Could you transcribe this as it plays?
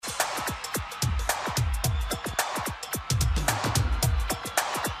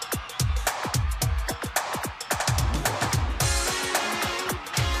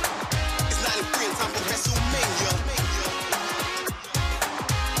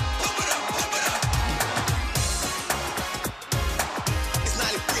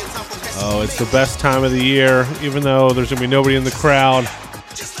Oh, it's the best time of the year, even though there's going to be nobody in the crowd.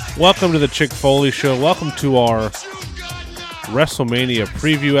 Welcome to the Chick Foley Show. Welcome to our Wrestlemania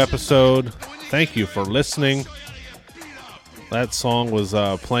preview episode. Thank you for listening. That song was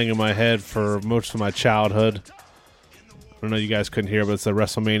playing in my head for most of my childhood. I don't know, you guys couldn't hear, but it's the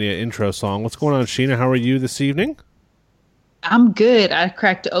WrestleMania intro song. What's going on, Sheena? How are you this evening? I'm good. I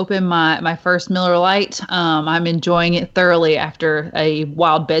cracked open my first Miller Lite. I'm enjoying it thoroughly after a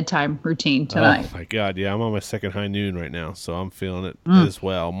wild bedtime routine tonight. Oh, my God. Yeah, I'm on my second high noon right now, so I'm feeling it as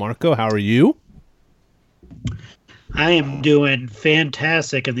well. Marco, how are you? I am doing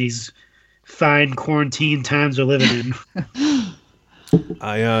fantastic in these fine quarantine times we're living in.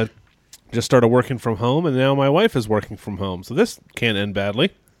 I just started working from home, and now my wife is working from home, so this can't end badly.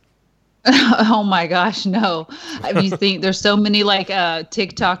 Oh my gosh, no. You think there's so many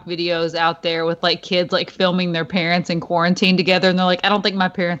TikTok videos out there with kids filming their parents in quarantine together, and they're like, I don't think my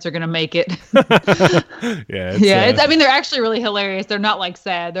parents are going to make it. I mean, they're actually really hilarious. They're not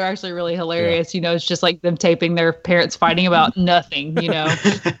sad. They're actually really hilarious. Yeah. It's just them taping their parents fighting about nothing,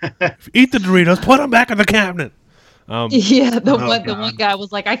 Eat the Doritos, put them back in the cabinet. The one guy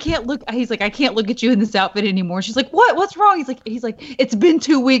was like, I can't look. He's like, I can't look at you in this outfit anymore. She's like, what? What's wrong? He's like, it's been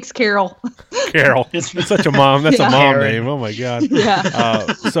 2 weeks, Carol. Carol, it's such a mom. That's a mom name. Oh my God.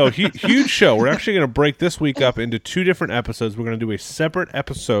 Yeah. So huge show. We're actually going to break this week up into 2 different episodes. We're going to do a separate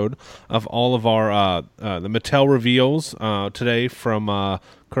episode of all of our the Mattel reveals today from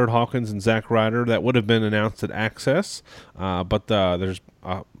Kurt Hawkins and Zack Ryder that would have been announced at Access, but there's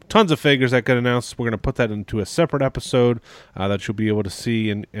tons of figures that got announced. We're going to put that into a separate episode that you'll be able to see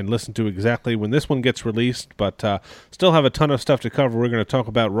and listen to exactly when this one gets released, but still have a ton of stuff to cover. We're going to talk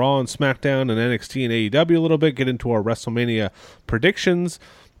about Raw and SmackDown and NXT and AEW a little bit, get into our WrestleMania predictions,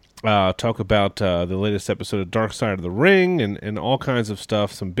 talk about the latest episode of Dark Side of the Ring and all kinds of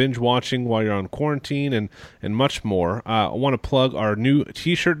stuff, some binge watching while you're on quarantine and much more. I want to plug our new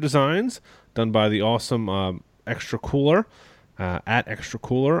t-shirt designs done by the awesome Extra Cooler. At Extra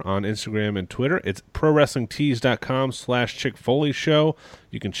Cooler on Instagram and Twitter. It's prowrestlingtees.com/Chick Foley Show.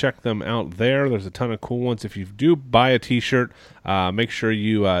 You can check them out there. There's a ton of cool ones. If you do buy a t-shirt, make sure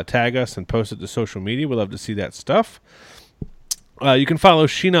you tag us and post it to social media. We'd love to see that stuff. You can follow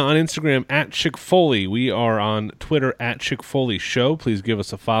Sheena on Instagram at Chick Foley. We are on Twitter at Chick Foley Show. Please give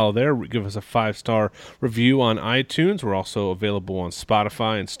us a follow there. Give us a 5-star review on iTunes. We're also available on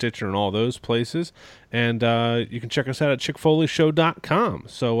Spotify and Stitcher and all those places. And you can check us out at chickfoleyshow.com.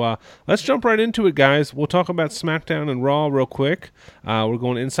 So let's jump right into it, guys. We'll talk about SmackDown and Raw real quick. We're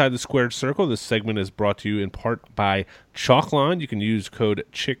going inside the squared circle. This segment is brought to you in part by Chalkline. You can use code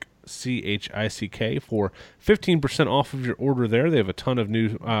CHICK for 15% off of your order there. They have a ton of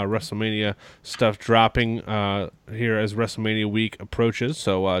new WrestleMania stuff dropping here as WrestleMania week approaches,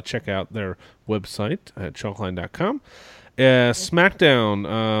 so check out their website at chalkline.com.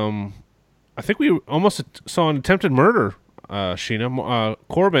 SmackDown, I think we almost saw an attempted murder, Sheena.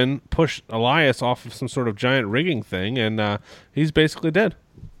 Corbin pushed Elias off of some sort of giant rigging thing, and he's basically dead.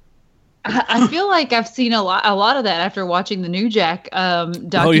 I feel like I've seen a lot of that after watching the New Jack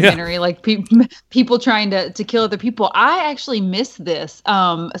documentary, people trying to kill other people. I actually missed this.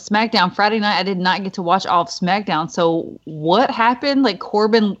 SmackDown Friday night, I did not get to watch all of SmackDown. So what happened?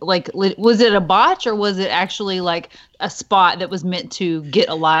 Corbin, was it a botch or was it actually a spot that was meant to get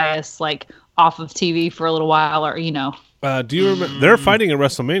Elias off of TV for a little while, or do you remember? They're fighting at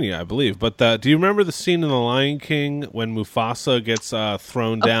WrestleMania, I believe. But do you remember the scene in The Lion King when Mufasa gets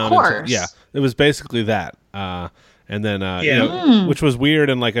thrown down? Of course. It was basically that. And then, which was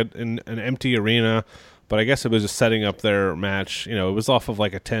weird in an empty arena. But I guess it was just setting up their match. It was off of a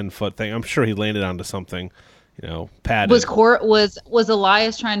 10-foot thing. I'm sure he landed onto something. Padded. Was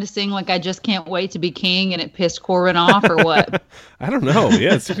Elias trying to sing I just can't wait to be king, and it pissed Corbin off, or what? I don't know.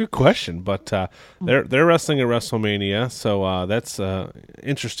 Yeah, it's a good question, but they're wrestling at WrestleMania, so that's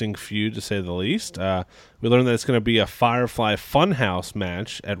interesting feud to say the least. We learned that it's going to be a Firefly Funhouse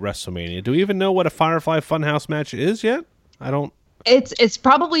match at WrestleMania. Do we even know what a Firefly Funhouse match is yet? I don't. It's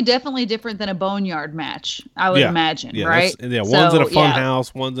probably definitely different than a boneyard match, I would imagine, right? One's in a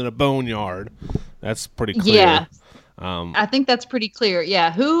funhouse, one's in a boneyard. That's pretty clear. Yeah. I think that's pretty clear.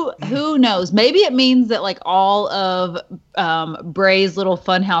 Yeah. Who knows? Maybe it means that all of Bray's little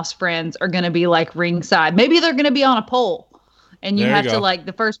funhouse friends are going to be ringside. Maybe they're going to be on a pole. And you have to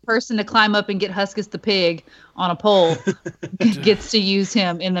the first person to climb up and get Huskus the pig on a pole gets to use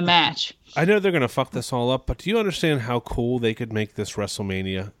him in the match. I know they're going to fuck this all up, but do you understand how cool they could make this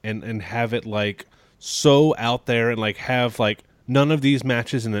WrestleMania and have it so out there and have none of these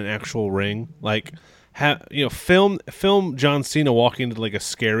matches in an actual ring? film John Cena walking into like a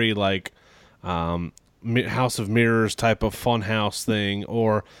scary like House of Mirrors type of funhouse thing,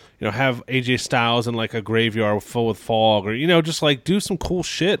 or have AJ Styles in like a graveyard full with fog, or just like do some cool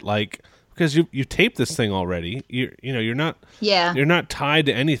shit, like because you taped this thing already. You're not tied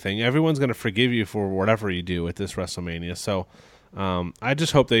to anything. Everyone's gonna forgive you for whatever you do at this WrestleMania. So I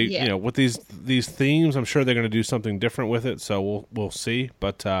just hope they with these themes, I'm sure they're gonna do something different with it. So we'll see.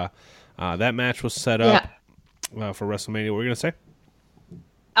 But that match was set up for WrestleMania. What were you gonna say?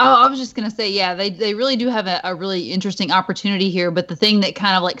 Oh, I was just going to say, they really do have a really interesting opportunity here. But the thing that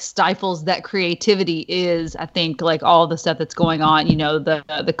kind of like stifles that creativity is, I think, like all the stuff that's going on,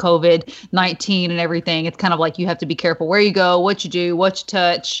 the COVID-19 and everything. It's kind of like you have to be careful where you go, what you do, what you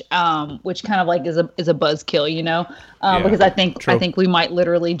touch, which kind of like is a buzzkill, because I think we might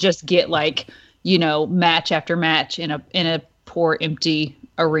literally just get like, match after match in a poor empty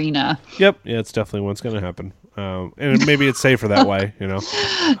arena. Yep. Yeah, it's definitely what's going to happen. And maybe it's safer that way,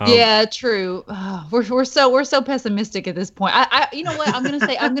 Yeah, true. We're so pessimistic at this point. I you know what I'm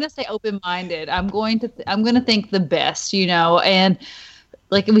gonna say open-minded. I'm gonna think the best, and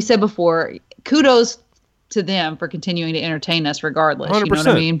like we said before, kudos to them for continuing to entertain us regardless. 100%. You know what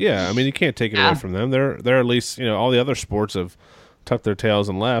I mean? Yeah, I mean you can't take it away from them. They're at least all the other sports have tucked their tails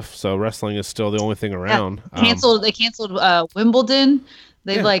and left, so wrestling is still the only thing around. They canceled Wimbledon.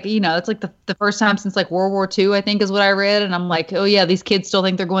 They've it's like the first time since like World War II, I think is what I read. And I'm like, oh yeah, these kids still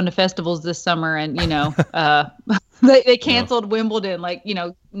think they're going to festivals this summer. And, they canceled Wimbledon. Like,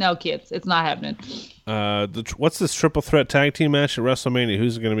 no kids, it's not happening. What's this triple threat tag team match at WrestleMania?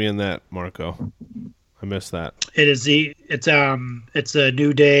 Who's going to be in that, Marco? I missed that. It's a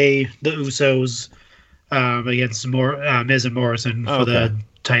New Day, the Usos, against Miz and Morrison for the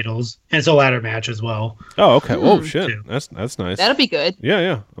titles, and it's a ladder match as well. Oh, okay. Oh, shit. That's nice. That'll be good.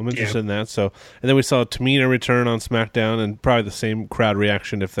 Yeah. I'm interested in that. So, and then we saw Tamina return on SmackDown, and probably the same crowd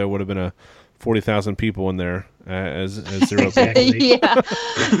reaction if there would have been a 40,000 people in there as zero.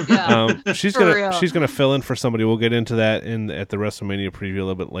 She's gonna fill in for somebody. We'll get into that at the WrestleMania preview a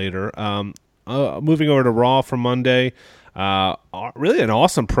little bit later. Moving over to Raw for Monday. Really an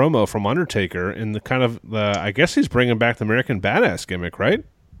awesome promo from Undertaker in I guess he's bringing back the American Badass gimmick, right?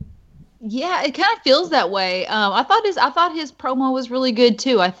 Yeah, it kind of feels that way. I thought his promo was really good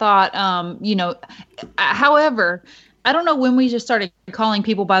too. I thought, however, I don't know when we just started calling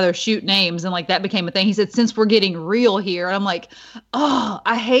people by their shoot names and like that became a thing. He said, since we're getting real here, and I'm like, oh,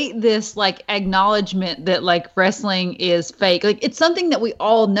 I hate this like acknowledgement that like wrestling is fake. Like it's something that we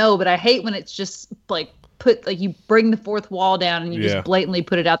all know, but I hate when it's just like you bring the fourth wall down and you just blatantly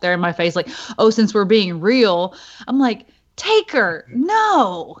put it out there in my face. Like, oh, since we're being real, I'm like, Taker,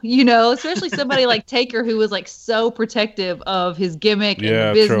 no, especially somebody like Taker who was like so protective of his gimmick and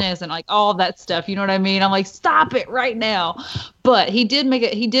the business and like all of that stuff. You know what I mean? I'm like, stop it right now. But he did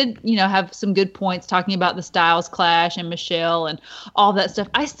have some good points talking about the Styles Clash and Michelle and all that stuff.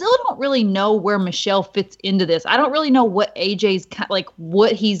 I still don't really know where Michelle fits into this. I don't really know what AJ's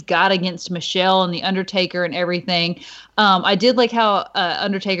what he's got against Michelle and the Undertaker and everything. I did like how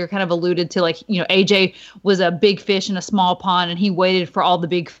Undertaker kind of alluded to like, AJ was a big fish in a small pond and he waited for all the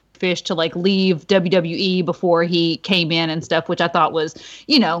big fish to like leave WWE before he came in and stuff, which I thought was,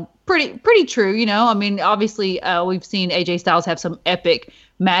 pretty true. I mean, obviously we've seen AJ Styles have some epic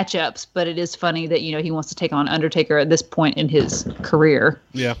matchups, but it is funny that, he wants to take on Undertaker at this point in his career.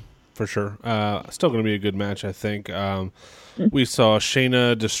 Yeah, for sure. Still going to be a good match, I think. We saw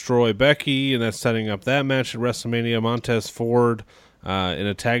Sheena destroy Becky, and that's setting up that match at WrestleMania. Montez Ford in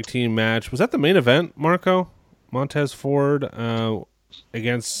a tag team match. Was that the main event, Marco? Montez Ford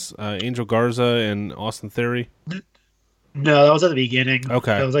against Angel Garza and Austin Theory? No, that was at the beginning.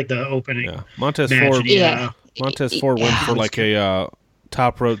 Okay. That was like the opening. Yeah. Montez match. Ford. Montez Ford went for like a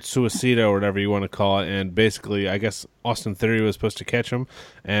top rope suicida or whatever you want to call it, and basically I guess Austin Theory was supposed to catch him,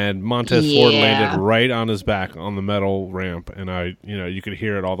 and Montez Ford landed right on his back on the metal ramp, and you could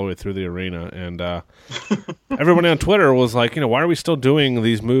hear it all the way through the arena, and everyone on Twitter was like, why are we still doing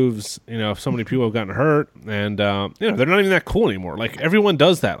these moves, if so many people have gotten hurt, and they're not even that cool anymore. Like everyone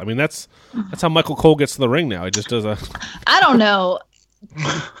does that. I mean that's how Michael Cole gets to the ring now. He just does a I don't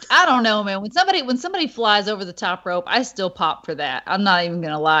know, man. When somebody flies over the top rope, I still pop for that. I'm not even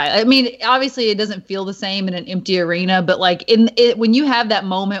gonna lie. I mean, obviously, it doesn't feel the same in an empty arena, but like when you have that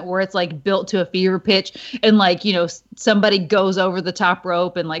moment where it's like built to a fever pitch, and like somebody goes over the top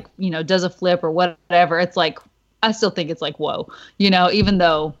rope and like does a flip or whatever, it's like I still think it's like whoa, even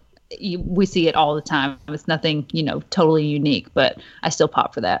though we see it all the time. It's nothing, totally unique, but I still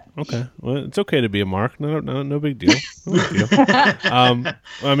pop for that. Okay. Well, it's okay to be a mark. No big deal. No big deal.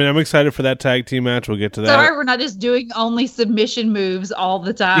 I'm excited for that tag team match. We'll get to that. Sorry, we're not just doing only submission moves all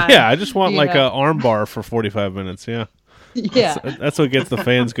the time. Yeah, I just want like a arm bar for 45 minutes. Yeah. Yeah. That's what gets the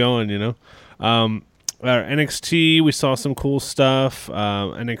fans going, NXT, we saw some cool stuff.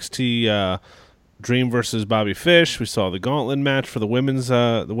 NXT Dream versus Bobby Fish. We saw the gauntlet match for the women's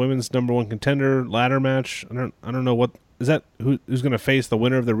number one contender ladder match. I don't know what is that. Who's going to face the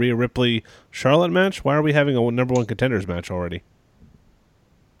winner of the Rhea Ripley Charlotte match? Why are we having a number one contenders match already?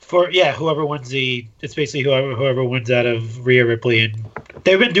 Whoever wins it's basically whoever wins out of Rhea Ripley, and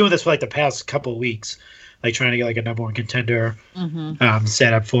they've been doing this for like the past couple of weeks, like trying to get like a number one contender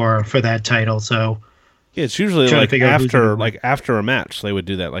set up for that title. So. Yeah, it's usually like after a match they would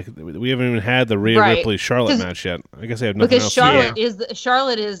do that. Like we haven't even had the Rhea Ripley Charlotte match yet. I guess they have nothing else. Because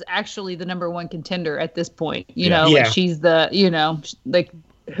Charlotte is actually the number one contender at this point. Like she's the like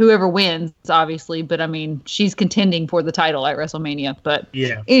whoever wins, obviously. But I mean, she's contending for the title at WrestleMania. But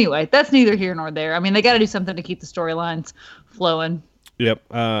anyway, that's neither here nor there. I mean, they got to do something to keep the storylines flowing. Yep.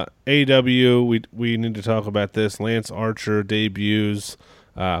 AEW, we need to talk about this. Lance Archer debuts.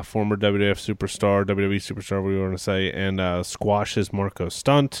 Former WWE superstar, whatever you want to say, and squashes Marco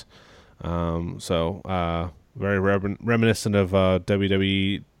Stunt. Very reminiscent of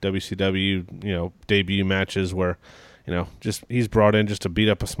WWE, WCW, debut matches where, just he's brought in just to beat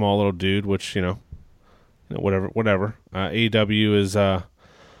up a small little dude, which, whatever. AEW is on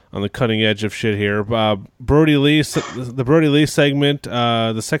the cutting edge of shit here. Brody Lee, the Brody Lee segment,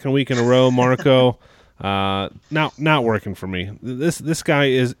 the second week in a row, Marco. Not working for me. This guy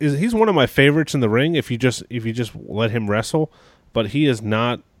is he's one of my favorites in the ring if you just let him wrestle, but he is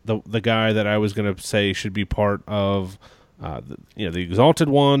not the guy that I was going to say should be part of the Exalted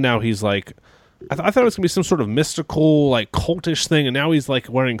One. Now he's like I thought it was going to be some sort of mystical like cultish thing, and now he's like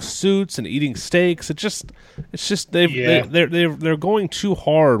wearing suits and eating steaks. It's just they're going too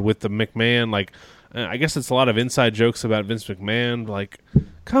hard with the McMahon like. I guess it's a lot of inside jokes about Vince McMahon. Like,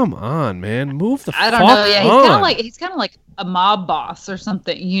 come on, man, move the fuck on. I don't know. Yeah, he's kind of like a mob boss or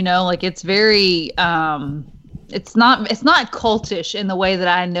something. Like it's very. It's not cultish in the way that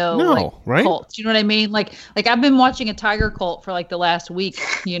I know. Right? Cults. You know what I mean? Like I've been watching a tiger cult for like the last week.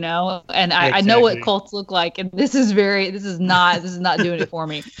 And I know what cults look like, and this is not doing it for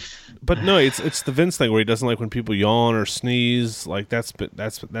me. But no, it's the Vince thing where he doesn't like when people yawn or sneeze. Like that's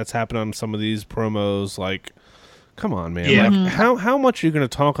happened on some of these promos. Like, come on, man. Yeah. Like, how much are you going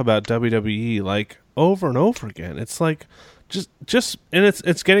to talk about WWE like over and over again? It's like just and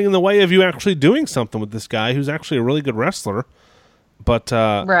it's getting in the way of you actually doing something with this guy who's actually a really good wrestler. But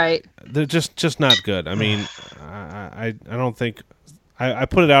they're just not good. I mean, I don't think. I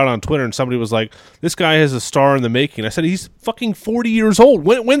put it out on Twitter, and somebody was like, "This guy has a star in the making." I said, "He's fucking 40 years old.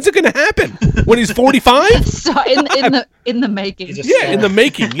 When's it going to happen? When he's 45? in the making. In the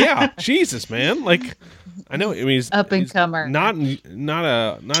making. Yeah, Jesus, man. Like, I know. I mean, he's up and comer. Not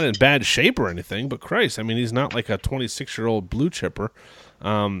in bad shape or anything, but Christ, I mean, he's not like a 26-year-old blue chipper."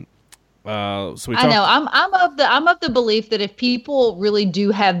 I know I'm of the belief that if people really do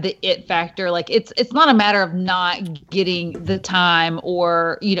have the it factor, like it's not a matter of not getting the time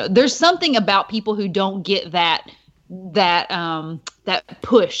or there's something about people who don't get that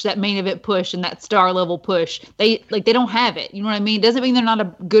push, that main event push and that star level push. They don't have it. You know what I mean? It doesn't mean they're not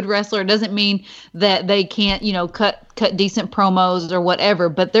a good wrestler. It doesn't mean that they can't cut decent promos or whatever.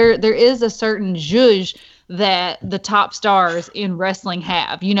 But there is a certain zhuzh that the top stars in wrestling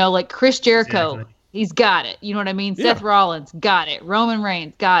have, like Chris Jericho, exactly. He's got it. You know what I mean? Yeah. Seth Rollins got it. Roman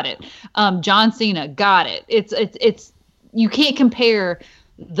Reigns got it. John Cena got it. It's you can't compare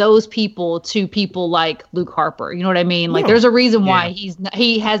those people to people like Luke Harper. You know what I mean? Like there's a reason why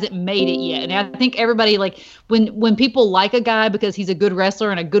he hasn't made it yet. And I think everybody like when people like a guy because he's a good wrestler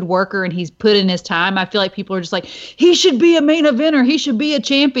and a good worker and he's put in his time, I feel like people are just like, he should be a main eventer. He should be a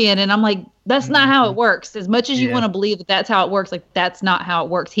champion. And I'm like, that's not how it works. As much as you want to believe that that's how it works, like that's not how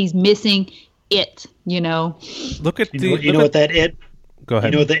it works. He's missing it, Look at what that it. Go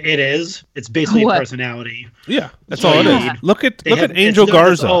ahead. You know what the it is? It's basically personality. Yeah, that's all it is. Look at Angel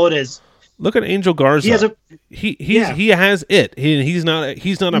Garza. That's all it is. Look at Angel Garza. He has it. He's not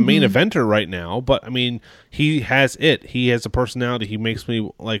a main eventer right now, but I mean he has it. He has a personality. He makes me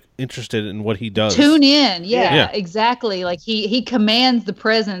like interested in what he does. Tune in, exactly. Like he commands the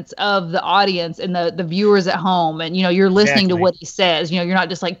presence of the audience and the viewers at home, and you're listening to what he says. You're not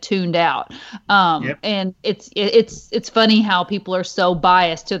just like tuned out. And it's funny how people are so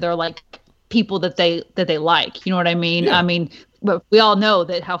biased to their like people that they like. You know what I mean? Yeah. I mean, But we all know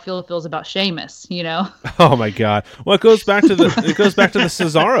that how Phil feels about Sheamus, you know. Oh my God! Well, it goes back to the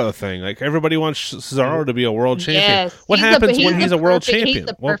Cesaro thing. Like everybody wants Cesaro to be a world champion. Yes, What happens when he's a world champion? He's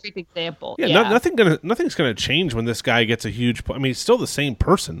the perfect example. Yeah, Yeah. nothing's gonna change when this guy gets a huge. I mean, he's still the same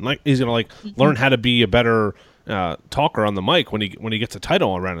person. Like he's gonna learn how to be a better talker on the mic when he gets a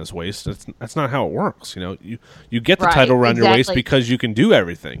title around his waist. That's not how it works. You know, you get the title around your waist because you can do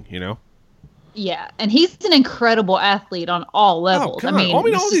everything. You know. Yeah, and he's an incredible athlete on all levels. God. I mean, all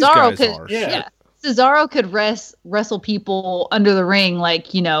these Cesaro guys are. Yeah. Cesaro could wrestle people under the ring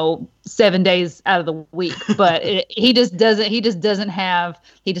 7 days out of the week, but he just doesn't have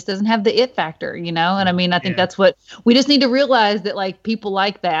the it factor, you know. And I mean, I think that's what we just need to realize, that like people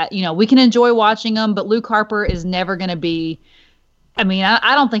like that, you know, we can enjoy watching them, but Luke Harper is never going to be. I mean,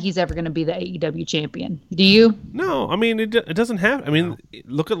 I don't think he's ever going to be the AEW champion. Do you? No, I mean, it doesn't have. I mean,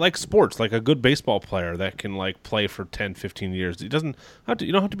 look at like sports, like a good baseball player that can like play for 10, 15 years. You don't have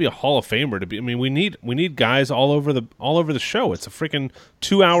to be a Hall of Famer to be. I mean, we need guys all over the show. It's a freaking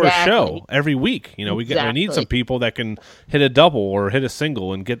 2-hour show every week. You know, we need some people that can hit a double or hit a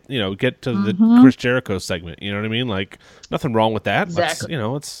single and get to the Chris Jericho segment. You know what I mean? Like nothing wrong with that. Exactly.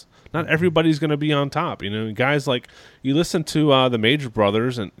 It's. Not everybody's going to be on top. You know, guys like you listen to the Major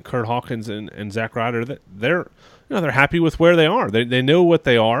Brothers and Kurt Hawkins and Zack Ryder. That they're happy with where they are. They know what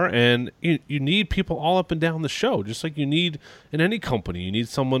they are, and you need people all up and down the show, just like you need in any company. You need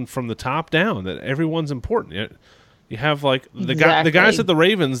someone from the top down. That everyone's important. You have like the guys at the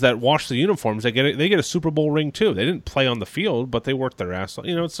Ravens that wash the uniforms. They get a Super Bowl ring too. They didn't play on the field, but they worked their ass off.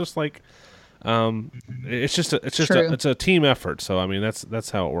 You know, it's just like. It's a team effort. So I mean that's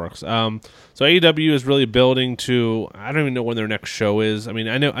how it works. So AEW is really building to. I don't even know when their next show is. I mean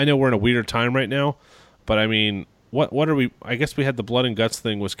I know we're in a weirder time right now, but I mean what are we? I guess we had the Blood and Guts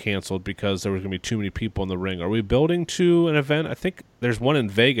thing was canceled because there was going to be too many people in the ring. Are we building to an event? I think there's one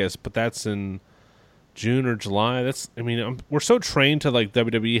in Vegas, but that's in June or July. We're so trained to like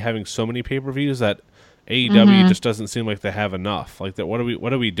WWE having so many pay-per-views that AEW just doesn't seem like they have enough. Like that, what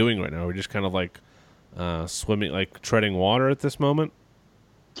are we doing right now? We're just kind of like swimming, like treading water at this moment.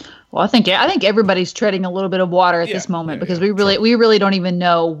 Well, I think everybody's treading a little bit of water at this moment because we really don't even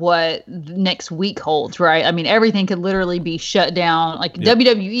know what next week holds, right? I mean, everything could literally be shut down. Like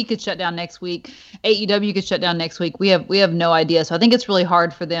WWE could shut down next week, AEW could shut down next week. We have no idea. So I think it's really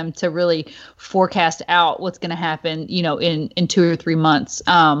hard for them to really forecast out what's going to happen, you know, in 2 or 3 months.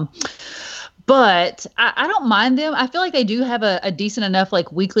 But I don't mind them. I feel like they do have a decent enough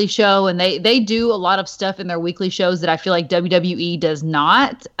like weekly show, and they do a lot of stuff in their weekly shows that I feel like WWE does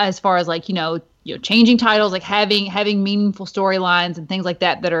not, as far as like, you know, changing titles, like having meaningful storylines and things like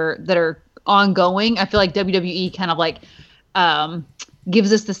that are ongoing. I feel like WWE kind of like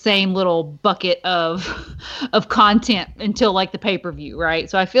gives us the same little bucket of content until like the pay-per-view, right?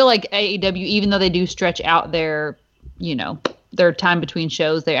 So I feel like AEW, even though they do stretch out their, you know, their time between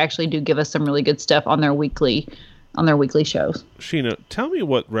shows, they actually do give us some really good stuff on their weekly shows. Sheena, tell me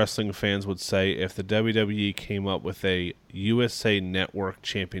what wrestling fans would say if the WWE came up with a USA Network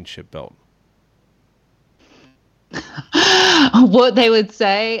championship belt. What they would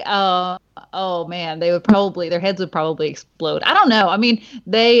say? Oh man, their heads would probably explode. I don't know. I mean,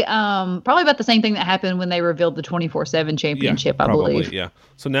 they probably about the same thing that happened when they revealed the 24/7 championship, I believe. Yeah.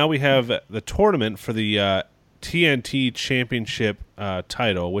 So now we have the tournament for the TNT Championship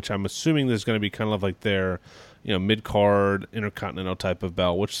title, which I'm assuming there's going to be kind of like their, you know, mid-card intercontinental type of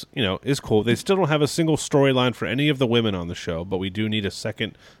belt, which, you know, is cool. They still don't have a single storyline for any of the women on the show, but we do need a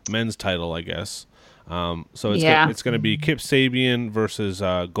second men's title, I guess. So it's going to be Kip Sabian versus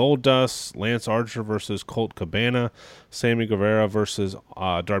Goldust, Lance Archer versus Colt Cabana, Sammy Guevara versus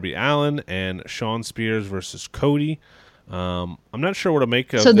Darby Allin, and Shawn Spears versus Cody. I'm not sure what to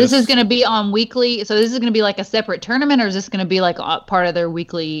make of. So this is going to be on weekly. So this is going to be like a separate tournament, or is this going to be like part of their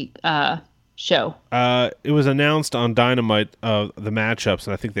weekly show? It was announced on Dynamite the matchups,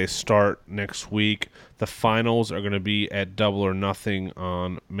 and I think they start next week. The finals are going to be at Double or Nothing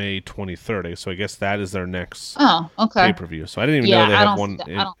on May 23rd. So I guess that is their next pay-per-view. So I didn't even know they have one.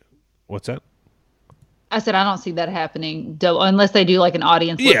 What's that? I said I don't see that happening unless they do like an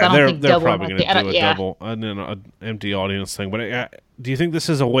audience list. Yeah, I don't think they're probably going to do a double and then an empty audience thing. But do you think this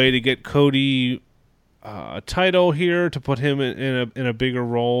is a way to get Cody a title here, to put him in a bigger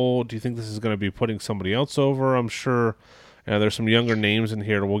role? Do you think this is going to be putting somebody else over? I'm sure there's some younger names in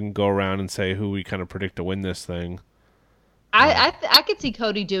here that we can go around and say who we kind of predict to win this thing. I could see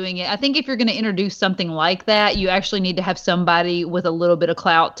Cody doing it. I think if you're going to introduce something like that, you actually need to have somebody with a little bit of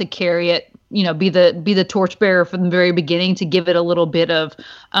clout to carry it. You know, be the torchbearer from the very beginning to give it a little bit of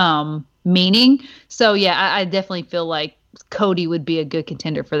meaning. So yeah, I definitely feel like Cody would be a good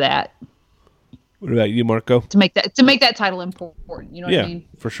contender for that. What about you, Marco? To make that title important, you know what I mean?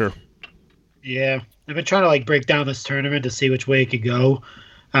 For sure. Yeah, I've been trying to break down this tournament to see which way it could go,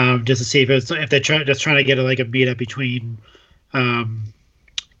 just to see if they're trying to get a meetup between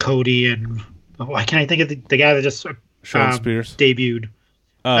Cody and why can't I think of the guy that just Sean Spears debuted?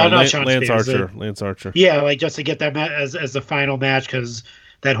 Not Sean Lance Spears, Archer. Lance Archer. Yeah, just to get that as the final match because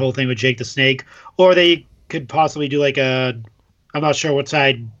that whole thing with Jake the Snake, or they could possibly do I'm not sure what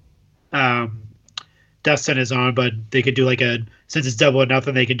side Dustin is on, but they could do since it's double or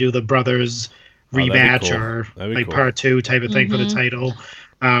nothing, they could do the brothers rematch cool. or cool. part 2 type of thing for the title.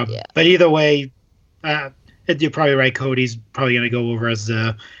 But either way, you're probably right. Cody's probably going to go over as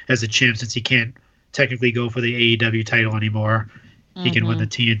the champ since he can't technically go for the AEW title anymore. He can win the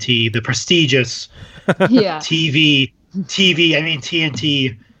TNT, the prestigious TNT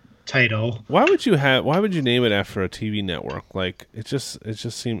title. Why would you name it after a TV network? It just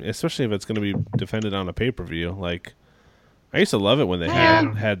seemed, especially if it's going to be defended on a pay-per-view. I used to love it when they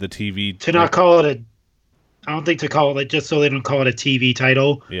had the TV to not call it I don't think to call it just so they don't call it a TV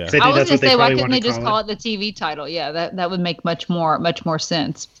title. Yeah, I was going to say, why couldn't they just call it the TV title? Yeah, that would make much more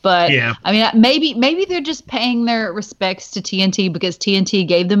sense. But yeah. I mean, maybe they're just paying their respects to TNT because TNT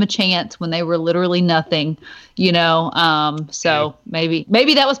gave them a chance when they were literally nothing, So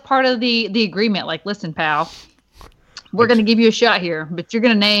maybe that was part of the agreement. Listen, pal, we're going to give you a shot here, but you're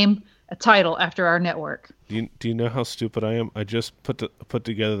going to name a title after our network. Do you know how stupid I am? I just put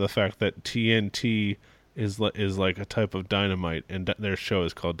together the fact that TNT is like a type of dynamite, and their show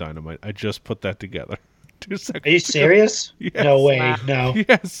is called Dynamite. I just put that together 2 seconds. Are you serious? Yes. No way. Wow. No.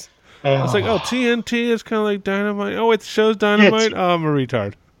 Yes. I was like, TNT is kind of like Dynamite. Oh, it shows Dynamite. Oh, I'm a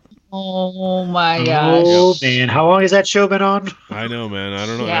retard. Oh my gosh. Oh man, how long has that show been on? I know, man. I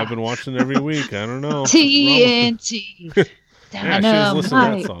don't know. Yeah. I've been watching every week. I don't know. TNT. Yeah, she was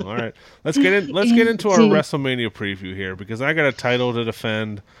listening to that song. All right, let's get into our WrestleMania preview here because I got a title to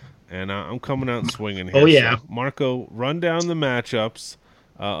defend, and I'm coming out swinging here. Oh yeah, so, Marco, run down the matchups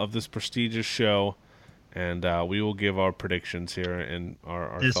of this prestigious show, and we will give our predictions here and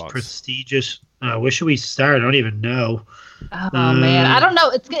our this thoughts. Prestigious. Where should we start? I don't even know. Oh man, I don't know.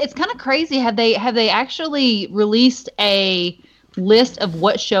 It's kind of crazy. Have they actually released a list of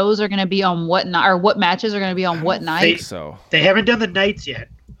what shows are going to be on what night or what matches are going to be on what night? They haven't done the nights yet.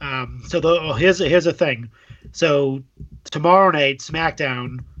 Here's the thing. So tomorrow night,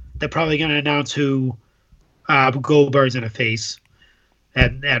 SmackDown, they're probably going to announce who Goldberg's going to face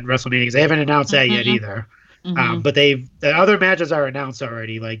at WrestleMania because they haven't announced that yet either. But the other matches are announced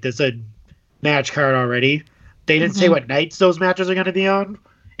already. There's a match card already. They didn't say what nights those matches are going to be on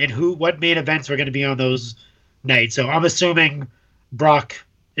and what main events are going to be on those nights. So I'm assuming Brock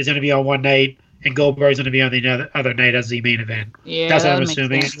is going to be on one night and Goldberg's going to be on the other night as the main event. Yeah, that's what I'm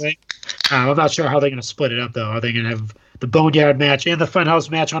assuming. Anyway. I'm not sure how they're going to split it up though. Are they going to have the Boneyard match and the Funhouse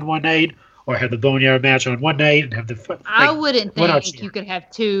match on one night, or have the Boneyard match on one night and have the? I wouldn't think you could have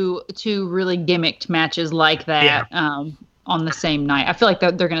two really gimmicked matches like that on the same night. I feel like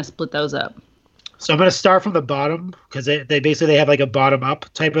they're going to split those up. So I'm going to start from the bottom because they basically have a bottom up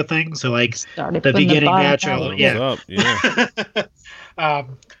type of thing. So the beginning match.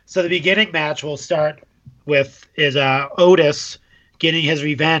 So the beginning match we'll start with is Otis getting his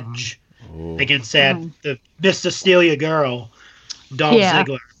revenge against the Mr. Steal Your Girl, Dolph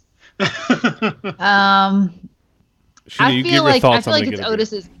Ziggler. I feel like it's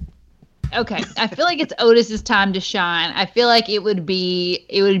Otis's. Okay, I feel like it's Otis's time to shine. I feel like it would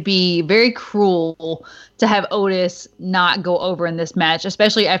be very cruel to have Otis not go over in this match,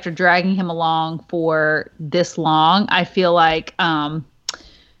 especially after dragging him along for this long. I feel like,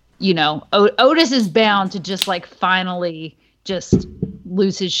 Otis is bound to just finally just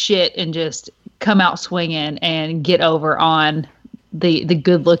lose his shit and just come out swinging and get over on the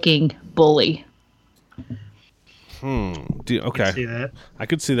good-looking bully. Okay. I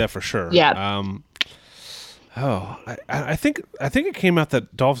could see that for sure. Yeah. I think it came out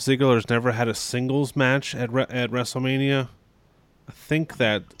that Dolph Ziggler's never had a singles match at WrestleMania. I think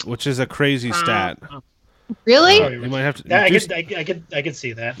that, which is a crazy stat. Really? You might have to. Yeah, I could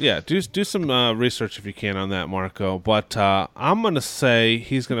see that. Yeah, do some research if you can on that, Marco. But I'm gonna say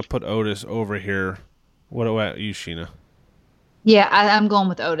he's gonna put Otis over here. What about you, Sheena? Yeah, I'm going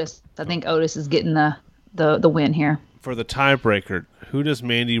with Otis. I think Otis is getting the win here. For the tiebreaker, who does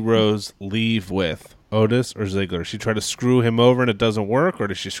Mandy Rose leave with? Otis or Ziggler? Does she try to screw him over and it doesn't work, or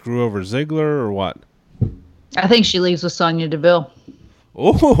does she screw over Ziggler, or what? I think she leaves with Sonya Deville.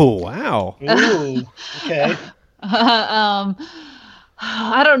 Oh, wow. Ooh, okay. I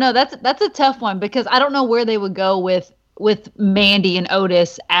don't know. That's a tough one because I don't know where they would go with with Mandy and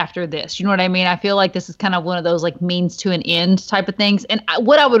Otis after this. You know what I mean? I feel like this is kind of one of those like means to an end type of things. And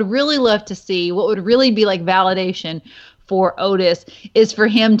what I would really love to see, what would really be like validation for Otis, is for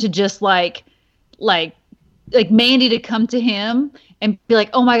him to just like Mandy to come to him and be like,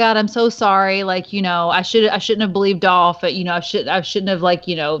 "Oh my God, I'm so sorry. Like, you know, I shouldn't have believed Dolph. You know, I shouldn't have like,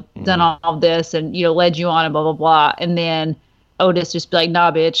 you know, done all of this and, you know, led you on and blah, blah, blah." And then Otis just be like,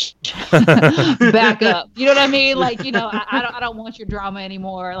 "Nah, bitch, back up." You know what I mean? Like, you know, I don't want your drama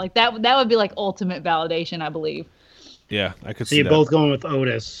anymore. Like that would be like ultimate validation, I believe. Yeah, I could so see you're that. both going with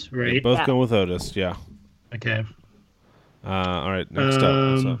Otis, right? You're both going with Otis, yeah. Okay. All right, next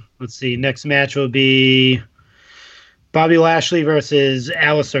up. Let's see. Next match will be Bobby Lashley versus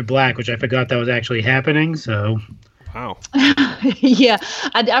Aleister Black, which I forgot that was actually happening. So, wow. Yeah,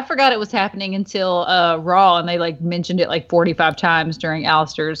 I forgot it was happening until Raw, and they like mentioned it like 45 times during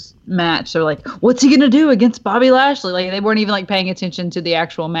Aleister's match. So like, what's he gonna do against Bobby Lashley? Like they weren't even like paying attention to the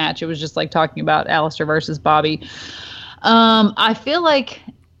actual match. It was just like talking about Aleister versus Bobby. I feel like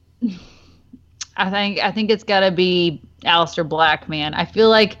I think it's got to be Aleister Black, man. I feel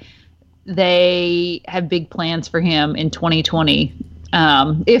like they have big plans for him in 2020.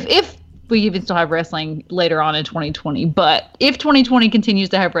 If we even still have wrestling later on in 2020, but if 2020 continues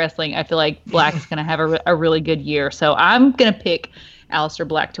to have wrestling, I feel like Black's going to have a really good year. So I'm going to pick Aleister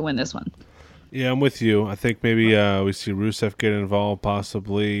Black to win this one. Yeah, I'm with you. I think maybe we see Rusev get involved,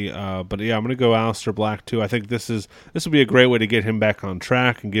 possibly. But yeah, I'm going to go Aleister Black too. I think this will be a great way to get him back on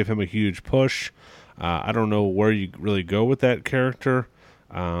track and give him a huge push. I don't know where you really go with that character,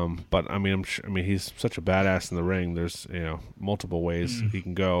 but I mean, he's such a badass in the ring. There's multiple ways he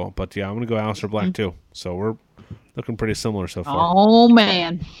can go. But yeah, I'm going to go Aleister Black too. So we're looking pretty similar so far. Oh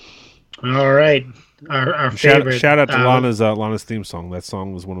man! All right. Our favorite. Shout out to Lana's theme song. That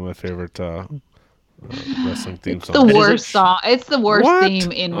song was one of my favorite wrestling theme songs. The worst song. It's the worst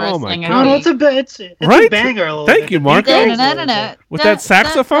theme in wrestling. Oh, no, it's a banger. Thank you, Marco. With that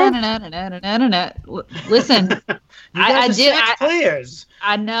saxophone. Listen, I did. Sax players.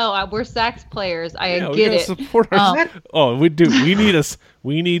 I know. We're sax players. I get it. Support we do.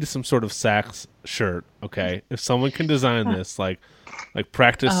 We need some sort of sax shirt. Okay, if someone can design this, like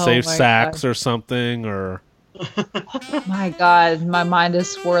practice safe sax or something, or. My God, my mind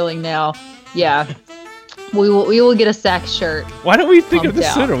is swirling now. Yeah, we will get a sax shirt. Why don't we think of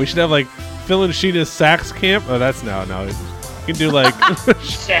this sooner? We should have like Phil and Sheena's sax camp. Oh, that's no. You can do like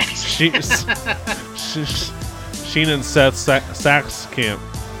Sheena and Seth's sax camp.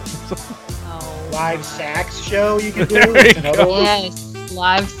 Live sax show you can do. Yes,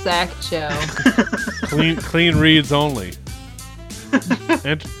 live sax show. clean reads only.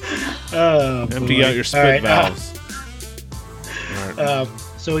 Empty out your spit valves. All right.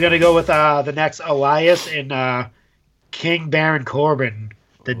 So we're gonna go with the next Elias and King Baron Corbin,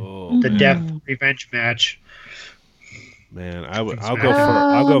 the death revenge match. Man,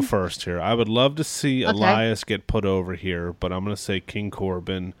 I'll go first here. I would love to see Elias get put over here, but I'm gonna say King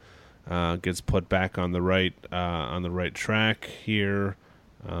Corbin gets put back on the right track here.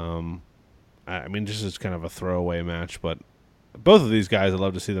 I mean, this is kind of a throwaway match, but both of these guys I'd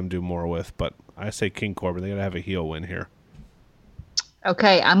love to see them do more with. But I say King Corbin. They gotta have a heel win here.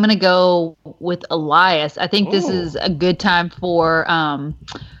 Okay, I'm gonna go with Elias. I think this is a good time for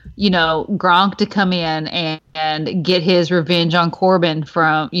Gronk to come in and get his revenge on Corbin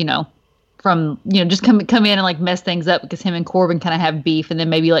from just come in and like mess things up, because him and Corbin kind of have beef, and then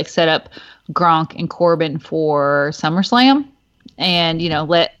maybe like set up Gronk and Corbin for SummerSlam, and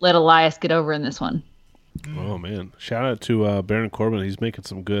let Elias get over in this one. Oh man! Shout out to Baron Corbin. He's making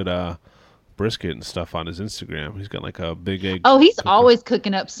some good brisket and stuff on his Instagram. He's got like a big egg. Oh, he's always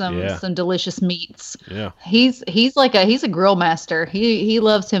cooking up some delicious meats. Yeah, he's a grill master. He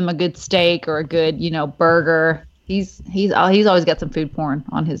loves him a good steak or a good burger. He's always got some food porn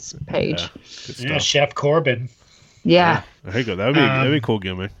on his page. Yeah, Chef Corbin. Yeah. There you go. That'd be a cool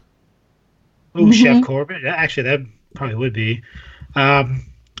gimmick. Ooh, Chef Corbin. Actually, that probably would be. So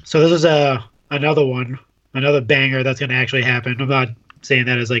this is another banger that's going to actually happen. I'm not saying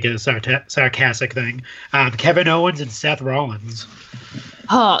that as like a sarcastic thing. Kevin Owens and Seth Rollins.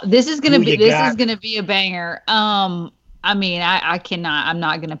 Oh, this is gonna be a banger. I mean, I cannot. I'm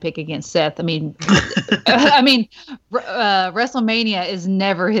not gonna pick against Seth. I mean, WrestleMania is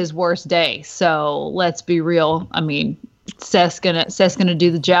never his worst day. So let's be real. I mean, Seth's gonna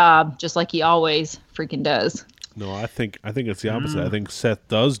do the job just like he always freaking does. No, I think it's the opposite. I think Seth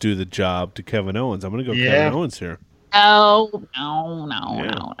does do the job to Kevin Owens. I'm gonna go Kevin Owens here. No. I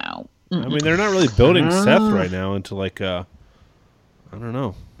mean, they're not really building Seth right now into like I don't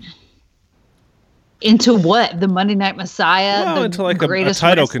know. Into what? The Monday Night Messiah? Well, the into like a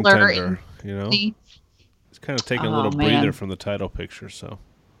title contender, you know? He's kind of taking a little breather from the title picture, so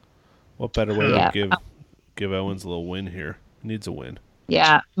what better way to give Owens a little win here? He needs a win.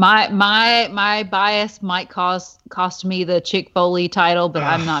 Yeah, my bias might cost me the Chick Foley title, but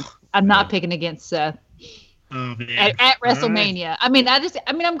I'm not picking against Seth. Oh, man. At WrestleMania. Right.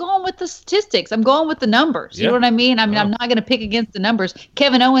 I'm going with the statistics. I'm going with the numbers. You know what I mean? I'm not going to pick against the numbers.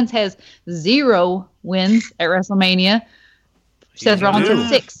 Kevin Owens has 0 wins at WrestleMania. Seth Rollins has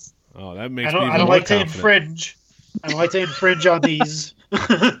 6. Oh, that makes I don't like to infringe. I don't like to infringe on these.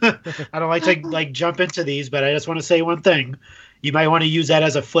 I don't like to jump into these, but I just want to say one thing. You might want to use that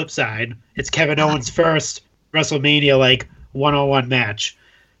as a flip side. It's Kevin Owens' first WrestleMania one-on-one match.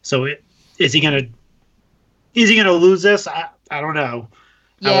 So is he gonna lose this? I don't know.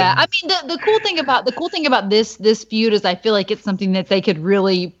 Yeah, the cool thing about this feud is I feel like it's something that they could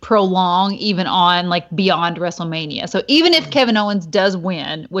really prolong even on beyond WrestleMania. So even if Kevin Owens does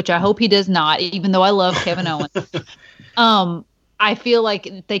win, which I hope he does not, even though I love Kevin Owens, I feel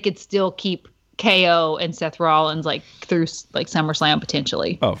like they could still keep KO and Seth Rollins through SummerSlam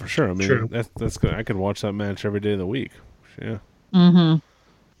potentially. Oh, for sure. I mean, that's good. I could watch that match every day of the week. Yeah. Mm-hmm.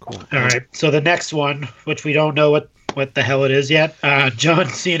 Cool. All right. So the next one, which we don't know what the hell it is yet, John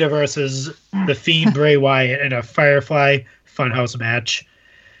Cena versus The Fiend Bray Wyatt in a Firefly Funhouse match.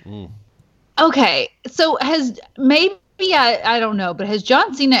 Okay, so I don't know, but has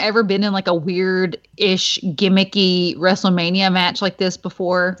John Cena ever been in a weird-ish gimmicky WrestleMania match like this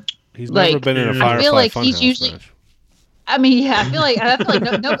before? He's never been in a Firefly I feel like Funhouse he's usually. match. I feel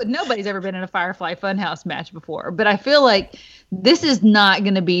like nobody's ever been in a Firefly Funhouse match before, but I feel like this is not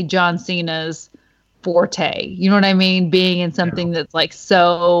going to be John Cena's forte. You know what I mean? Being in something that's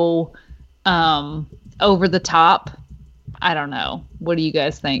so over the top. I don't know. What do you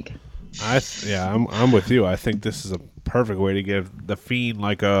guys think? I'm with you. I think this is a perfect way to give the Fiend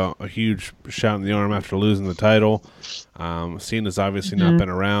a huge shot in the arm after losing the title. Cena's obviously not been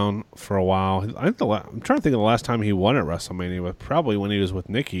around for a while. I'm trying to think of the last time he won at WrestleMania, but probably when he was with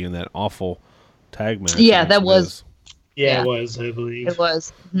Nikki in that awful tag match. Yeah, that was. Yeah, it was, I believe. It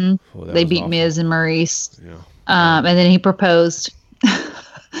was. Mm-hmm. Oh, they beat Miz and Maurice. Yeah. And then he proposed.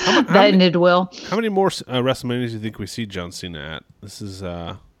 That ended well. How many more WrestleManias do you think we see John Cena at? This is.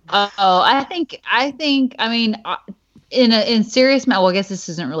 I think. In serious match. Well, I guess this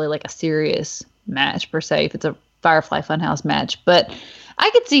isn't really a serious match per se. If it's a Firefly Funhouse match, but I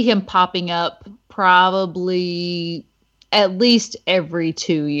could see him popping up probably at least every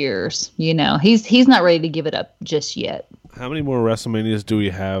 2 years. He's not ready to give it up just yet. How many more WrestleManias do we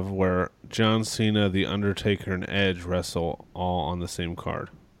have where John Cena, The Undertaker, and Edge wrestle all on the same card?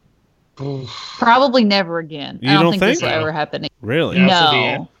 Probably never again. I don't think this will ever happen. Really?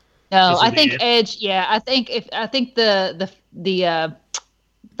 No. I think Edge. Yeah, I think the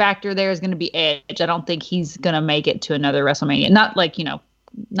factor there is going to be Edge. I don't think he's going to make it to another WrestleMania. Not like he's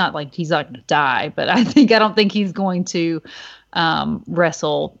not going to die, but I don't think he's going to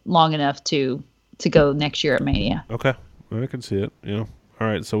wrestle long enough to go next year at Mania. Okay, I can see it. Yeah. All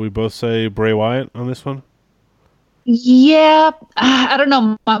right, so we both say Bray Wyatt on this one. Yeah, I don't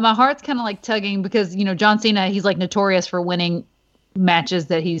know. My heart's kind of tugging because John Cena, he's notorious for winning matches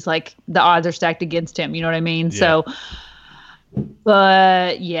that he's the odds are stacked against him. You know what I mean? Yeah. So,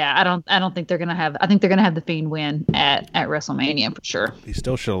 but yeah, I don't think they're gonna have. I think they're gonna have the Fiend win at WrestleMania for sure. He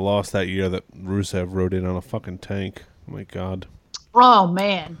still should have lost that year that Rusev rode in on a fucking tank. Oh my God. Oh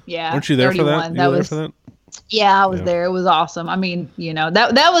man, yeah. Weren't you there for that? You were there for that? Yeah, I was there. It was awesome. I mean,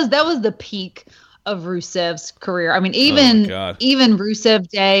 that was the peak of Rusev's career. I mean, even Rusev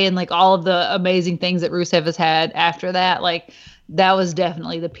Day and all of the amazing things that Rusev has had after that, that was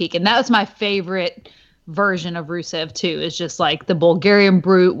definitely the peak. And that was my favorite version of Rusev too. Is just the Bulgarian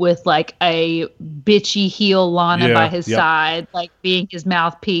Brute with a bitchy heel Lana by his side, being his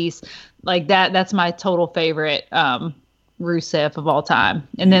mouthpiece. That's my total favorite Rusev of all time.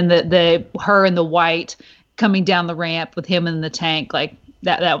 And then the her in the white coming down the ramp with him in the tank,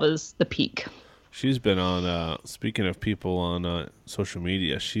 that was the peak. She's been on, speaking of people on social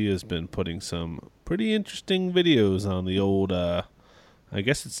media, she has been putting some pretty interesting videos on the old, I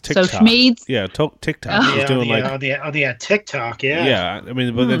guess it's TikTok. Social meds? Yeah, TikTok. She's doing on the TikTok, yeah. Yeah, I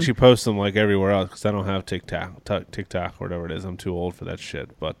mean, but then she posts them everywhere else because I don't have TikTok or whatever it is. I'm too old for that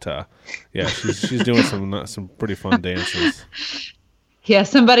shit. But yeah, she's doing some pretty fun dances. Yeah,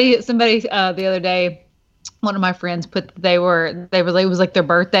 somebody the other day, one of my friends put it was their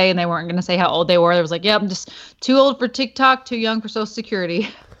birthday and they weren't going to say how old they were. They was I'm just too old for TikTok, too young for Social Security.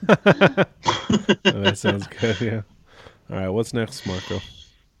 That sounds good. Yeah. All right, what's next, Marco?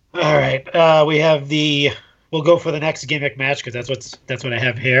 All right. We have the. We'll go for the next gimmick match because that's what I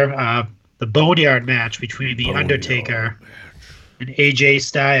have here. The Boneyard match between the Undertaker and AJ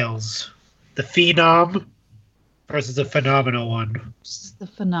Styles, the Phenom versus the Phenomenal One. The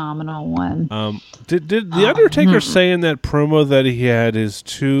Phenomenal One. Did the Undertaker say in that promo that he had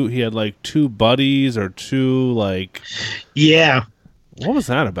like two buddies or two like? Yeah. What was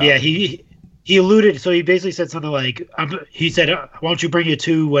that about? Yeah, he alluded. So he basically said something like, he said, "Why don't you bring your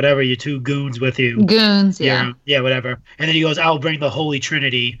two goons with you?" Goons, yeah, whatever. And then he goes, "I'll bring the Holy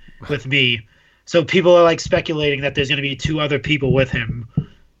Trinity with me." So people are like speculating that there's going to be two other people with him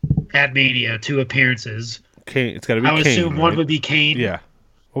at Mania, two appearances. Kane, it's got to be. I would assume right? one would be Kane. Yeah.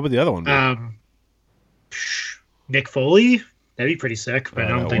 What would the other one be? Mick Foley. That'd be pretty sick, but I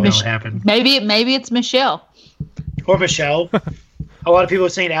don't think that'll happen. Maybe it's Michelle. Or Michelle. A lot of people are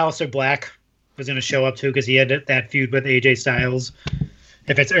saying Aleister Black was going to show up too because he had that feud with AJ Styles.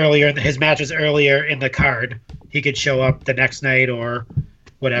 If it's earlier, his match is earlier in the card, he could show up the next night or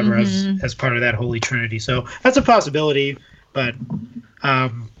whatever as part of that Holy Trinity. So that's a possibility, but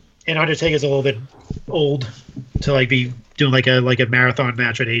and Undertaker's a little bit old to like be doing like a marathon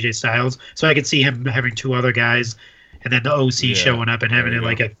match with AJ Styles. So I could see him having two other guys, and then the OC showing up and having it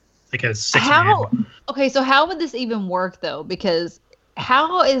like a 6-man. Okay, so how would this even work though? Because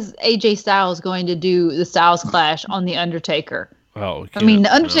how is AJ Styles going to do the Styles Clash on the Undertaker? Oh, I mean,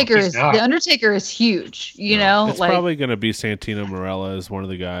 the Undertaker is huge. You know, it's probably going to be Santino Marella as one of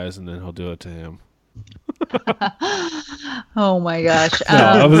the guys, and then he'll do it to him. Oh my gosh!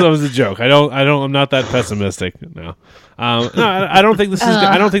 No, that was a joke. I'm not that pessimistic. No, I don't think this is.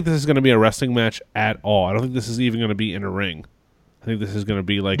 I don't think this is going to be a wrestling match at all. I don't think this is even going to be in a ring. I think this is going to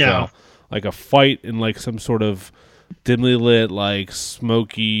be like a fight in like some sort of dimly lit, like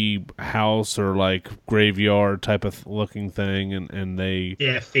smoky house or like graveyard type of looking thing, and they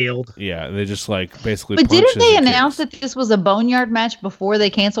field. Yeah, they just like basically. But didn't they announce that this was a Boneyard match before they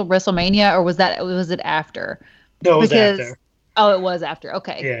canceled WrestleMania, or was it after? No, it was after. Oh, it was after.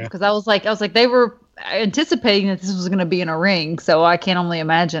 Okay, yeah. Because I was like they were anticipating that this was going to be in a ring, so I can only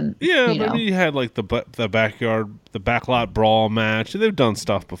imagine. Yeah, but you had like the backlot brawl match. They've done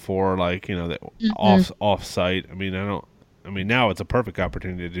stuff before, like off site. I mean, now it's a perfect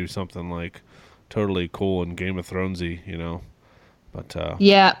opportunity to do something like totally cool and Game of Thronesy, But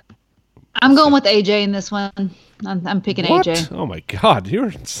yeah, I'm going with AJ in this one. I'm picking what? AJ. Oh my God,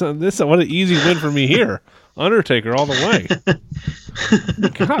 what an easy win for me here. Undertaker all the way.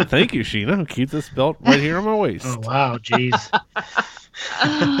 God, thank you, Sheena. I'll keep this belt right here on my waist. Oh wow, jeez.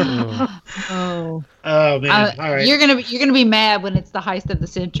 Oh man! All right, you're gonna be mad when it's the heist of the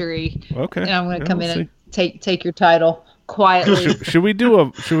century. Okay, and I'm gonna come in and take your title quietly. Should we do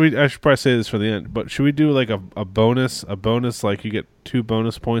I should probably say this for the end, but should we do like a bonus like you get 2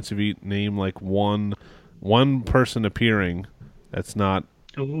 bonus points if you name like one person appearing that's not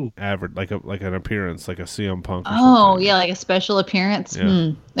average, like an appearance, like a CM Punk. Or something. Yeah, like a special appearance.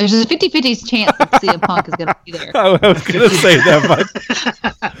 Yeah. There's a 50-50 chance that CM Punk is going to be there. I was going to say that, but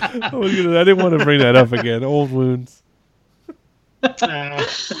I didn't want to bring that up again. Old wounds. Oh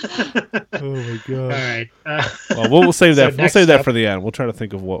my God! All right. Well, we'll save that. We'll save that for the end. We'll try to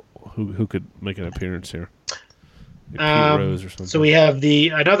think of who could make an appearance here. Like Rose or something. So we have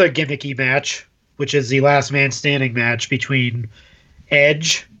another gimmicky match, which is the Last Man Standing match between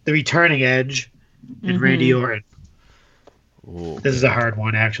Edge, the returning Edge, and Randy Orton. Ooh, this is a hard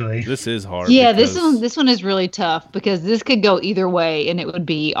one, actually. This is hard. Yeah, this one is really tough because this could go either way, and it would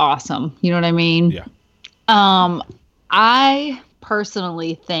be awesome. You know what I mean? Yeah. I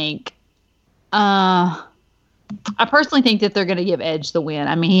personally think that they're going to give Edge the win.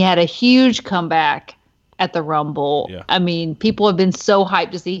 I mean, he had a huge comeback at the Rumble. Yeah. I mean, people have been so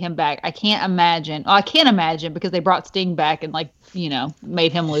hyped to see him back. I can't imagine because they brought Sting back and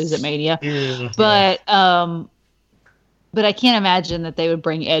made him lose at Mania. Yeah. But I can't imagine that they would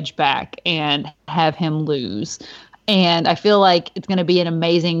bring Edge back and have him lose. And I feel like it's going to be an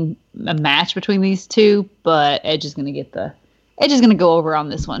amazing match between these two, but Edge is going to go over on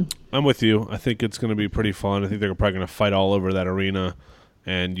this one. I'm with you. I think it's going to be pretty fun. I think they're probably going to fight all over that arena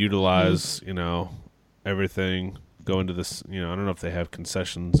and utilize, everything. Go into this, I don't know if they have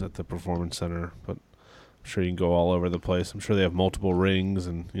concessions at the Performance Center, but I'm sure you can go all over the place. I'm sure they have multiple rings,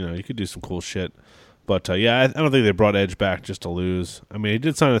 and you could do some cool shit. But I don't think they brought Edge back just to lose. I mean, he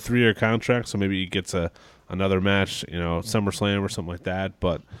did sign a 3-year contract, so maybe he gets another match, SummerSlam or something like that.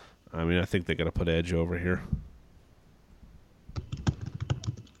 But I mean, I think they got to put Edge over here.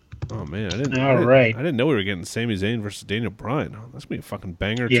 Oh man, I didn't know we were getting Sami Zayn versus Daniel Bryan. Oh, that's gonna be a fucking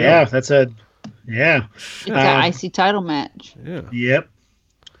banger. Yeah, too. It's an IC title match. Yeah. Yep.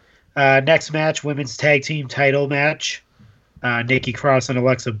 Next match, women's tag team title match. Nikki Cross and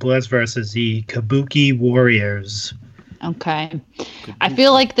Alexa Bliss versus the Kabuki Warriors. Okay. I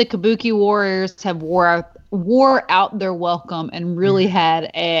feel like the Kabuki Warriors have wore out their welcome and really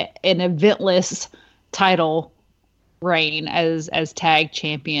had an eventless title reign as tag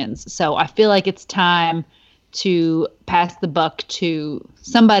champions. So I feel like it's time to pass the buck to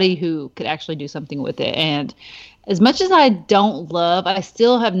somebody who could actually do something with it. And as much as I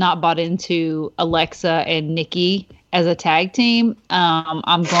still have not bought into Alexa and Nikki as a tag team.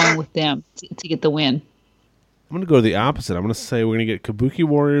 I'm going with them to get the win. I'm going to go to the opposite. I'm going to say we're going to get Kabuki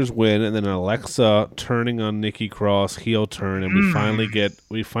Warriors win, and then Alexa turning on Nikki Cross, heel turn, and we finally get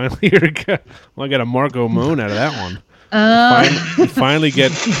I got a Marco Moan out of that one. We finally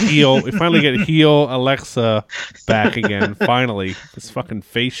get heel Alexa back again. Finally, this fucking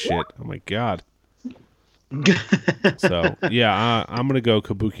face shit. Oh my god. So yeah, I'm gonna go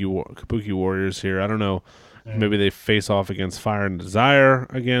Kabuki Warriors here. I don't know, maybe they face off against Fire and Desire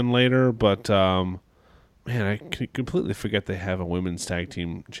again later, but man, I completely forget they have a women's tag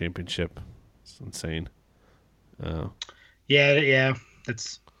team championship. It's insane. Yeah,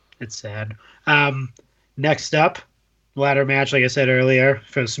 it's sad. Next up, ladder match, like I said earlier,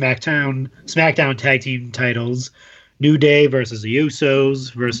 for SmackDown tag team titles. New Day versus the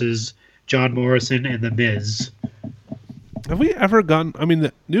Usos versus John Morrison and The Miz. Have we ever gotten... I mean,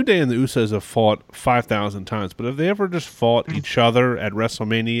 the New Day and the Usos have fought 5,000 times, but have they ever just fought each other at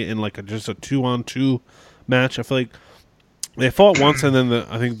WrestleMania in like just a 2-on-2 match? I feel like they fought once, and then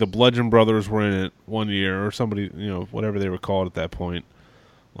I think the Bludgeon Brothers were in it one year, or somebody, whatever they were called at that point.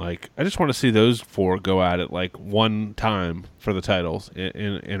 Like, I just want to see those four go at it like one time for the titles in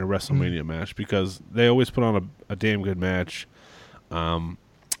a WrestleMania match, because they always put on a damn good match.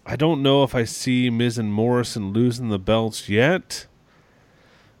 I don't know if I see Miz and Morrison losing the belts yet.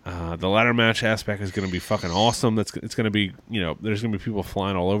 The ladder match aspect is going to be fucking awesome. It's going to be, there's going to be people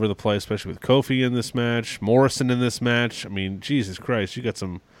flying all over the place, especially with Kofi in this match, Morrison in this match. I mean, Jesus Christ, you got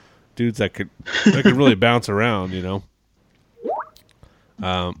some dudes that could really bounce around,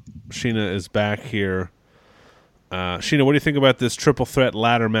 Sheena is back here. Sheena, what do you think about this triple threat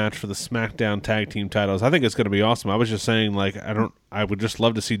ladder match for the SmackDown tag team titles? I think it's going to be awesome. I was just saying, like, I would just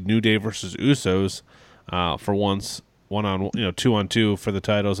love to see New Day versus Usos for once, 2-on-2 for the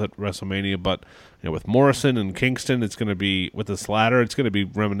titles at WrestleMania. But with Morrison and Kingston, it's going to be, with this ladder, it's going to be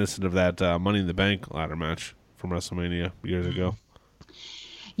reminiscent of that Money in the Bank ladder match from WrestleMania years ago.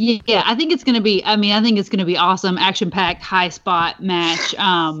 Yeah, I think it's going to be. I think it's going to be awesome, action-packed, high-spot match.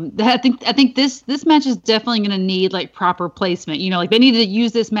 I think this match is definitely going to need like proper placement. Like they need to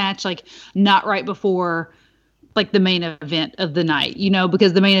use this match like not right before like the main event of the night.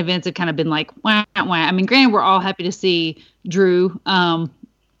 Because the main events have kind of been like wah, wah. I mean, granted, we're all happy to see Drew and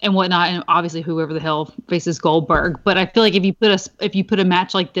whatnot, and obviously whoever the hell faces Goldberg. But I feel like if you put a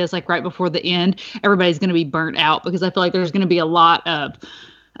match like this like right before the end, everybody's going to be burnt out, because I feel like there's going to be a lot of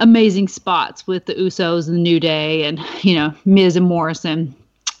amazing spots with the Usos and the New Day and, Miz and Morrison.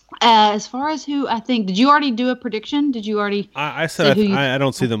 As far as who I think, did you already do a prediction? Did you already? I said I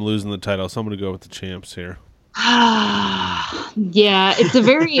don't see them losing the title, so I'm going to go with the champs here. Yeah, it's a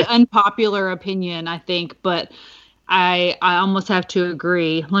very unpopular opinion, I think, but I almost have to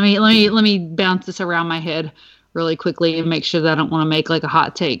agree. Let me bounce this around my head really quickly and make sure that I don't want to make like a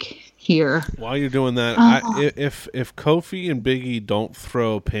hot take here. While you're doing that, if Kofi and Big E don't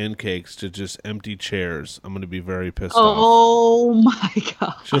throw pancakes to just empty chairs, I'm going to be very pissed off. Oh my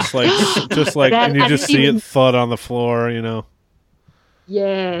god! Just like, and you just see it thud on the floor,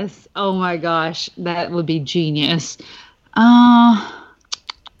 Yes. Oh my gosh, that would be genius. I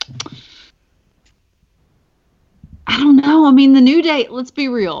don't know. I mean, the New Day, let's be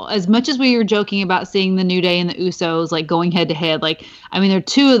real. As much as we were joking about seeing the New Day and the Usos like going head to head, like, I mean, they're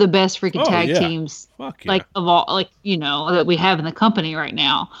two of the best freaking tag teams like of all, like, that we have in the company right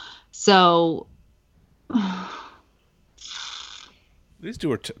now. So these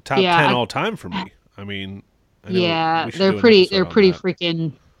two are top 10 all time for me. I mean, they're pretty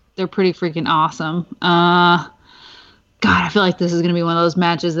freaking awesome. God, I feel like this is going to be one of those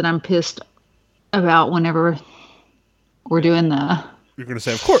matches that I'm pissed about whenever we're doing the... You're going to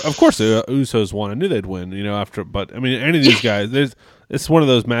say, of course the Usos won. I knew they'd win, after... But, I mean, any of these guys... It's one of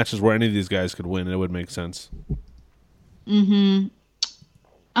those matches where any of these guys could win, and it would make sense. Mm-hmm.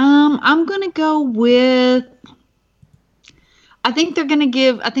 I'm going to go with... I think they're going to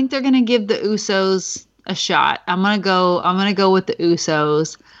give the Usos a shot. I'm going to go with the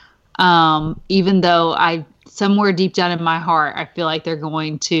Usos. Even though somewhere deep down in my heart, I feel like they're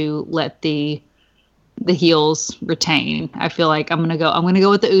going to let the the heels retain. I feel like I'm gonna go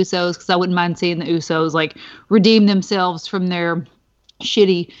with the Usos because I wouldn't mind seeing the Usos like redeem themselves from their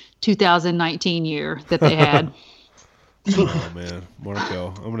shitty 2019 year that they had. Oh man,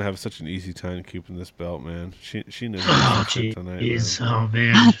 Marco, I'm gonna have such an easy time keeping this belt, man. She knows tonight. Man. Oh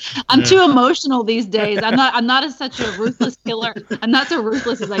man, I'm too emotional these days. I'm not as such a ruthless killer. I'm not so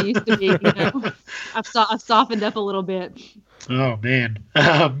ruthless as I used to be. You know, I've softened up a little bit. Oh man.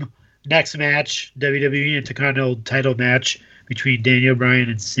 Next match, WWE Intercontinental title match between Daniel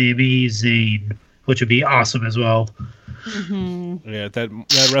Bryan and Sami Zayn, which would be awesome as well. Mm-hmm. Yeah, that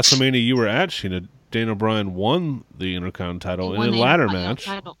WrestleMania you were at, Sheena, Daniel Bryan won the Intercontinental title in a ladder match.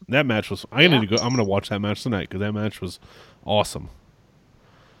 That match was. I'm gonna watch that match tonight because that match was awesome.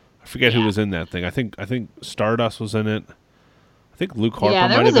 I forget who was in that thing. I think Stardust was in it. I think Luke Harper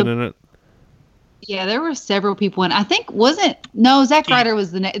might have been in it. Yeah, there were several people in. I think Zack Ryder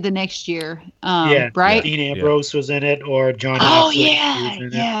was the next year. Right? Dean Ambrose was in it, or John. Oh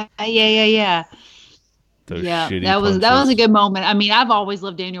yeah. That was a good moment. I mean, I've always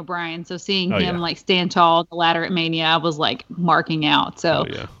loved Daniel Bryan, so seeing him like stand tall at the ladder at Mania, I was like marking out. So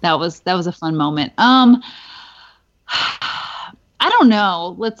that was a fun moment. I don't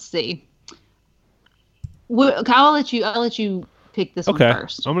know. Let's see. I'll let you pick this one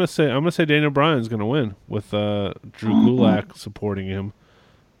first. I'm gonna say Daniel Bryan's gonna win with Drew Gulak supporting him,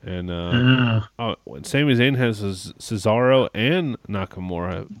 and Sami Zayn has Cesaro and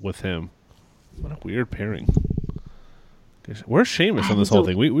Nakamura with him. What a weird pairing. Where's Sheamus on this whole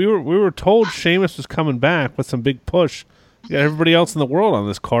thing? We were told Sheamus was coming back with some big push. You got everybody else in the world on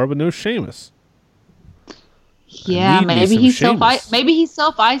this card, but no Sheamus. Yeah, maybe he's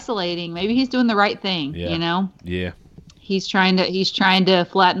self-isolating. Maybe he's doing the right thing. Yeah. You know. Yeah. He's trying to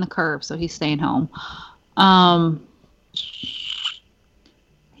flatten the curve, so he's staying home.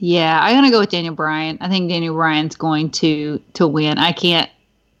 Yeah, I'm gonna go with Daniel Bryan. I think Daniel Bryan's going to win. I can't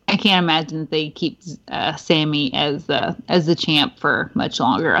imagine that they keep Sammy as the champ for much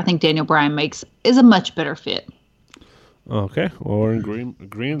longer. I think Daniel Bryan is a much better fit. Okay, well we're in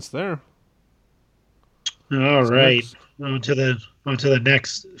agreement there. All right, on to the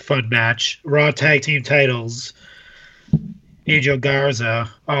next fun match: Raw Tag Team Titles. Angel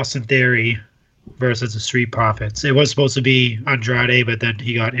Garza, Austin Theory versus the Street Profits. It was supposed to be Andrade, but then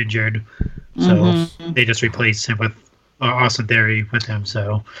he got injured, so they just replaced him with Austin Theory with him.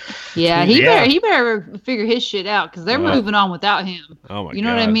 So he better figure his shit out because they're moving on without him. Oh my god! You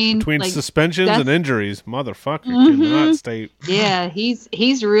know what I mean? Between suspensions and injuries, motherfucker cannot stay. Yeah,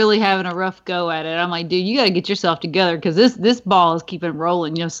 he's really having a rough go at it. I'm like, dude, you got to get yourself together because this ball is keeping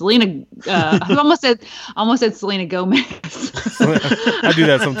rolling. You know, Selena. I almost said Selena Gomez. I do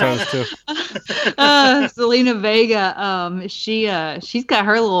that sometimes too. Selena Vega. She's got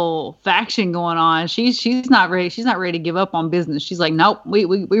her little faction going on. She's not ready. She's not ready to give up on business. She's like, nope, we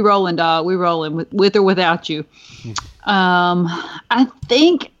rolling, dog. We rolling with or without you. I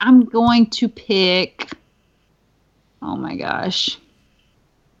think I'm going to pick. Oh my gosh.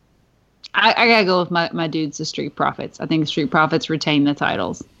 I gotta go with my dudes, the Street Profits. I think the Street Profits retain the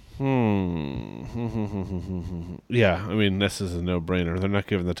titles. Yeah, I mean, this is a no-brainer. They're not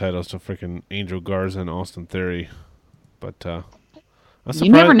giving the titles to freaking Angel Garza and Austin Theory. But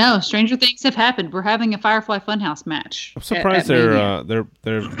you never know. Stranger things have happened. We're having a Firefly Funhouse match. I'm surprised they're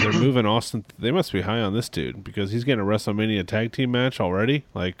moving Austin. They must be high on this dude because he's getting a WrestleMania tag team match already.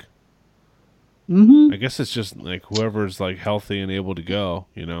 Like, I guess it's just like whoever's like healthy and able to go.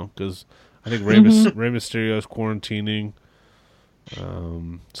 You know, because I think Rey Mysterio's quarantining.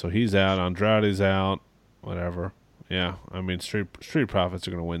 So he's out. Andrade's out. Whatever. Yeah, I mean, Street Profits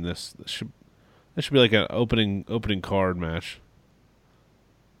are going to win this. This should be like an opening card match.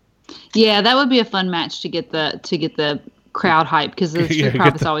 Yeah, that would be a fun match to get the crowd hype because the Street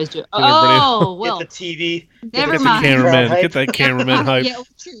Profits always do. Well, get the TV. Never mind. Get that cameraman hype.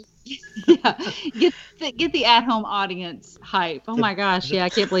 Get the at-home audience hype. Oh my gosh, yeah, I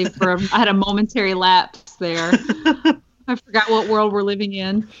can't believe I had a momentary lapse there. I forgot what world we're living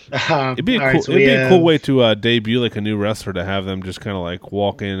in. It'd be a cool way to debut like a new wrestler to have them just kind of like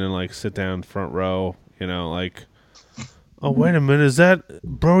walk in and like sit down front row. You know, like. Oh, wait a minute. Is that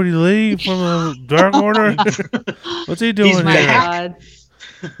Brody Lee from the Dark Order? What's he doing here? God.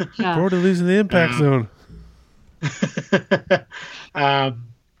 Yeah. Brody Lee's in the Impact Zone.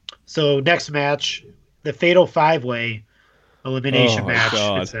 So next match, the Fatal 5-Way elimination match,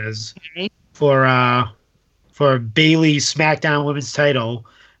 God. it says, for Bayley's SmackDown Women's title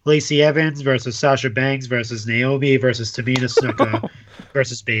Lacey Evans versus Sasha Banks versus Naomi versus Tamina Snuka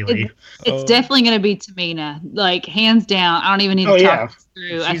versus Bayley. It's definitely going to be Tamina, like hands down. I don't even need to talk this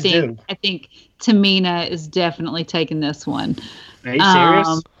through. I think Tamina is definitely taking this one. Are you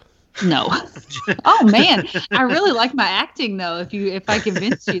serious? No. Oh man, I really like my acting though. If I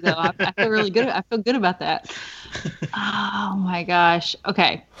convince you though, I feel really good. I feel good about that. Oh my gosh.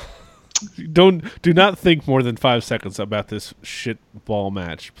 Okay. Do not think more than 5 seconds about this shit ball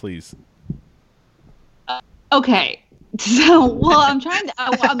match, please. Okay. So, well, I'm trying to.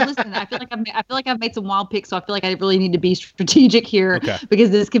 I'm listening. I feel like I've made some wild picks, so I feel like I really need to be strategic here because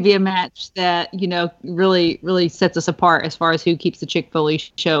this could be a match that really, really sets us apart as far as who keeps the Chick Foley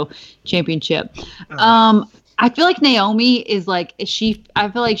Show championship. I feel like Naomi is like I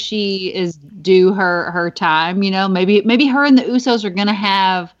feel like she is due her time. Maybe her and the Usos are gonna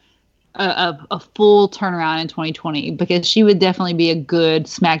have a full turnaround in 2020 because she would definitely be a good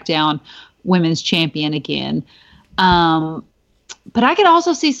SmackDown Women's Champion again. But I could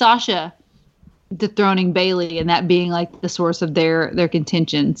also see Sasha dethroning Bayley and that being like the source of their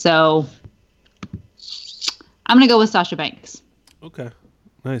contention. So I'm going to go with Sasha Banks. Okay.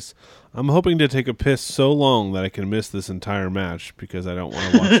 Nice. I'm hoping to take a piss so long that I can miss this entire match because I don't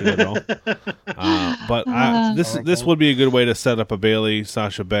want to watch it at all. But this would be a good way to set up a Bayley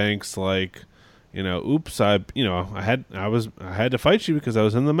Sasha Banks oops, I had to fight you because I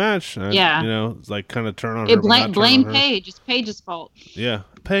was in the match. And it's like kind of turn on her. Blame Paige. It's Paige's fault. Yeah,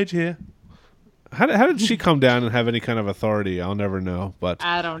 Paige here. How did she come down and have any kind of authority? I'll never know. But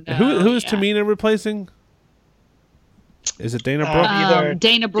I don't know. Who is Tamina replacing? Is it Dana Brooke?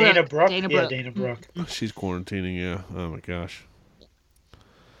 Dana Brooke. Yeah, Dana Brooke. She's quarantining. Yeah. Oh my gosh.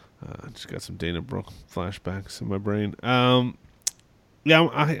 I just got some Dana Brooke flashbacks in my brain. Yeah,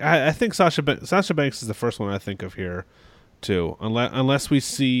 I think Sasha Banks is the first one I think of here, too. Unless we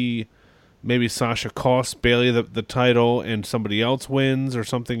see maybe Sasha cost Bayley the title and somebody else wins or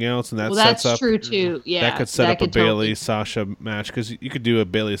something else, and that's true too. Yeah, that could set up a Bayley Sasha match because you could do a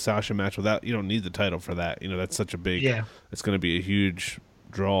Bayley Sasha match without. You don't need the title for that. That's such a big. Yeah. It's going to be a huge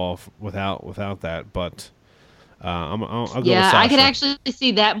draw without that, but. I'll go with Sasha. I could actually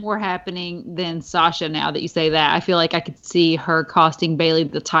see that more happening than Sasha now that you say that. I feel like I could see her costing Bayley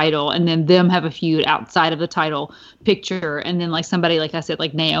the title and then them have a feud outside of the title picture. And then like somebody, like I said,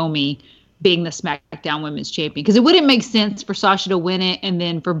 like Naomi being the SmackDown Women's Champion. Because it wouldn't make sense for Sasha to win it and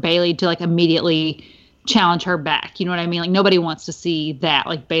then for Bayley to like immediately challenge her back. You know what I mean? Like nobody wants to see that,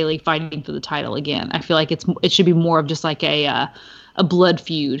 like Bayley fighting for the title again. I feel like it should be more of just like a blood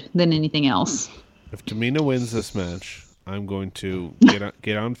feud than anything else. If Tamina wins this match, I'm going to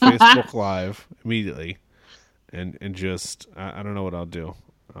get on Facebook Live immediately, and just I don't know what I'll do.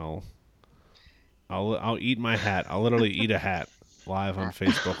 I'll eat my hat. I'll literally eat a hat live on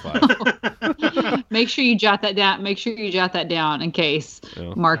Facebook Live. Make sure you jot that down in case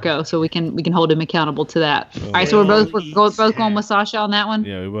Marco, so we can hold him accountable to that. All right, so we're both going with Sasha on that one.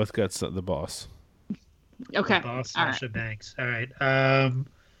 Yeah, we both got the boss. Okay, the boss Sasha Banks. All right.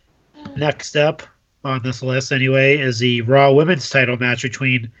 Next up on this list, anyway, is the Raw Women's Title match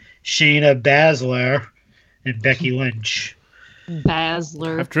between Shayna Baszler and Becky Lynch.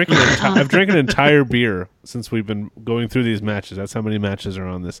 Baszler. I've drank an entire beer since we've been going through these matches. That's how many matches are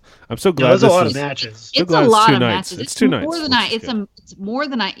on this. I'm so glad there's a lot of matches. It's a lot of matches. It's 2 nights. It's more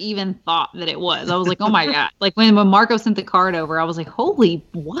than I even thought that it was. I was like, oh my god! Like when Marco sent the card over, I was like, holy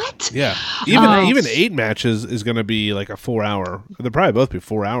what? Yeah. Even 8 matches is going to be like a 4 hour. They'll probably both be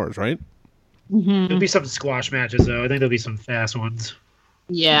 4 hours, right? Mm-hmm. There'll be some squash matches though. I think there'll be some fast ones.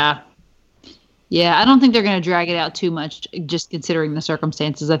 Yeah. Yeah, I don't think they're going to drag it out too much, just considering the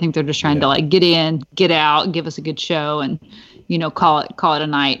circumstances. I think they're just trying to like get in, get out, give us a good show, and call it a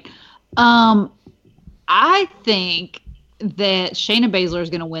night. I think that Shayna Baszler is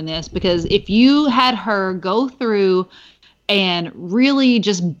going to win this because if you had her go through and really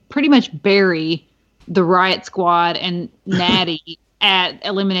just pretty much bury the Riot Squad and Natty at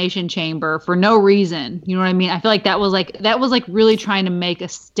Elimination Chamber for no reason. You know what I mean? I feel like that was like really trying to make a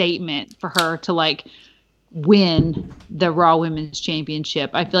statement for her to like win the Raw Women's Championship.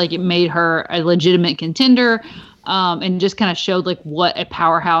 I feel like it made her a legitimate contender, and just kind of showed like what a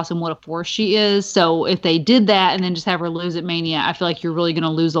powerhouse and what a force she is. So if they did that and then just have her lose at Mania, I feel like you're really going to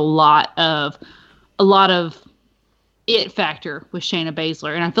lose a lot of it factor with Shayna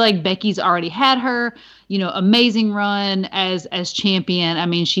Baszler. And I feel like Becky's already had her, amazing run as champion. I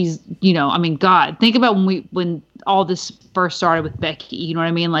mean, she's, God, think about when all this first started with Becky, you know what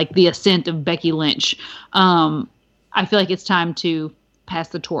I mean? Like the ascent of Becky Lynch. I feel like it's time to pass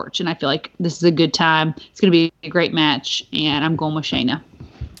the torch. And I feel like this is a good time. It's going to be a great match. And I'm going with Shayna.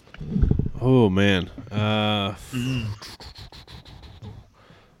 Oh man, I'm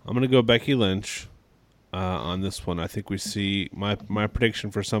gonna go Becky Lynch on this one. I think we see my prediction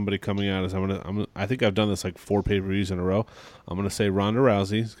for somebody coming out is I think I've done this like 4 pay-per-views in a row. I'm gonna say Ronda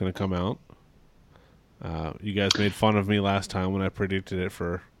Rousey is gonna come out. You guys made fun of me last time when I predicted it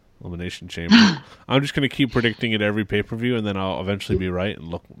for Elimination Chamber. I'm just gonna keep predicting it every pay-per-view, and then I'll eventually be right and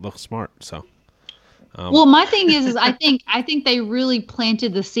look smart. So. Well, my thing is I think they really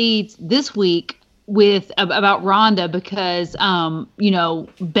planted the seeds this week with about Ronda because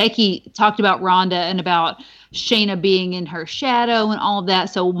Becky talked about Ronda and about Shayna being in her shadow and all of that.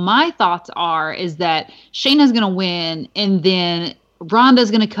 So my thoughts is that Shayna's going to win, and then Ronda's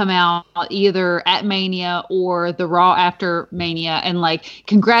going to come out either at Mania or the Raw after Mania and like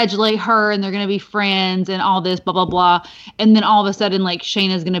congratulate her, and they're going to be friends and all this blah blah blah. And then all of a sudden, like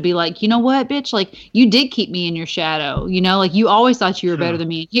Shayna's going to be like, you know what, bitch, like you did keep me in your shadow, like you always thought you were better than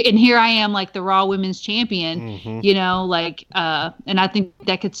me, and here I am, like the Raw Women's Champion, and I think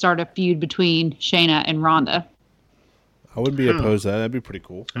that could start a feud between Shayna and Ronda. I wouldn't be opposed to that. That'd be pretty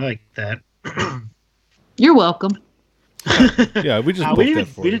cool. I like that. You're welcome. Yeah, we just we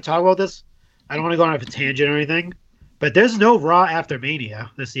didn't talk about this. I don't want to go on a tangent or anything, but there's no Raw after Mania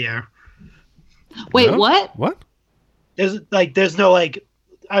this year. Wait, no? What? There's no like.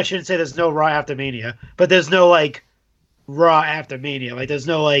 I shouldn't say there's no Raw after Mania, but there's no like Raw after Mania. Like there's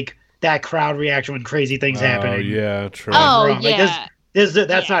no like that crowd reaction when crazy things happening. Oh yeah, true. Oh yeah.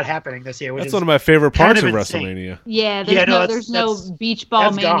 That's not happening this year. That's one of my favorite parts of WrestleMania. Yeah, there's no Beach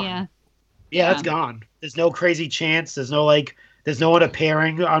Ball Mania. Gone. Yeah, that's gone. There's no crazy chants. There's no one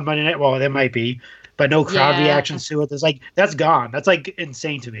appearing on Monday Night. Well, there might be, but no crowd reactions to it. That's gone. That's like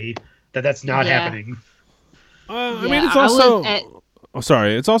insane to me that's not happening. I mean, it's also.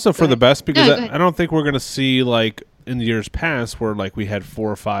 It's also for the best because I don't think we're gonna see like in the years past where like we had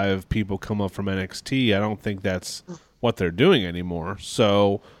 4 or 5 people come up from NXT. I don't think that's what they're doing anymore.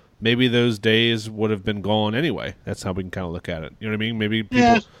 So maybe those days would have been gone anyway. That's how we can kind of look at it. You know what I mean? Maybe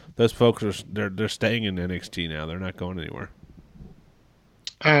those folks they're staying in NXT now. They're not going anywhere.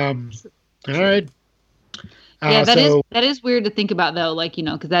 All right. Yeah, that is weird to think about though. Like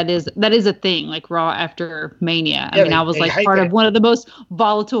because that is a thing. Like Raw after Mania. I mean, I was like part of one of the most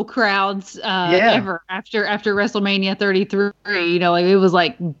volatile crowds ever after WrestleMania 33. Like it was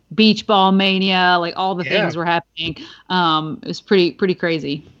like Beach Ball Mania. Like all the things were happening. It was pretty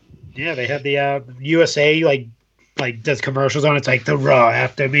crazy. Yeah, they had the USA like does commercials on it. It's like the Raw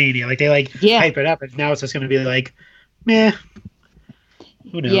after Mania. Like they hype it up, and now it's just going to be like, meh.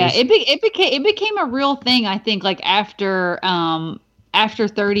 Who knows? Yeah, it became a real thing. I think like after 30,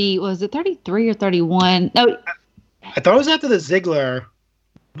 was it 33 or 31? No, I thought it was after the Ziggler.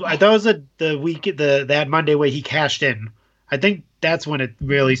 I thought it was the week that Monday where he cashed in. I think that's when it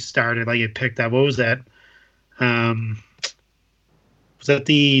really started. Like it picked up. What was that? Was that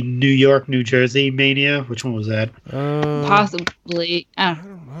the New York, New Jersey Mania? Which one was that? Possibly.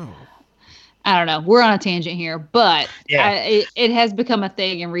 I don't know. We're on a tangent here, but it has become a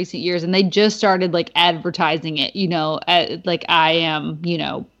thing in recent years, and they just started like advertising it. Like I am,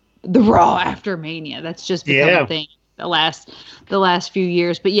 the Raw after Mania. That's just become a thing the last few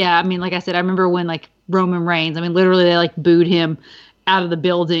years. But yeah, I mean, like I said, I remember when like Roman Reigns. I mean, literally they like booed him out of the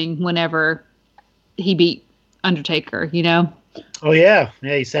building whenever he beat Undertaker. Oh yeah,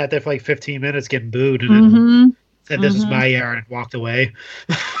 he sat there for like 15 minutes getting booed, and then said, "This is my yard," and walked away.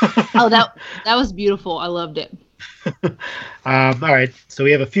 Oh, that was beautiful. I loved it. All right, so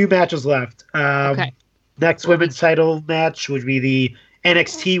we have a few matches left. Okay. Next women's title match would be the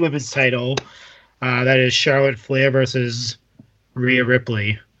NXT women's title. That is Charlotte Flair versus Rhea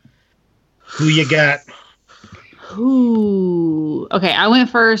Ripley. Who you got? Ooh. Okay, I went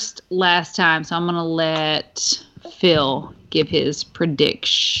first last time, so I'm gonna let Phil give his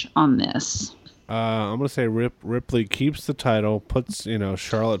prediction on this. I'm gonna say Ripley keeps the title, puts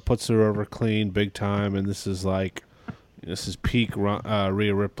Charlotte puts her over clean, big time, and this is peak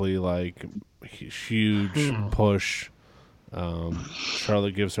Rhea Ripley, like huge push.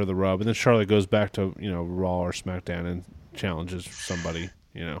 Charlotte gives her the rub, and then Charlotte goes back to Raw or SmackDown and challenges somebody.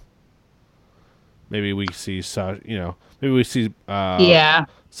 Maybe we see Sasha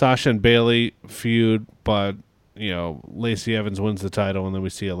and Bayley feud, but Lacey Evans wins the title, and then we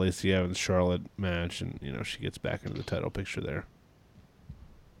see a Lacey Evans Charlotte match, and she gets back into the title picture there.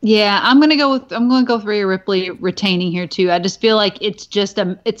 Yeah, I'm gonna go with Rhea Ripley retaining here too. I just feel like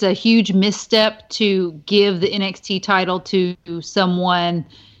it's a huge misstep to give the NXT title to someone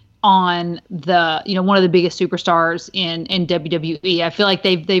on the, one of the biggest superstars in WWE. I feel like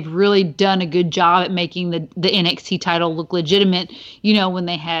they've really done a good job at making the NXT title look legitimate. When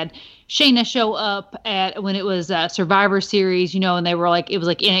they had Sheena show up when it was Survivor Series, and they were like, it was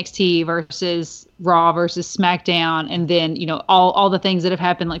like NXT versus Raw versus SmackDown, and then all the things that have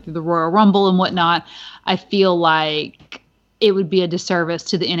happened like through the Royal Rumble and whatnot. I feel like it would be a disservice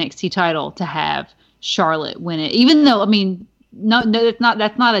to the NXT title to have Charlotte win it, even though no,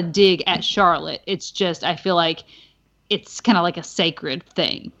 that's not a dig at Charlotte. It's just I feel like it's kind of like a sacred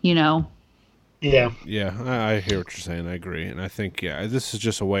thing, Yeah. Yeah, I hear what you're saying. I agree. And I think, this is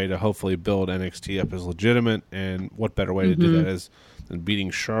just a way to hopefully build NXT up as legitimate, and what better way to do that is than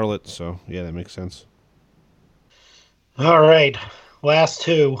beating Charlotte. So, yeah, that makes sense. All right. Last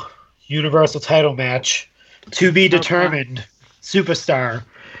two. Universal title match. To be determined. Superstar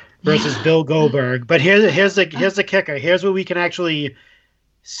versus Bill Goldberg. But here's the kicker. Here's where we can actually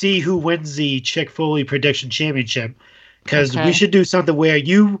see who wins the Chick Foley Prediction Championship. Because we should do something where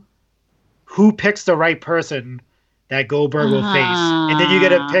who picks the right person that Goldberg will face. And then you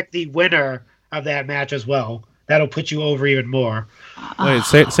got to pick the winner of that match as well. That'll put you over even more. Wait,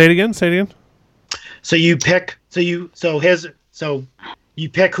 say it again. Say it again. So you pick. So you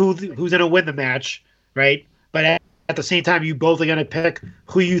pick who's going to win the match, right? But at the same time, you both are going to pick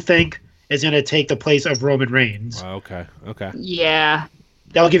who you think is going to take the place of Roman Reigns. Okay. Yeah.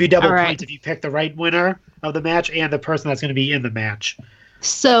 That'll give you double points if you pick the right winner of the match and the person that's going to be in the match.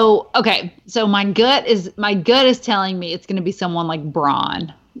 So, okay. So my gut is telling me it's going to be someone like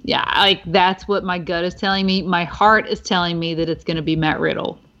Braun. Yeah, like that's what my gut is telling me. My heart is telling me that it's going to be Matt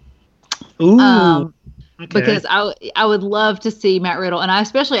Riddle. Ooh. Okay. Because I would love to see Matt Riddle, and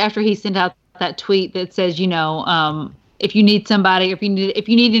especially after he sent out that tweet that says, if you need somebody, if you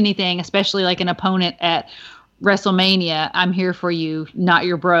need anything, especially like an opponent at WrestleMania, I'm here for you, not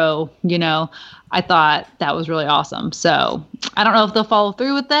your bro. I thought that was really awesome. So I don't know if they'll follow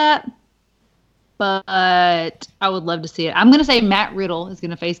through with that, but I would love to see it. I'm going to say Matt Riddle is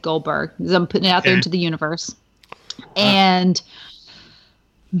going to face Goldberg, because I'm putting it out there into the universe. And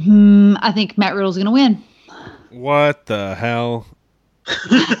I think Matt Riddle's going to win. What the hell?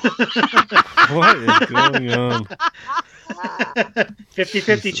 What is going on?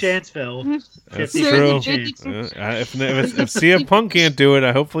 50-50 chance, Phil. 50-50 chance. If CM Punk can't do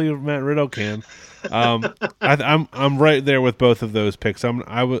it, hopefully Matt Riddle can. I'm right there with both of those picks.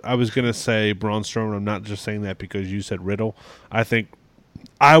 I was gonna say Braun Strowman. I'm not just saying that because you said Riddle. I think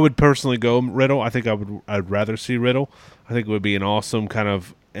I would personally go Riddle. I think I'd rather see Riddle. I think it would be an awesome kind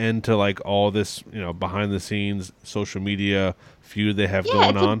of end to like all this, behind the scenes social media feud they have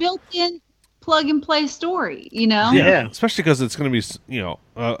going on. It's a built-in plug and play story, Yeah, especially because it's going to be,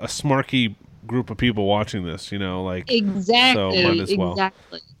 a smarky group of people watching this, exactly. So might as well.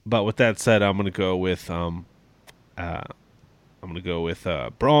 Exactly. But with that said, I'm going to go with Braun,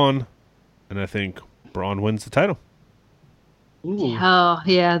 and I think Braun wins the title. Ooh. Oh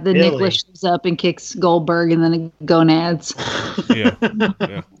yeah, then Really? Nicholas shows up and kicks Goldberg, and then it gonads. Yeah.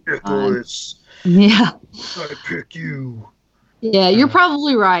 Nicholas, Yeah. I pick you. Yeah, you're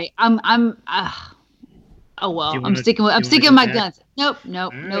probably right. I'm sticking with my guns. Nope,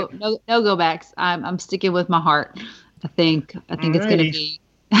 no go backs. I'm sticking with my heart. I think it's gonna be.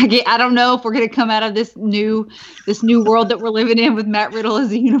 I don't know if we're gonna come out of this new world that we're living in with Matt Riddle as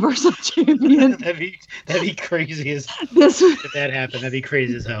the Universal Champion. that'd be crazy as if that happened. That'd be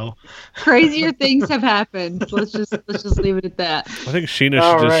crazy as hell. Crazier things have happened. Let's just leave it at that. I think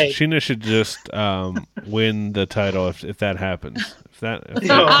Sheena should just win the title if that happens.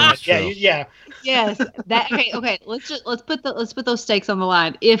 Yeah. Yes. Okay. Let's put those stakes on the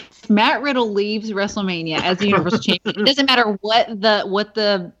line. If Matt Riddle leaves WrestleMania as the Universal Champion, it doesn't matter what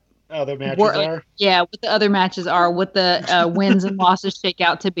the other matches are. Yeah, what the other matches are, what the wins and losses shake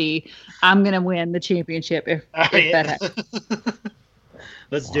out to be. I'm gonna win the championship if that happens.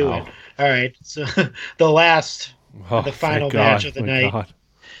 Let's do it. All right. So the final match of the night.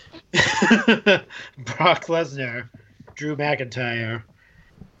 Brock Lesnar, Drew McIntyre,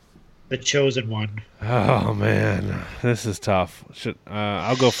 the chosen one. Oh man, this is tough.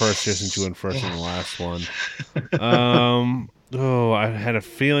 I'll go first here since you went first in the last one. I had a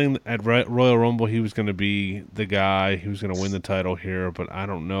feeling at Royal Rumble he was going to be the guy who was going to win the title here, but I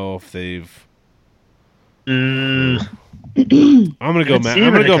don't know if they've. I'm going to go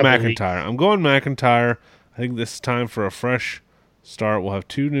McIntyre. I'm going McIntyre. I think this is time for a fresh start. We'll have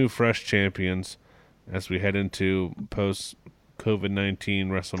two new fresh champions as we head into post COVID-19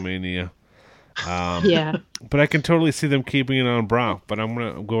 WrestleMania. Yeah. But I can totally see them keeping it on Brock. But I'm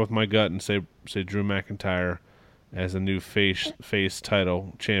gonna go with my gut and say Drew McIntyre as a new face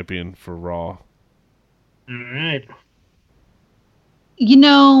title champion for Raw. All right. You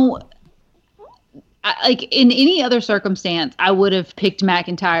know, like in any other circumstance, I would have picked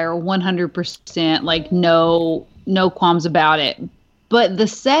McIntyre 100%, like no qualms about it. But the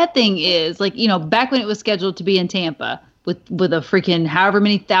sad thing is, like, you know, back when it was scheduled to be in Tampa with a freaking however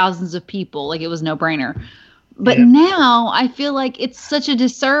many thousands of people, like it was no brainer. But now I feel like it's such a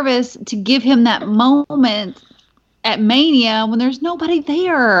disservice to give him that moment at Mania when there's nobody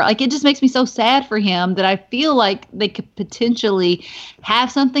there. Like, it just makes me so sad for him that I feel like they could potentially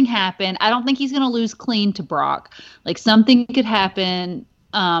have something happen. I don't think he's going to lose clean to Brock. Like, something could happen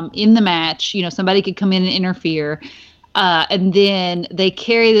in the match. You know, somebody could come in and interfere. And then they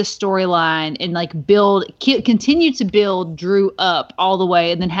carry this storyline and like continue to build Drew up all the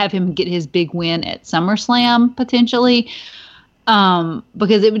way and then have him get his big win at SummerSlam potentially.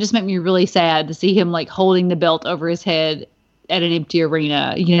 Because it would just make me really sad to see him like holding the belt over his head at an empty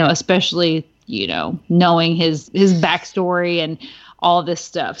arena, you know, especially, you know, knowing his backstory and all this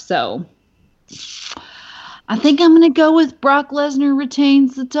stuff. So I think I'm going to go with Brock Lesnar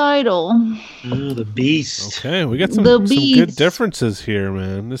retains the title. Oh, the beast. Okay, we got some good differences here,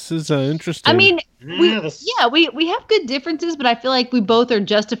 man. This is interesting. I mean, we have good differences, but I feel like we both are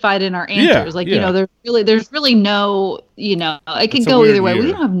justified in our answers. You know, there's really no, you know, it can go either way.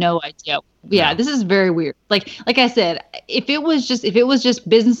 We have no idea. Yeah, this is very weird. Like I said, if it was just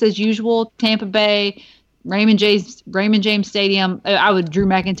business as usual, Tampa Bay, Raymond James Stadium, I would Drew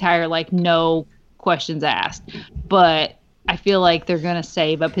McIntyre like no questions asked. But I feel like they're going to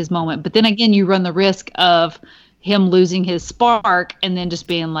save up his moment. But then again, you run the risk of him losing his spark and then just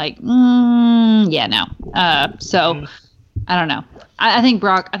being like, so I don't know. I think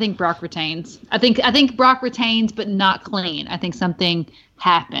Brock retains. I think Brock retains, but not clean. I think something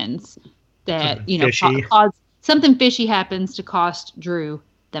happens that, you know, something fishy happens to cost Drew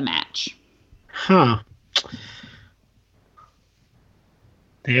the match. Huh.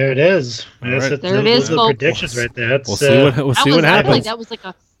 There it is. There it is, the predictions right there. We'll see what happens. I feel like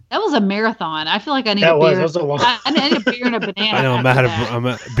that was a marathon. I feel like I need a beer. That was a long. I need a beer and a banana. I know. I'm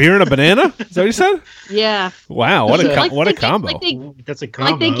a beer and a banana. Is that what you said? Yeah. Wow. What a combo. That's a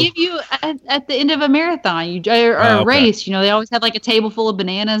combo. Like they give you at the end of a marathon, or a race. You know, they always have like a table full of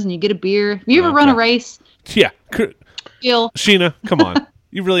bananas, and you get a beer. Have you ever run a race? Yeah. Sheena, come on.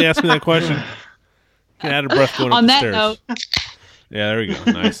 You really asked me that question? Get out of breath going up the stairs. On that note. Yeah, there we go.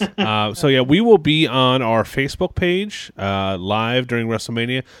 Nice. So, we will be on our Facebook page live during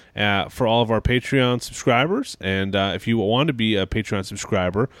WrestleMania for all of our Patreon subscribers. And if you want to be a Patreon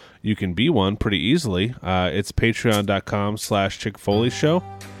subscriber, you can be one pretty easily. It's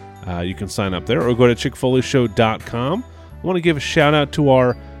patreon.com/ChickFoleyShow. You can sign up there or go to ChickFoleyShow.com. I want to give a shout out to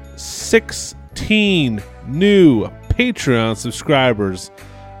our 16 new Patreon subscribers.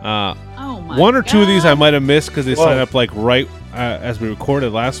 One or two of these I might have missed because they signed up like right as we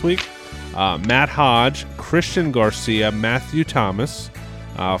recorded last week. Matt Hodge, Christian Garcia, Matthew Thomas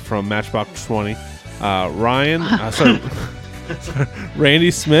from Matchbox 20, Ryan,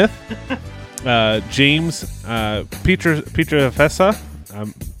 Randy Smith, James, Peter Fessa. I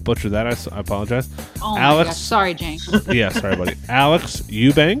butchered that. I apologize. Oh Alex, my gosh. Sorry, James. Yeah, sorry, buddy. Alex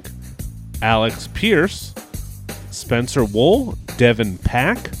Eubank, Alex Pierce, Spencer Wool, Devin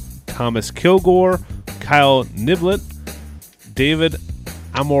Pack, Thomas Kilgore, Kyle Niblett, David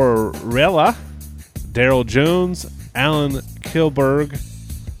Amorella, Daryl Jones, Alan Kilberg,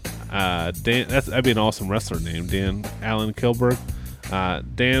 that'd be an awesome wrestler name, Alan Kilberg,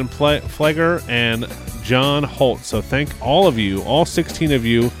 Dan Flegger, and John Holt. So thank all of you, all 16 of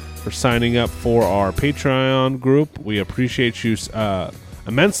you, for signing up for our Patreon group. We appreciate you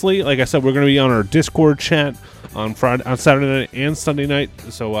immensely. Like I said, we're going to be on our Discord chat on Saturday night and Sunday night,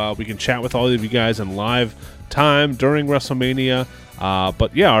 so we can chat with all of you guys in live time during WrestleMania.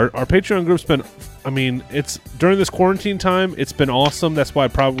 But yeah, our Patreon group's been, it's during this quarantine time, it's been awesome. That's why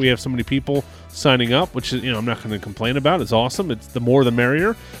probably we have so many people signing up, which is, I'm not going to complain about. It's awesome. It's the more the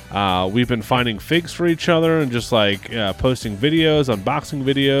merrier. We've been finding figs for each other and just like posting videos, unboxing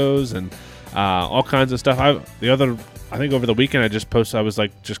videos, and all kinds of stuff. I think over the weekend I was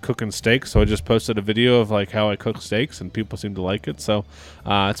like just cooking steaks, so I just posted a video of like how I cook steaks, and people seem to like it. So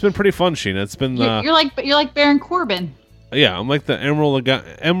it's been pretty fun, Sheena. It's been you're like Baron Corbin. Yeah, I'm like the Emerald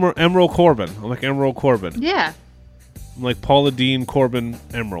Corbin. I'm like Emerald Corbin. Yeah, I'm like Paula Dean Corbin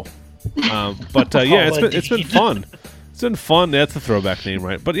Emerald. But yeah, it's been fun. It's been fun. That's a throwback name,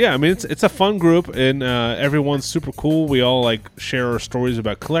 right? But yeah, it's a fun group, and everyone's super cool. We all like share our stories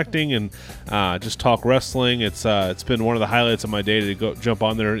about collecting and just talk wrestling. It's been one of the highlights of my day to go jump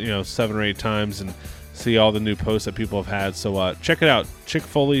on there, 7 or 8 times and see all the new posts that people have had. So check it out,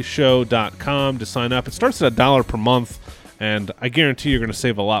 chickfoleyshow.com to sign up. It starts at $1 per month, and I guarantee you're going to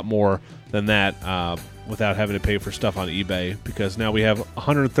save a lot more than that without having to pay for stuff on eBay, because now we have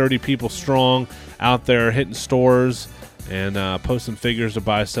 130 people strong out there hitting stores and posting figures to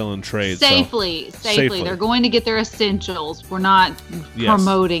buy, sell, and trade. Safely. They're going to get their essentials. We're not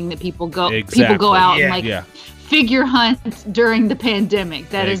promoting that people go out and figure hunt during the pandemic.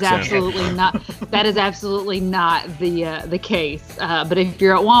 That is absolutely not. That is absolutely not the case. But if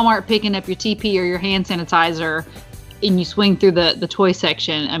you're at Walmart picking up your TP or your hand sanitizer, and you swing through the toy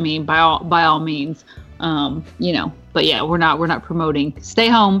section, I mean, by all means, But yeah, we're not promoting. Stay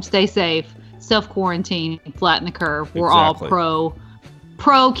home, stay safe, self-quarantine, flatten the curve. We're all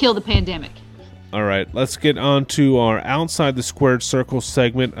pro kill the pandemic. All right, let's get on to our Outside the Squared Circle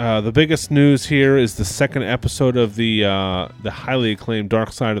segment. The biggest news here is the second episode of the highly acclaimed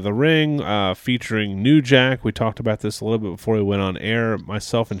Dark Side of the Ring, featuring New Jack. We talked about this a little bit before we went on air,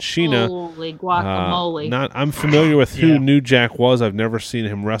 myself and Sheena. Holy guacamole. I'm familiar with who New Jack was. I've never seen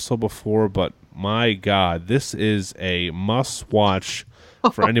him wrestle before, but my God, this is a must-watch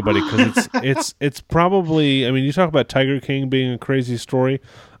for anybody, because it's probably, I mean, you talk about Tiger King being a crazy story.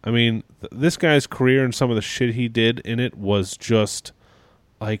 I mean, this guy's career and some of the shit he did in it was just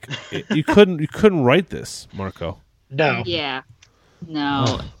like you couldn't write this, Marco. No. Yeah.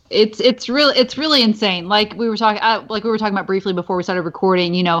 No. It's really insane. Like we were talking about briefly before we started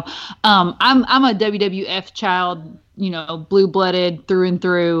recording. You know, I'm a WWF child. You know, blue-blooded through and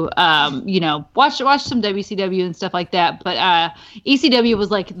through. You know, watch some WCW and stuff like that. But ECW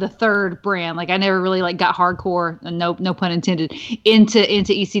was like the third brand. Like I never really like got hardcore, no pun intended, into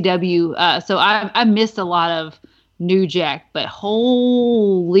ECW. So I missed a lot of New Jack. But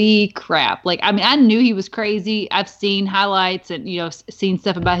holy crap! Like I mean, I knew he was crazy. I've seen highlights and seen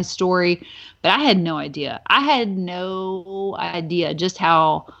stuff about his story, but I had no idea. I had no idea just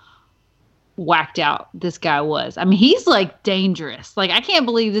how whacked out this guy was. I mean, he's like dangerous. Like I can't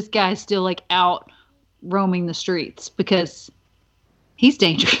believe this guy's still like out roaming the streets, because he's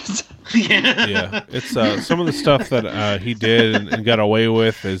dangerous. Yeah, it's some of the stuff that he did and got away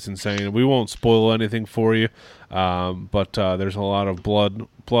with is insane. We won't spoil anything for you, but there's a lot of blood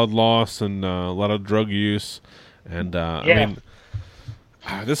loss and a lot of drug use, and I mean,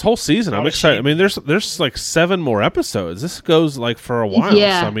 this whole season, I'm excited. I mean, there's like 7 more episodes. This goes like for a while.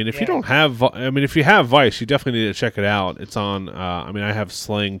 Yeah. So, I mean, if you don't have, if you have Vice, you definitely need to check it out. It's on. I mean, I have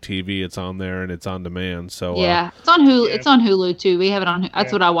Sling TV. It's on there and it's on demand. So it's on Hulu. Yeah. It's on Hulu too. We have it on.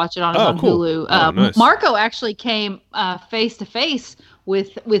 That's what I watch it on. It's on cool. Hulu. Nice. Marco actually came face to face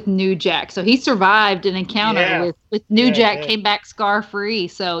with New Jack, so he survived an encounter with New Jack. Came back scar free.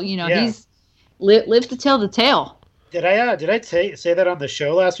 So he's lived to tell the tale. Did I say that on the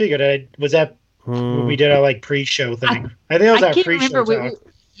show last week, or was that when we did our pre-show thing? I think it was our pre-show talk.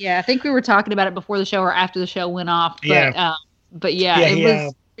 I think we were talking about it before the show or after the show went off. But it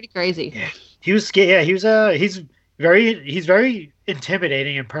was pretty crazy. Yeah. He was scared. Yeah, he's very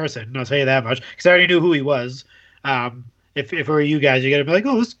intimidating in person. I'll tell you that much, because I already knew who he was. If it were you guys, you're gonna be like,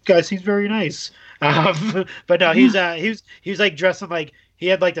 oh, this guy seems very nice. But no, he was like dressed in like. He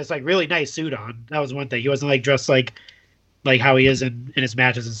had this really nice suit on. That was one thing. He wasn't dressed like how he is in his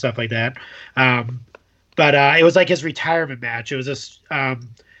matches and stuff like that. But it was his retirement match. It was this. I'm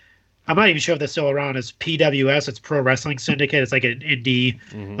not even sure if they're still around. It's PWS. It's Pro Wrestling Syndicate. It's like an indie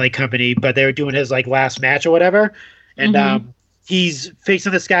company. But they were doing his last match or whatever, and he's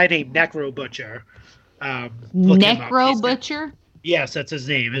facing this guy named Necro Butcher. Necro Butcher. Yes, that's his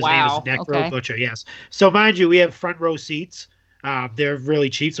name. His name is Necro Butcher. Yes. So mind you, we have front row seats. They're really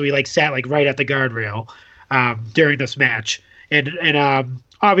cheap, so we sat right at the guardrail during this match, and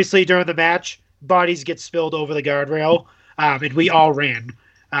obviously during the match, bodies get spilled over the guardrail, and we all ran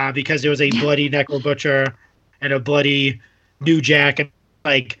because there was a bloody Necro Butcher and a bloody New Jack,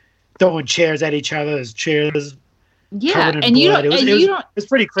 and throwing chairs at each other. There's chairs covered in blood. It was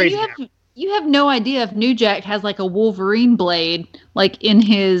pretty crazy. You have no idea if New Jack has a Wolverine blade in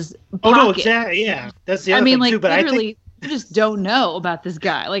his pocket. Oh no, exactly. Yeah, that's the other thing too. But literally. You just don't know about this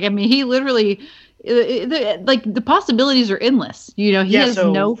guy. I mean, he literally, the possibilities are endless. He has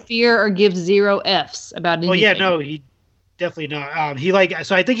no fear or gives 0 Fs about anything. Well, yeah, no, he definitely not.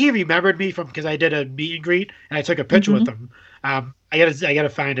 So I think he remembered me because I did a meet and greet and I took a picture with him. I gotta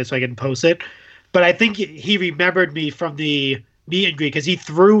find it so I can post it. But I think he remembered me from the meet and greet because he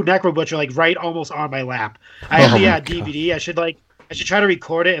threw Necro Butcher right almost on my lap. I have the DVD. I should try to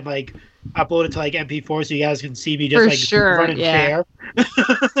record it and upload it to MP4 so you guys can see me just running fair.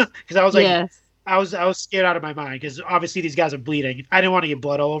 Because I was I was scared out of my mind because obviously these guys are bleeding. I didn't want to get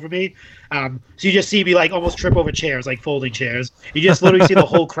blood all over me. So you just see me like almost trip over chairs, like folding chairs. You just literally see the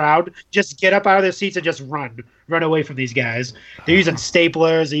whole crowd just get up out of their seats and just run away from these guys. They're using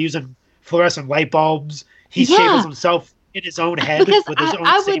staplers. They're using fluorescent light bulbs. He staples himself in his own head because with his own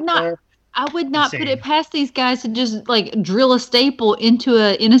stapler. I would not put it past these guys to just like drill a staple into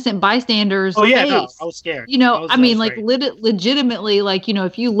an innocent bystander's face. No, I was scared. I mean, like legitimately, like,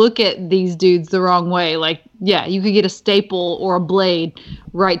 if you look at these dudes the wrong way, like, yeah, you could get a staple or a blade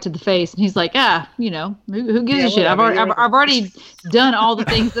right to the face. And he's like, who gives a shit? I've already done all the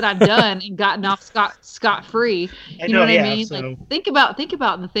things that I've done and gotten off scot free. You know what I mean? So. Like, think about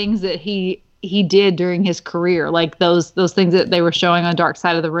the things that he did during his career, like those things that they were showing on Dark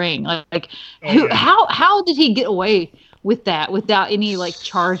Side of the Ring. How did he get away with that without any like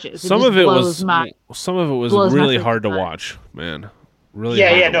charges? Some of it was really hard to watch, man. Really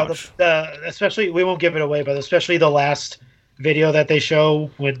hard to watch. Especially, we won't give it away, but especially the last video that they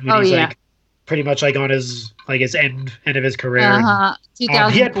show when he's like pretty much like on his end of his career.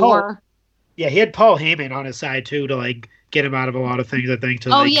 2004. He had Paul Heyman on his side too to like get him out of a lot of things, I think.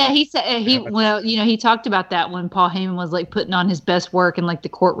 He said he talked about that when Paul Heyman was like putting on his best work in like the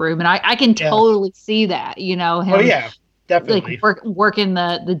courtroom, and I can totally see that, him, definitely like working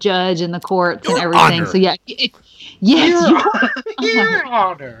the judge in the courts and Honor. everything. So Your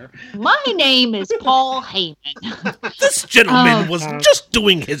Honor. My name is Paul Heyman. This gentleman was just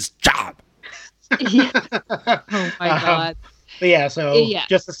doing his job. Oh my God.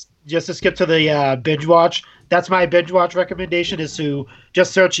 Just to skip to the binge watch. That's my binge watch recommendation, is to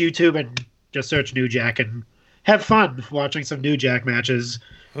just search YouTube and just search New Jack and have fun watching some New Jack matches.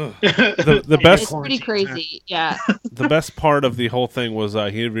 The best, it's pretty crazy, yeah. The best part of the whole thing was they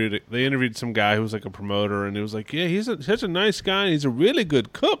interviewed some guy who was like a promoter, and he was like, "Yeah, he's such a nice guy. And he's a really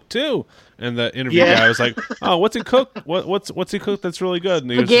good cook too." And the interview guy was like, "Oh, what's he cook? What's he cook that's really good?"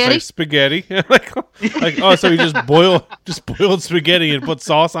 And he was just like, "Spaghetti." So he just boiled spaghetti and put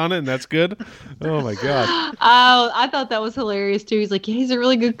sauce on it, and that's good. Oh my God. Oh, I thought that was hilarious too. He's like, "Yeah, he's a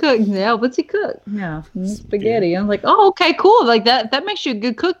really good cook." Yeah, what's he cook? Yeah, spaghetti. I'm like, "Oh, okay, cool. Like that makes you a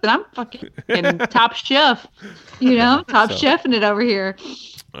good cook. Then I'm fucking top chef. Top chefing it over here."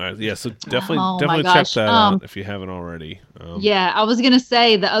 All right, yeah, so definitely check that out if you haven't already. I was going to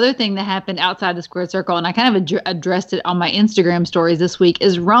say the other thing that happened outside the squared circle, and I kind of addressed it on my Instagram stories this week,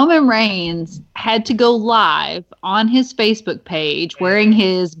 is Roman Reigns had to go live on his Facebook page wearing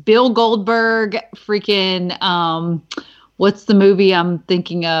his Bill Goldberg freaking, what's the movie I'm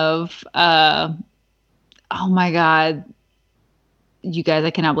thinking of? Oh my God. You guys, I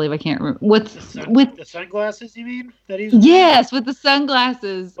cannot believe I can't remember. The sunglasses, you mean? Yes, with the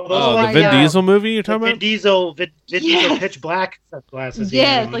sunglasses. The Vin Diesel movie you're talking about? Vin Diesel pitch black sunglasses.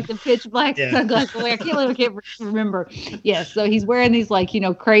 Yes, like the pitch black sunglasses. I can't believe I can't remember. Yes, so he's wearing these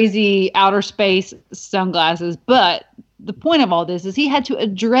crazy outer space sunglasses, but the point of all this is he had to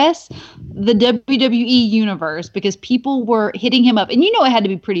address the WWE universe because people were hitting him up. And it had to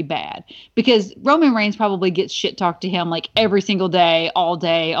be pretty bad because Roman Reigns probably gets shit talked to him like every single day, all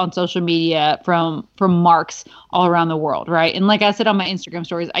day on social media from marks all around the world, right? And like I said on my Instagram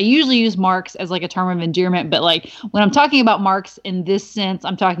stories, I usually use marks as like a term of endearment, but like when I'm talking about marks in this sense,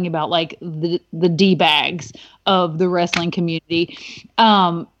 I'm talking about like the D-bags of the wrestling community.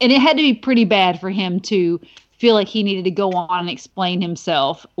 And it had to be pretty bad for him to feel like he needed to go on and explain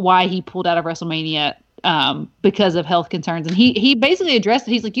himself why he pulled out of WrestleMania because of health concerns. And he basically addressed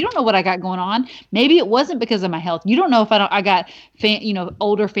it. He's like, you don't know what I got going on. Maybe it wasn't because of my health. You don't know if I got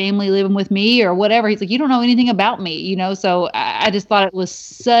older family living with me or whatever. He's like, you don't know anything about me, So I just thought it was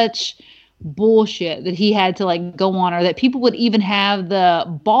such bullshit that he had to like go on, or that people would even have the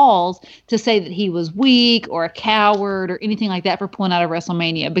balls to say that he was weak or a coward or anything like that for pulling out of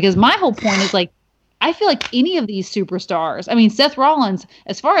WrestleMania. Because my whole point is like, I feel like any of these superstars, I mean, Seth Rollins,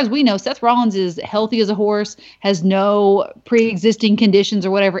 as far as we know, Seth Rollins is healthy as a horse, has no pre-existing conditions or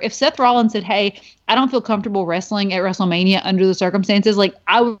whatever. If Seth Rollins said, hey, I don't feel comfortable wrestling at WrestleMania under the circumstances, like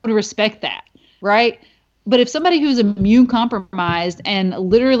I would respect that, right? But if somebody who's immune compromised and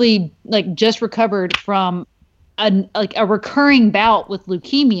literally like just recovered from a recurring bout with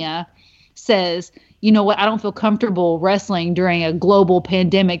leukemia says, you know what, I don't feel comfortable wrestling during a global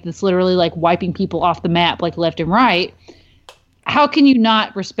pandemic that's literally like wiping people off the map like left and right, how can you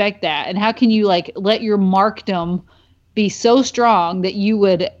not respect that? And how can you like let your markdom be so strong that you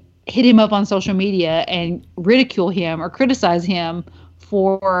would hit him up on social media and ridicule him or criticize him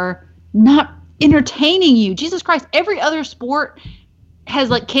for not entertaining you? Jesus Christ, every other sport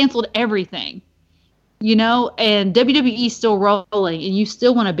has like canceled everything, and WWE's still rolling and you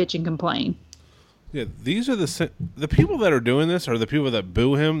still want to bitch and complain. Yeah, these are the people that are doing this are the people that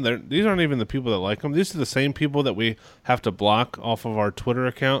boo him. These aren't even the people that like him. These are the same people that we have to block off of our Twitter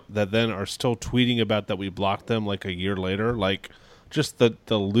account that then are still tweeting about that we blocked them like a year later. Like, just the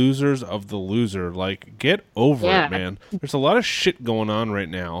losers of the loser. Like, get over it, man. There's a lot of shit going on right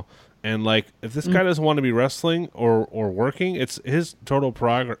now. And, like, if this guy doesn't want to be wrestling or working, it's his total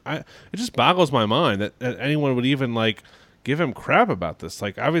prerogative. It just boggles my mind that anyone would even, like, give him crap about this.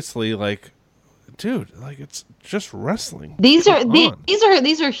 Like, obviously, like... Dude, like, it's just wrestling. These are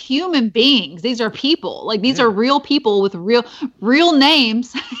human beings. These are people. Like, these are real people with real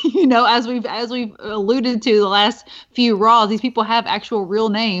names. You know, as we've alluded to the last few Raws, these people have actual real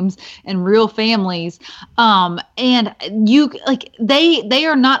names and real families. And you like they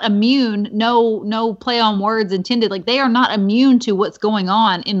are not immune. No play on words intended. Like, they are not immune to what's going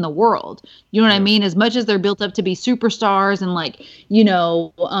on in the world. You know what I mean? As much as they're built up to be superstars and, like, you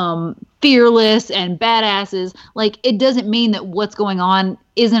know, fearless and badasses, like, it doesn't mean that what's going on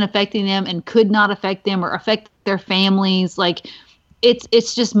isn't affecting them and could not affect them or affect their families. Like,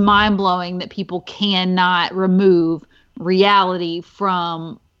 it's just mind-blowing that people cannot remove reality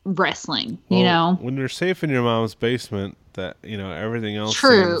from wrestling. Well, you know, when you're safe in your mom's basement, that, you know, everything else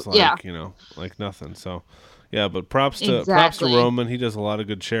seems like, you know, like nothing. So yeah, but props to Roman. He does a lot of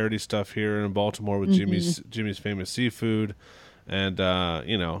good charity stuff here in Baltimore with Jimmy's Famous Seafood, and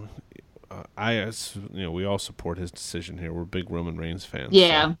you know, we all support his decision here. We're big Roman Reigns fans.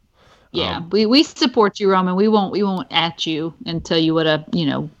 Yeah, so, we support you, Roman. We won't at you and tell you what a, you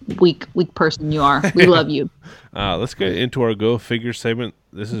know, weak person you are. We love you. Let's get into our Go Figure segment.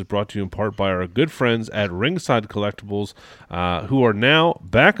 This is brought to you in part by our good friends at Ringside Collectibles, who are now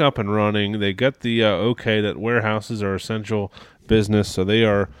back up and running. They got the okay that warehouses are essential business, so they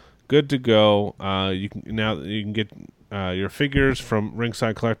are good to go. You can get your figures from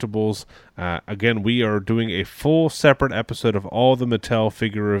Ringside Collectibles. Again, we are doing a full separate episode of all the Mattel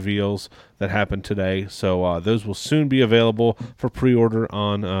figure reveals that happened today, so those will soon be available for pre-order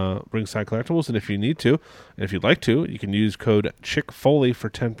on Ringside Collectibles. And if you need to, and if you'd like to, you can use code ChickFoley for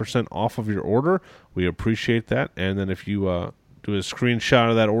 10% off of your order. We appreciate that. And then if you do a screenshot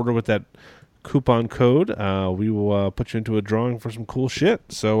of that order with that coupon code, we will put you into a drawing for some cool shit.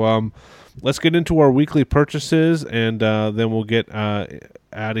 So let's get into our weekly purchases, and then we'll get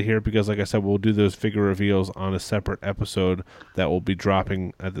out of here, because like I said, we'll do those figure reveals on a separate episode that will be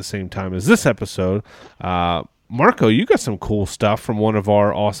dropping at the same time as this episode. Marco, you got some cool stuff from one of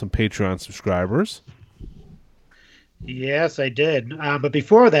our awesome Patreon subscribers. Yes, I did. But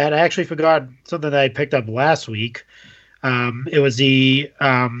before that, I actually forgot something that I picked up last week. It was the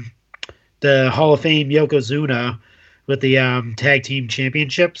Hall of Fame Yokozuna with the tag team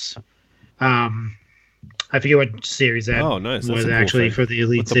championships. I forget what series that was actually for the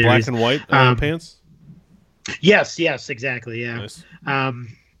Elite with the Series. Black and white pants? Yes, exactly, yeah. Nice.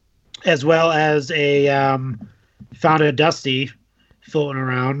 As well as found a Dusty floating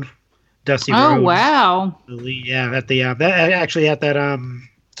around. Dusty Rhodes. Oh, wow. Yeah, at the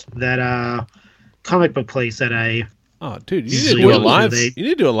that comic book place that I... Oh, dude, you need to do a live. You need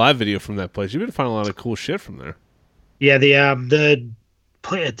to do a live video from that place. You've been finding a lot of cool shit from there. Yeah, the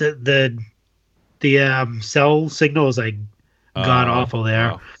cell signal is like god awful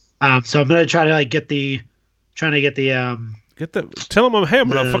there. Wow. So I'm gonna try to get the tell them I'm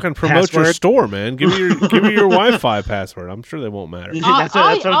gonna fucking promote password. Your store, man. Give me your Wi-Fi password. I'm sure they won't matter.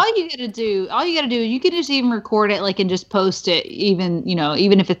 All you gotta do is you can just even record it and just post it, even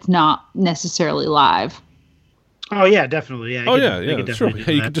if it's not necessarily live. Oh yeah, definitely. Yeah. Sure. Yeah, you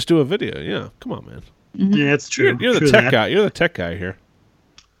can just do a video. Yeah, come on, man. Mm-hmm. Yeah, that's true. You're the tech guy. You're the tech guy here.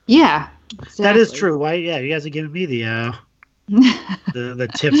 Yeah, exactly. That is true. Why? Yeah, you guys are giving me the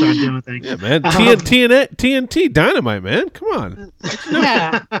tips on doing things. Yeah, man. TNT Dynamite, man. Come on.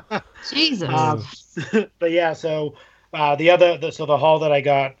 Yeah. Jesus. But yeah, so the haul that I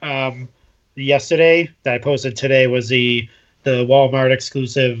got yesterday that I posted today was the Walmart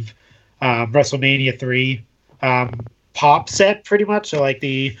exclusive WrestleMania 3 pop set, pretty much. So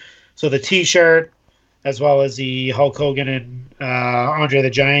the T-shirt, as well as the Hulk Hogan and Andre the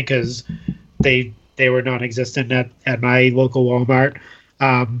Giant, because they were non-existent at my local Walmart.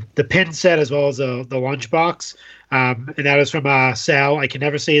 The pin set, as well as the lunchbox, and that is from Sal. I can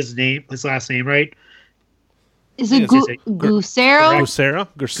never say his last name right. Is it Gucero?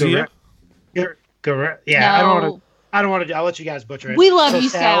 Garcia? Yeah, no. I don't want to. I'll let you guys butcher it. We love you,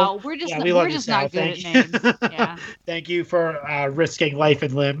 Sal. We're just not good at names. Yeah. Thank you for risking life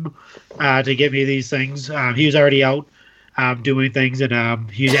and limb to get me these things. He was already out doing things, and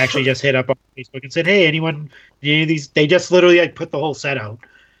he actually just hit up on Facebook and said, "Hey, anyone need any of these?" They just literally put the whole set out.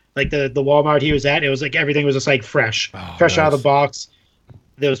 like the Walmart he was at, it was like everything was just like fresh nice. out of the box.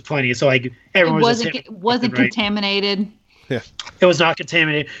 There was plenty, so like everyone wasn't contaminated. Yeah, it was not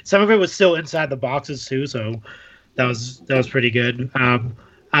contaminated. Some of it was still inside the boxes too, so that was pretty good.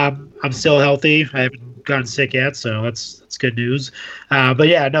 I'm still healthy. I haven't gotten sick yet, so that's good news. But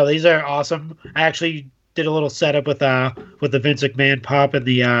yeah, no, these are awesome. I actually did a little setup with the Vince McMahon pop and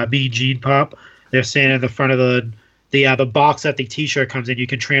the Mean Gene pop. They're standing in the front of the box that the T-shirt comes in. You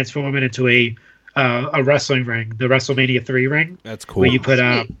can transform it into a wrestling ring, the WrestleMania 3 ring. That's cool. Where you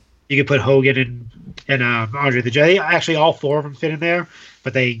could put Hogan and Andre the Giant. Actually, all 4 of them fit in there,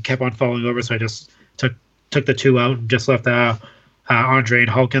 but they kept on falling over, so I just took the 2 out and just left Andre and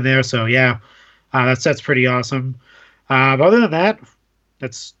Hulk in there. So yeah, that's pretty awesome. Other than that,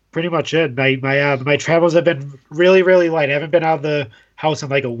 that's pretty much it. My travels have been really, really light. I haven't been out of the house in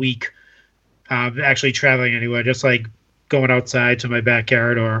like a week. Actually traveling anywhere, just like going outside to my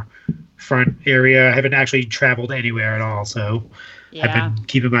backyard or front area. I haven't actually traveled anywhere at all. So yeah. I've been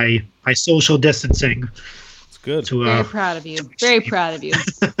keeping my social distancing. It's good. Very proud of you. Very proud of you.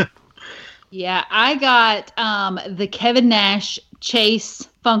 Yeah, I got the Kevin Nash Chase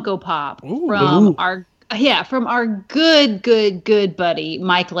Funko Pop from our good buddy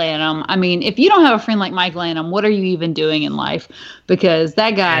Mike Lanham. I mean, if you don't have a friend like Mike Lanham, what are you even doing in life? Because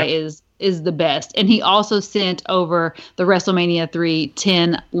that guy is the best. And he also sent over the WrestleMania 3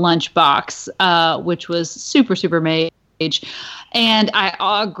 10 lunchbox, which was super mage. And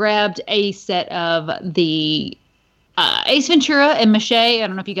I grabbed a set of the Ace Ventura and Mache. I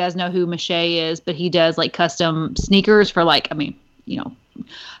don't know if you guys know who Mache is, but he does like custom sneakers for like, I mean, you know,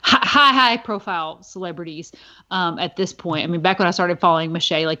 high profile celebrities at this point. I mean, back when I started following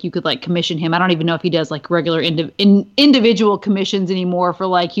Mache, like you could like commission him. I don't even know if he does like regular individual commissions anymore for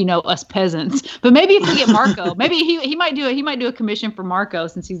like, you know, us peasants. But maybe if we get Marco, maybe he might do a commission for Marco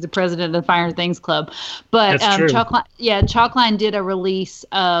since he's the president of the Fire and Things Club. But Chalkline did a release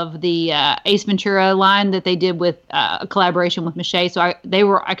of the Ace Ventura line that they did with a collaboration with Mache. So they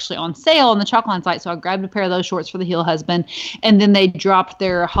were actually on sale on the Chalkline site. So I grabbed a pair of those shorts for the heel husband, and then they dropped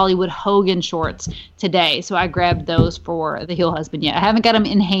their Hollywood Hogan shorts today. So I grabbed those for the heel husband yet. I haven't got them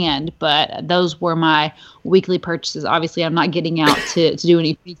in hand, but those were my weekly purchases. Obviously, I'm not getting out to do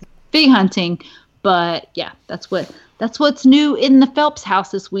any fig hunting, but yeah, that's what's new in the Phelps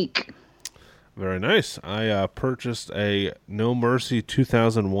house this week. Very nice. I purchased a No Mercy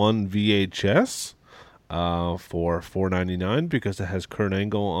 2001 VHS for $4.99 because it has Kurt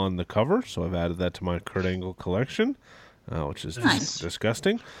Angle on the cover. So I've added that to my Kurt Angle collection. Which is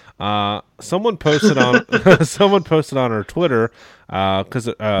disgusting. Someone posted on our Twitter because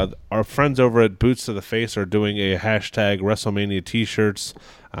our friends over at Boots to the Face are doing a hashtag WrestleMania T-shirts.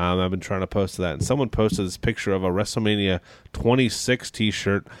 I've been trying to post that, and someone posted this picture of a WrestleMania 26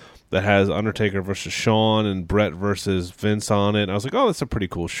 T-shirt that has Undertaker versus Shawn and Brett versus Vince on it. And I was like, oh, that's a pretty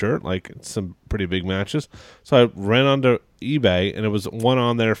cool shirt. Like, it's some pretty big matches. So I ran onto eBay, and it was one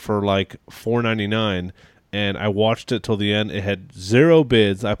on there for like $4.99. And I watched it till the end. It had 0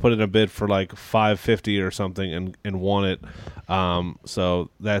 bids. I put in a bid for like $5.50 or something and won it. So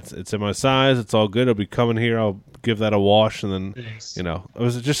it's in my size. It's all good. It'll be coming here. I'll give that a wash, and then you know,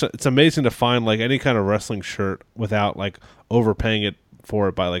 it's amazing to find like any kind of wrestling shirt without like overpaying it for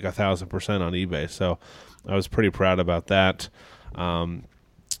it by like 1,000% on eBay. So I was pretty proud about that.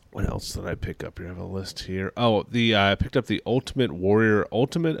 What else did I pick up here? I have a list here. Oh, I picked up the Ultimate Warrior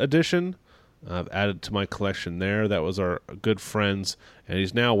Ultimate Edition. I've added to my collection there. That was our good friends, and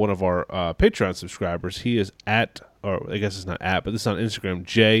he's now one of our Patreon subscribers. He is or I guess it's not at, but this is on Instagram,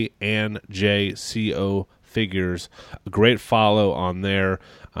 JNJCO Figures. A great follow on there.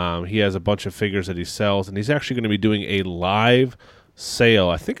 He has a bunch of figures that he sells, and he's actually going to be doing a live sale.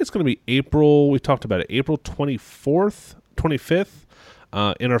 I think it's going to be we talked about it, April 24th, 25th.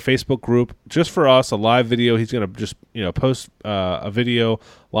 In our Facebook group, just for us, a live video. He's going to just post a video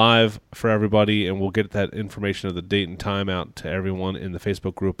live for everybody, and we'll get that information of the date and time out to everyone in the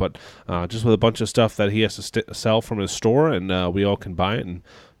Facebook group. But just with a bunch of stuff that he has to sell from his store, and we all can buy it, and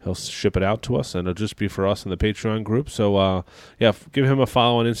he'll ship it out to us, and it'll just be for us in the Patreon group. So give him a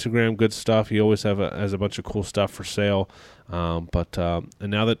follow on Instagram. Good stuff. He always has a bunch of cool stuff for sale. And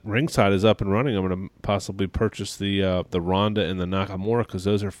now that Ringside is up and running, I'm going to possibly purchase the Ronda and the Nakamura because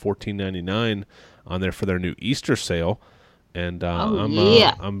those are $14.99 on there for their new Easter sale. And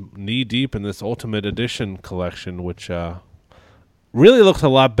I'm knee deep in this Ultimate Edition collection, which really looks a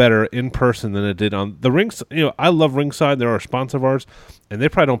lot better in person than it did on the rings. I love Ringside; they're our sponsor of ours, and they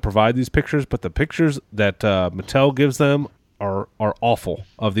probably don't provide these pictures, but the pictures that Mattel gives them are awful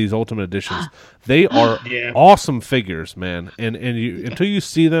of these Ultimate Editions. They are awesome figures, man. And you until you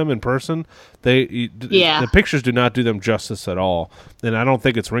see them in person, the pictures do not do them justice at all. And I don't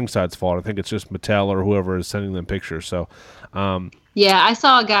think it's Ringside's fault. I think it's just Mattel or whoever is sending them pictures. So. Yeah, I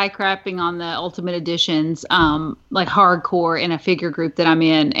saw a guy crapping on the Ultimate Editions, like hardcore in a figure group that I'm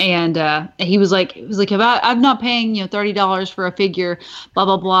in, and he was like, I'm not paying $30 for a figure, blah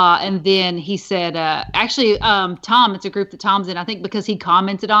blah blah. And then he said, actually, Tom, it's a group that Tom's in, I think because he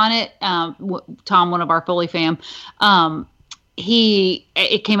commented on it. Tom, one of our Foley fam,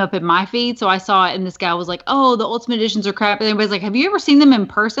 it came up in my feed, so I saw it, and this guy was like, "Oh, the Ultimate Editions are crap." And everybody's like, "Have you ever seen them in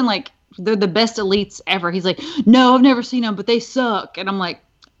person? Like, they're the best elites ever." He's like, "No, I've never seen them, but they suck." And I'm like,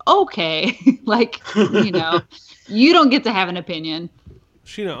 "Okay." Like, you don't get to have an opinion.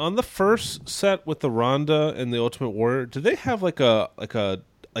 Sheena, on the first set with the Ronda and the Ultimate Warrior, did they have like a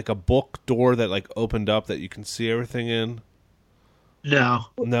book door that like opened up that you can see everything in? No,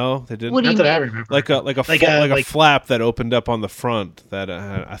 they didn't. What do you Not that mean? I remember. Like a flap that opened up on the front. That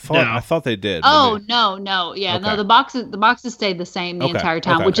I thought they did. Oh no, yeah, okay. No. The boxes stayed the same the entire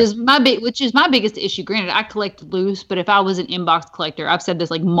time, which is my biggest issue. Granted, I collect loose, but if I was an inbox collector, I've said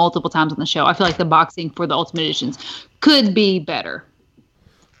this like multiple times on the show. I feel like the boxing for the Ultimate Editions could be better.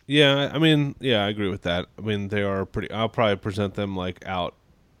 Yeah, I mean, I agree with that. I mean, they are pretty. I'll probably present them like out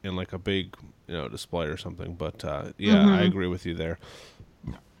in like a big display or something. But I agree with you there.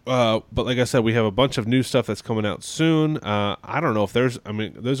 But like I said, we have a bunch of new stuff that's coming out soon. I don't know if those are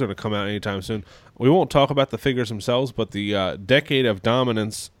going to come out anytime soon. We won't talk about the figures themselves, but the Decade of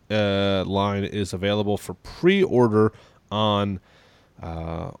Dominance line is available for pre-order on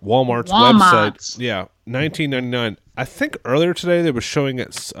Walmart's website. Yeah, $19.99. I think earlier today they were showing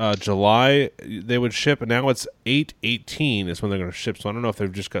it July they would ship, and now it's 8/18 is when they're going to ship. So I don't know if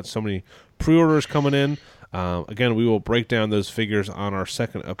they've just got so many pre-orders coming in. Again, we will break down those figures on our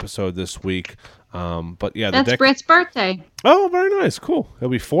second episode this week. But yeah, that's Brett's birthday. Oh, very nice, cool. It'll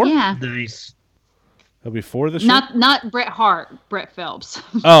be 4. Yeah, nice. It'll be 4 this year. Not Bret Hart, Brett Phelps.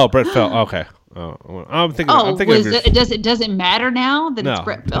 Oh, Brett Phelps. Okay. Oh, I'm thinking. It doesn't matter now that it's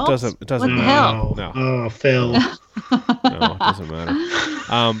Brett Phelps? It doesn't. What the hell? No. Oh, Phil. No, it doesn't matter.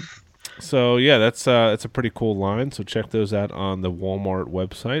 So yeah, that's it's a pretty cool line. So check those out on the Walmart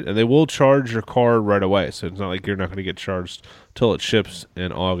website, and they will charge your card right away. So it's not like you're not going to get charged till it ships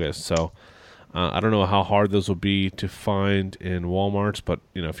in August. So I don't know how hard those will be to find in Walmarts, but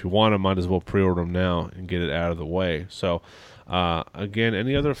if you want them, might as well pre-order them now and get it out of the way. So. Again,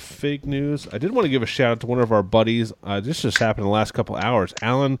 any other fake news? I did want to give a shout out to one of our buddies. This just happened in the last couple hours.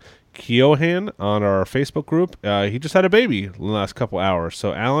 Alan Keohan on our Facebook group. He just had a baby in the last couple hours.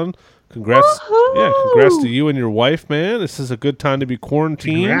 So, Alan, congrats! Woo-hoo! Yeah, congrats to you and your wife, man. This is a good time to be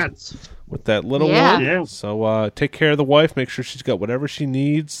quarantined with that little one. Yeah. So, take care of the wife. Make sure she's got whatever she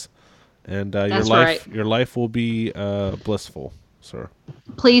needs, and your life will be blissful. Sir.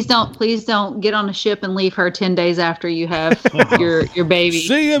 Please don't get on a ship and leave her 10 days after you have your baby.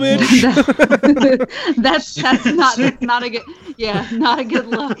 See you, bitch. That's not a good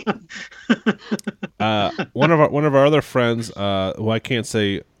look. One of our other friends, who I can't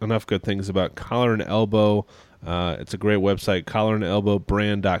say enough good things about, Collar and Elbow. It's a great website,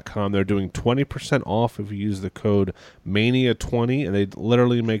 collarandelbowbrand.com. They're doing 20% off if you use the code Mania20, and they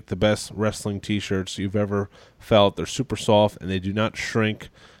literally make the best wrestling t-shirts you've ever felt. They're super soft, and they do not shrink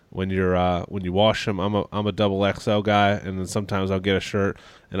when you wash them. I'm a double XL guy, and then sometimes I'll get a shirt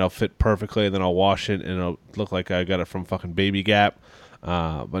and I'll fit perfectly, and then I'll wash it and it'll look like I got it from fucking Baby Gap.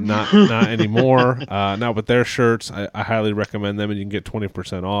 But not anymore. Not with their shirts. I highly recommend them, and you can get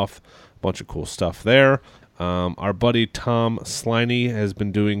 20% off. A bunch of cool stuff there. Our buddy Tom Sliney has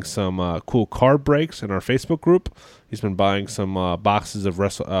been doing some cool card breaks in our Facebook group. He's been buying some boxes of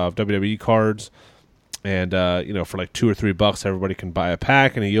WWE cards, and for like $2 or $3, everybody can buy a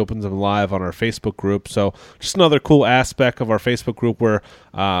pack, and he opens them live on our Facebook group. So just another cool aspect of our Facebook group where,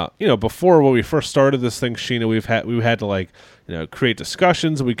 before when we first started this thing, Sheena, we had to create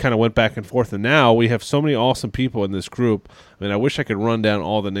discussions, and we kind of went back and forth, and now we have so many awesome people in this group. I mean, I wish I could run down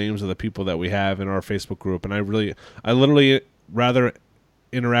all the names of the people that we have in our Facebook group, and I literally rather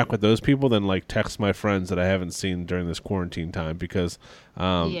interact with those people than text my friends that I haven't seen during this quarantine time, because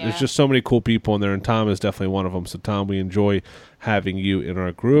there's just so many cool people in there, and Tom is definitely one of them. So Tom, we enjoy having you in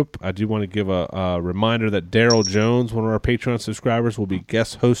our group. I do want to give a reminder that Daryl Jones, one of our Patreon subscribers, will be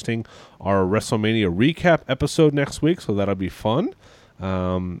guest hosting our WrestleMania recap episode next week, so that'll be fun.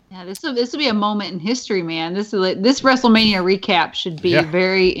 This will be a moment in history, man. This WrestleMania recap should be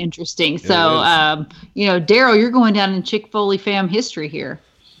very interesting. So, Daryl, you're going down in Chick Foley fam history here.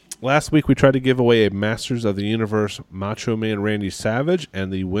 last week we tried to give away a Masters of the Universe Macho Man Randy Savage,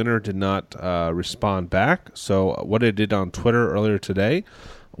 and the winner did not respond back. So what I did on Twitter earlier today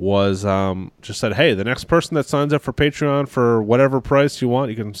was just said, hey, the next person that signs up for Patreon for whatever price you want,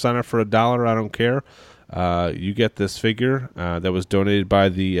 you can sign up for $1, I don't care. You get this figure that was donated by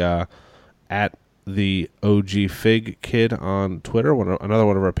the at the OG Fig Kid on Twitter, another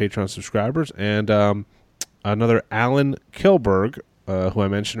one of our Patreon subscribers, and another Alan Kilberg, who I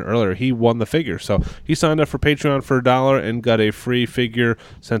mentioned earlier. He won the figure, so he signed up for Patreon for $1 and got a free figure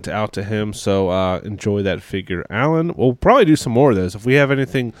sent out to him. So enjoy that figure, Alan. We'll probably do some more of those if we have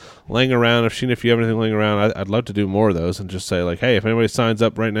anything laying around. If Sheena, if you have anything laying around, I'd love to do more of those and just say like, hey, if anybody signs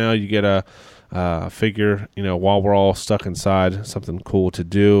up right now, you get a figure. While we're all stuck inside, something cool to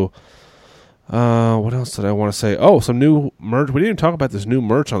do. What else did I want to say? Oh, some new merch. We didn't even talk about this new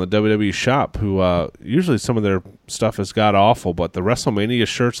merch on the WWE shop, who usually some of their stuff is god-awful, but the WrestleMania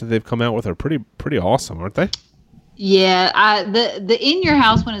shirts that they've come out with are pretty awesome, aren't they? Yeah, the In Your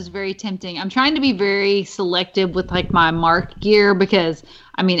House one is very tempting. I'm trying to be very selective with like my mark gear because,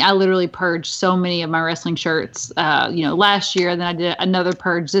 I mean, I literally purged so many of my wrestling shirts, last year. Then I did another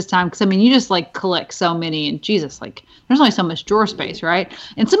purge this time because, I mean, you just like collect so many and Jesus, like there's only so much drawer space, right?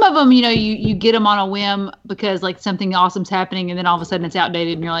 And some of them, you get them on a whim because like something awesome's happening and then all of a sudden it's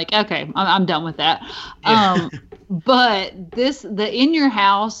outdated and you're like, okay, I'm done with that. Yeah. But the In Your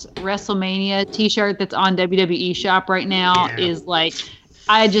House WrestleMania t-shirt that's on WWE shop right now is like,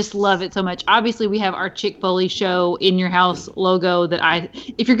 I just love it so much. Obviously, we have our Chick Foley Show In Your House logo that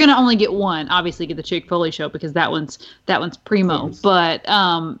if you're going to only get one, obviously get the Chick Foley Show because that one's primo. But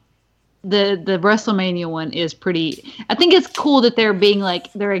the WrestleMania one is pretty, I think it's cool that they're being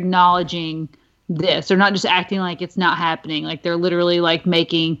like, they're acknowledging this. They're not just acting like it's not happening. Like they're literally like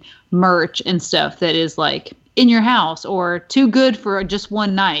making merch and stuff that is like in your house or too good for just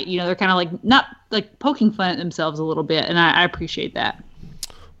one night. They're kind of like not like poking fun at themselves a little bit. And I appreciate that.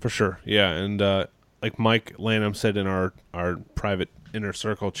 For sure. Yeah. And like Mike Lanham said in our private inner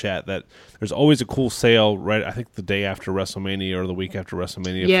circle chat that there's always a cool sale right, I think the day after WrestleMania or the week after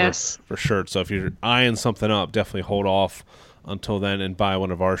WrestleMania for shirts. So if you're eyeing something up, definitely hold off until then and buy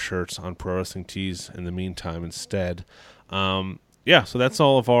one of our shirts on Pro Wrestling Tees in the meantime instead. So that's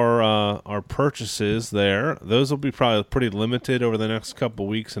all of our purchases there. Those will be probably pretty limited over the next couple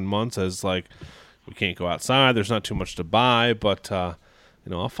weeks and months as like we can't go outside. There's not too much to buy, but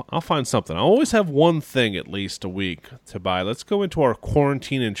I'll find something. I always have one thing at least a week to buy. Let's go into our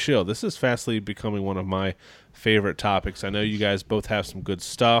quarantine and chill. This is fastly becoming one of my favorite topics. I know you guys both have some good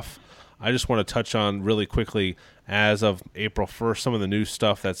stuff. I just want to touch on really quickly, as of April 1st, some of the new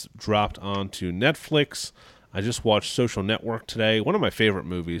stuff that's dropped onto Netflix. I just watched Social Network today. One of my favorite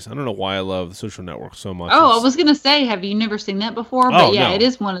movies. I don't know why I love The Social Network so much. Oh, I was going to say, have you never seen that before? But no. It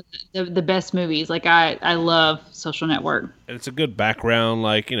is one of the best movies. Like, I love Social Network. And it's a good background.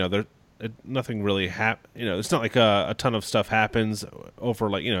 Like, nothing really it's not like a ton of stuff happens over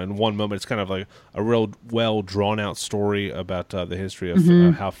like, in one moment. It's kind of like a real well drawn out story about the history of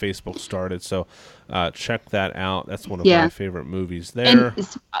how Facebook started. So check that out. That's one of my favorite movies there. And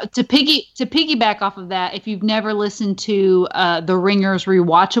to piggyback off of that, if you've never listened to The Ringer's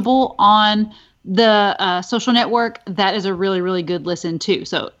Rewatchable on the Social Network, that is a really, really good listen too.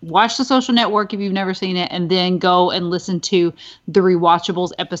 So watch The Social Network if you've never seen it, and then go and listen to the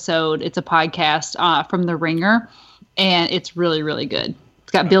Rewatchables episode. It's a podcast from The Ringer, and it's really, really good.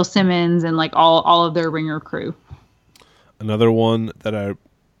 It's got Bill Simmons and like all of their Ringer crew. Another one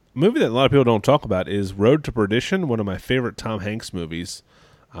movie that a lot of people don't talk about is Road to Perdition, one of my favorite Tom Hanks movies,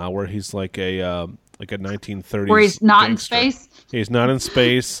 where he's like a 1930s where he's not gangster. In space. He's not in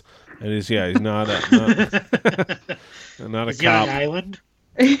space. And he's not a Is cop. he on an island?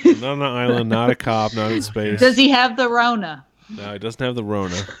 Not on an island, not a cop, not in space. Does he have the Rona? No, he doesn't have the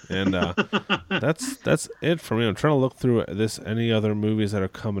Rona. And that's it for me. I'm trying to look through any other movies that are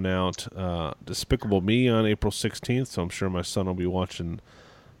coming out. Despicable Me on April 16th, so I'm sure my son will be watching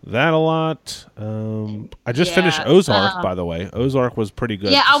that a lot. I just finished Ozark, by the way. Ozark was pretty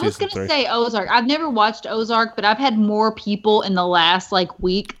good. Yeah, I was going to say Ozark. I've never watched Ozark, but I've had more people in the last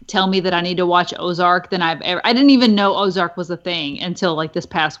week tell me that I need to watch Ozark than I've ever. I didn't even know Ozark was a thing until this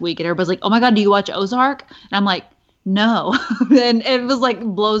past week, and everybody's like, "Oh my God, do you watch Ozark?" And I'm like, no. And it was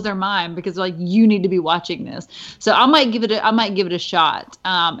blows their mind because you need to be watching this. So I might give it a shot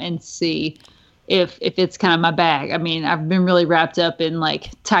and see if it's kind of my bag. I mean, I've been really wrapped up in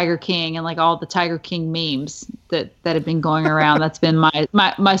Tiger King and all the Tiger King memes that have been going around. That's been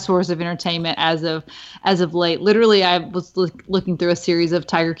my source of entertainment as of late. Literally, I was looking through a series of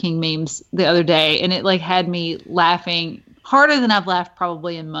Tiger King memes the other day, and it had me laughing harder than I've laughed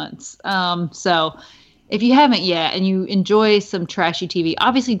probably in months. So if you haven't yet and you enjoy some trashy TV,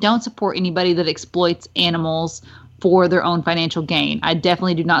 obviously don't support anybody that exploits animals for their own financial gain. I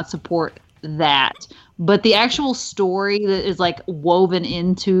definitely do not support that. But the actual story that is like woven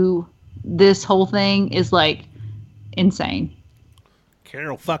into this whole thing is like insane.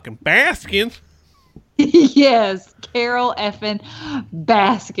 Carol fucking Baskin. Yes, Carol effing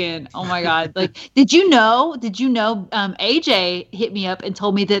Baskin. Oh my God! Like, did you know? AJ hit me up and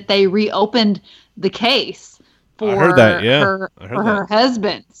told me that they reopened the case for I heard that, yeah. her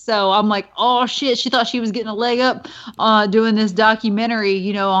husband. So I'm like, oh shit! She thought she was getting a leg up doing this documentary,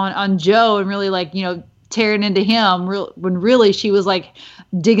 you know, on Joe, and really like, you know, tearing into him. When really she was like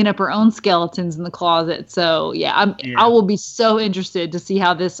digging up her own skeletons in the closet. So yeah, I will be so interested to see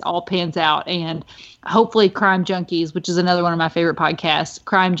how this all pans out. And hopefully Crime Junkies, which is another one of my favorite podcasts,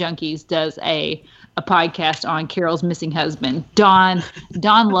 Crime Junkies does a podcast on Carol's missing husband, Don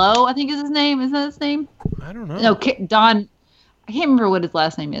Lowe, I think is his name. Is that his name? I don't know. No, Don. I can't remember what his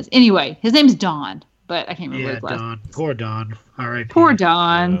last name is. Anyway, his name's Don, but I can't remember his last name. Poor Don. All right. Poor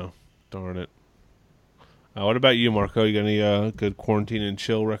Don. Oh, darn it. What about you, Marco? You got any good quarantine and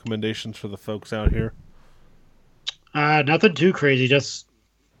chill recommendations for the folks out here? Nothing too crazy. Just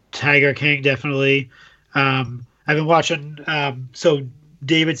Tiger King, definitely. I've been watching. So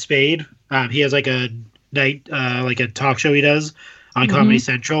David Spade, he has like a night, like a talk show he does on Comedy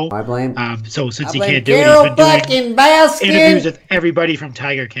Central. I blame. So since I he blame can't do it, Carol he's been doing Baskin. interviews with everybody from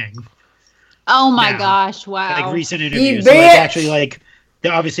Tiger King. Oh my now. gosh! Wow. Like recent interviews. So like actually like.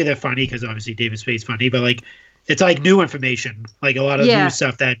 Obviously they're funny because obviously David Spade's funny, but like it's like new information, like a lot of new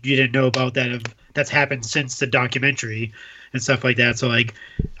stuff that you didn't know about that's happened since the documentary and stuff like that. So like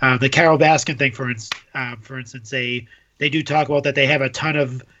the Carol Baskin thing, for instance, they do talk about that they have a ton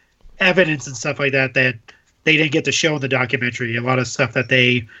of evidence and stuff like that they didn't get to show in the documentary. A lot of stuff that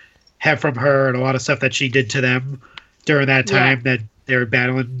they have from her and a lot of stuff that she did to them during that time that they were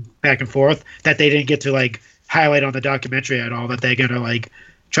battling back and forth that they didn't get to like highlight on the documentary at all, that they're gonna like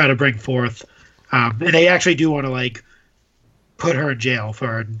try to bring forth, and they actually do want to like put her in jail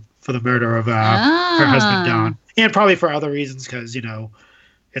for the murder of her husband Don, and probably for other reasons because you know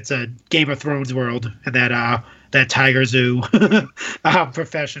it's a Game of Thrones world and that Tiger Zoo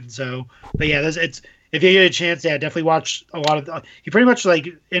profession. So, but yeah, it's if you get a chance, definitely watch a lot of. He pretty much like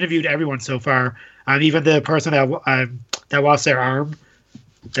interviewed everyone so far, even the person that lost their arm.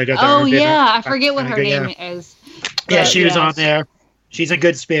 I forget what her name is. Yeah, she was on there. She's in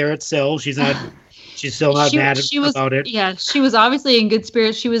good spirits still. She's still not mad about it. Yeah, she was obviously in good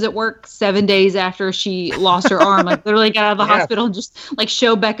spirits. She was at work 7 days after she lost her arm. Like literally got out of the hospital and just like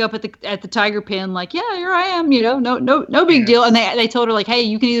showed back up at the tiger pen. Like, yeah, here I am. You know, no big deal. And they told her like, hey,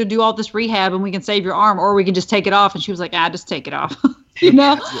 you can either do all this rehab and we can save your arm, or we can just take it off. And she was like, just take it off. You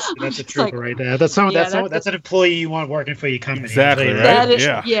know, that's a trooper right there. That's an employee you want working for your company. Exactly. Right?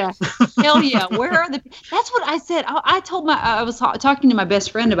 Yeah. Hell yeah. Where are the? That's what I said. I was talking to my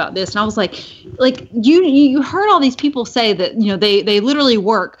best friend about this, and I was like you heard all these people say that you know they literally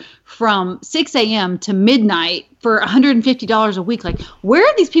work from 6 a.m. to midnight for $150 a week. Like, where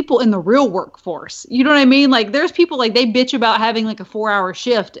are these people in the real workforce? You know what I mean? Like, there's people like they bitch about having like a 4-hour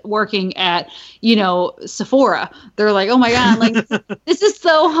shift working at, you know, Sephora. They're like, oh my God, like this is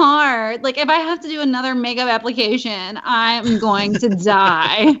so hard. Like, if I have to do another makeup application, I'm going to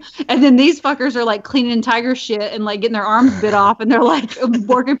die. And then these fuckers are like cleaning tiger shit and like getting their arms bit off, and they're like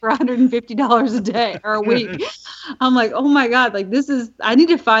working for $150 a day or a week. I'm like, oh my God, like I need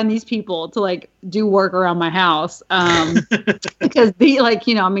to find these people to like do work around my house. Because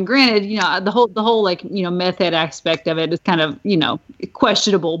granted, you know, the whole like, you know, meth head aspect of it is kind of, you know,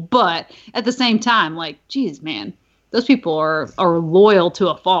 questionable, but at the same time, like, geez, man, those people are loyal to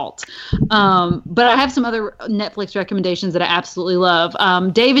a fault. But I have some other Netflix recommendations that I absolutely love.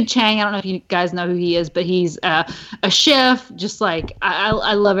 David Chang, I don't know if you guys know who he is, but he's a chef. Just like,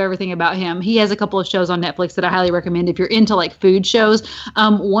 I love everything about him. He has a couple of shows on Netflix that I highly recommend if you're into like food shows.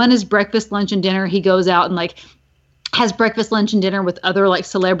 One is Breakfast, Lunch, and Dinner. He goes out and like has breakfast, lunch, and dinner with other like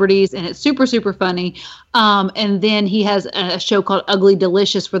celebrities, and it's super, super funny. And then he has a show called Ugly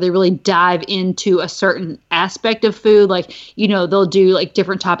Delicious where they really dive into a certain aspect of food. Like, you know, they'll do like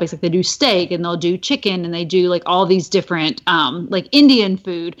different topics, like they do steak and they'll do chicken and they do like all these different like Indian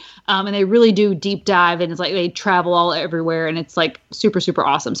food. And they really do deep dive, and it's like they travel all everywhere, and it's like super, super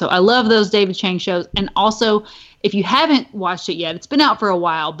awesome. So I love those David Chang shows. And also, if you haven't watched it yet, it's been out for a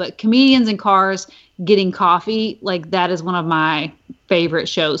while, but Comedians in Cars Getting Coffee, like that is one of my favorite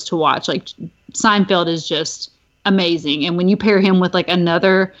shows to watch. Like Seinfeld is just amazing. And when you pair him with like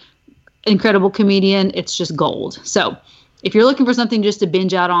another incredible comedian, it's just gold. So if you're looking for something just to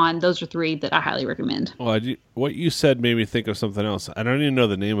binge out on, those are 3 that I highly recommend. Well, what you said made me think of something else. I don't even know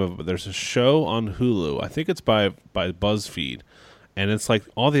the name of it, but there's a show on Hulu. I think it's by BuzzFeed, and it's like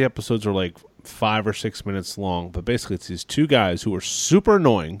all the episodes are like 5 or 6 minutes long. But basically, it's these 2 guys who are super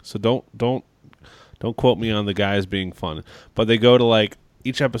annoying. So don't quote me on the guys being fun. But they go to like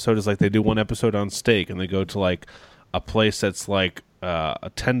each episode is like they do one episode on steak, and they go to like a place that's like a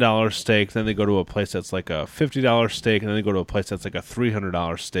 $10 steak, then they go to a place that's like a $50 steak, and then they go to a place that's like a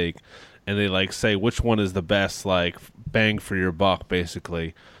 $300 steak, and they like say which one is the best, like bang for your buck,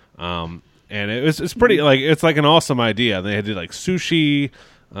 basically. And it's pretty like it's like an awesome idea. They did like sushi,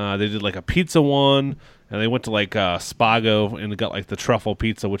 they did like a pizza one, and they went to like Spago and got like the truffle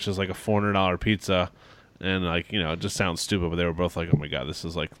pizza, which is like a $400 pizza. And, like, it just sounds stupid, but they were both like, oh, my God, this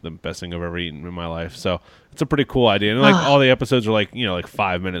is, like, the best thing I've ever eaten in my life. So it's a pretty cool idea. And, like, all the episodes are, like, like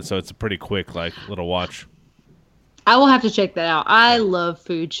 5 minutes. So it's a pretty quick, like, little watch. I will have to check that out. I love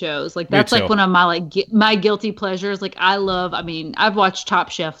food shows. Like, that's, like, one of my, like, my guilty pleasures. Like, I've watched Top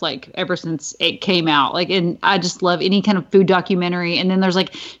Chef, like, ever since it came out. Like, and I just love any kind of food documentary. And then there's,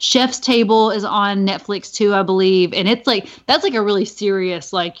 like, Chef's Table is on Netflix, too, I believe. And it's, like, that's, like, a really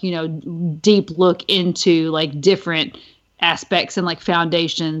serious, like, deep look into, like, different aspects and, like,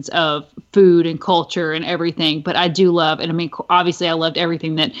 foundations of food and culture and everything. But I do love, and I mean, obviously I loved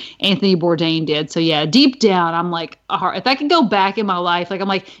everything that Anthony Bourdain did. So yeah, deep down, I'm like, if I could go back in my life, like, I'm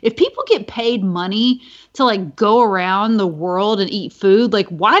like, if people get paid money to like go around the world and eat food, like,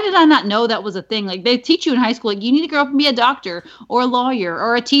 why did I not know that was a thing? Like, they teach you in high school, like, you need to grow up and be a doctor or a lawyer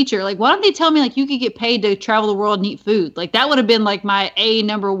or a teacher. Like, why don't they tell me like you could get paid to travel the world and eat food? Like, that would have been like my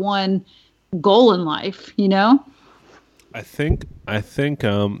number one goal in life, I think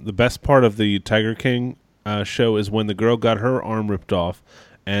the best part of the Tiger King show is when the girl got her arm ripped off,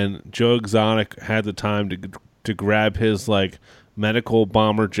 and Joe Exotic had the time to grab his like medical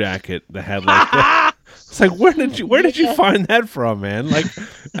bomber jacket that had like. It's like where did you find that from, man? Like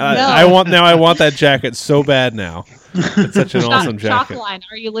I want that jacket so bad now. It's such an awesome jacket. Chalkline,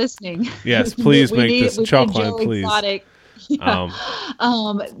 are you listening? Yes, please make this Chalkline, please. Exotic. Yeah.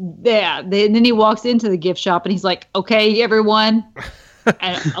 Then he walks into the gift shop and he's like, "Okay, everyone,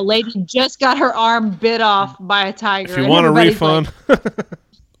 and a lady just got her arm bit off by a tiger. If you want a refund." Like,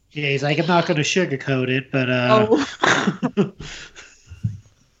 yeah, he's like, "I'm not going to sugarcoat it, but I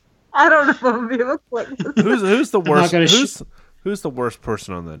don't know if I'm gonna be able to click this. Who's the worst? Who's the worst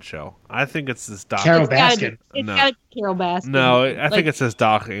person on that show? I think it's this Doc. Carol Baskin. It's gotta be Carol Baskin. No, I think it's this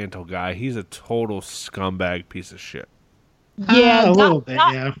Doc Antle guy. He's a total scumbag piece of shit. Yeah, a little bit.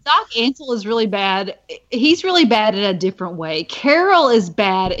 Yeah, Doc Antle is really bad. He's really bad in a different way. Carol is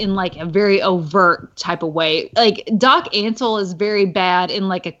bad in like a very overt type of way. Like Doc Antle is very bad in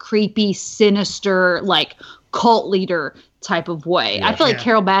like a creepy, sinister, like cult leader type of way. Yeah, I feel like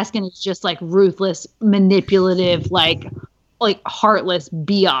Carol Baskin is just like ruthless, manipulative, like heartless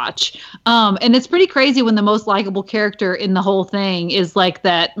biatch. And it's pretty crazy when the most likable character in the whole thing is like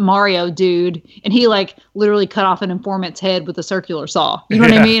that Mario dude, and he like literally cut off an informant's head with a circular saw. You know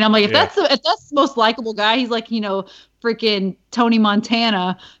what I mean? I'm like, if that's the most likable guy, he's like, freaking Tony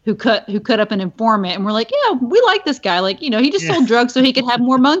Montana who cut up an informant, and we're like, yeah, we like this guy. Like, he just sold drugs so he could have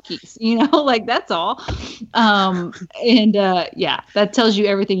more monkeys, like that's all. That tells you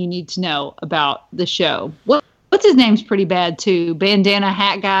everything you need to know about the show. What's his name's pretty bad too? Bandana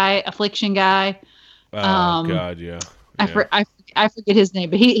hat guy, affliction guy. God, yeah. I forget his name,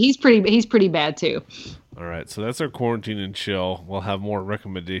 but he's pretty bad too. All right, so that's our quarantine and chill. We'll have more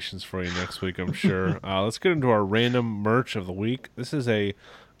recommendations for you next week, I'm sure. Let's get into our random merch of the week. This is a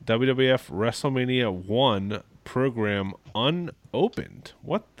WWF WrestleMania 1 program unopened.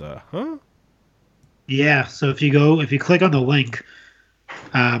 What the huh? Yeah, so if you click on the link,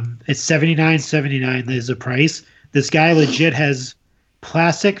 it's $79.79 is the price. This guy legit has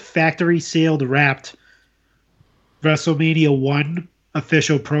plastic factory sealed wrapped WrestleMania 1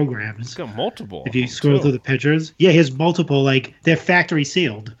 official programs. He's got multiple. If you scroll through the pictures. Yeah, he has multiple, like they're factory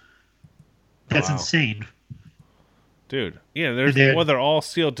sealed. That's insane. Dude. Yeah, they're all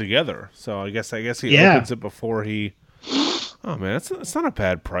sealed together. So I guess he opens it before he Oh man, that's not a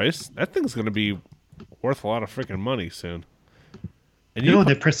bad price. That thing's gonna be worth a lot of freaking money soon. And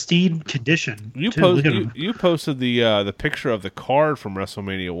the pristine condition. You posted the picture of the card from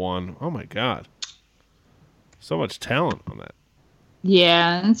WrestleMania 1. Oh my god, so much talent on that.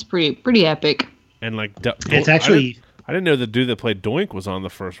 Yeah, it's pretty epic. And like, it's actually I didn't know the dude that played Doink was on the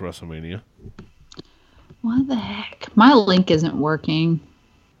first WrestleMania. What the heck? My link isn't working.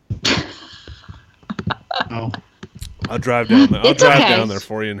 Oh. I'll drive down there. I'll It's drive okay. down there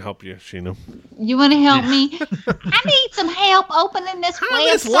for you and help you, Sheena. You want to help me? I need some help opening this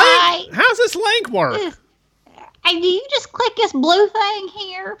website. How's this link work? Hey, do you just click this blue thing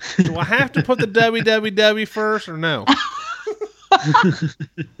here? Do I have to put the www first or no?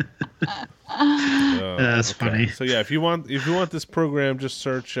 That's funny. So yeah, if you want this program, just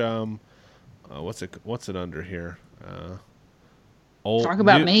search what's it under here? Talk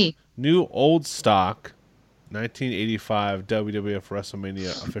about me. New old stock 1985 WWF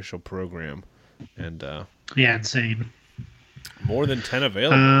WrestleMania official program. And yeah, insane. More than 10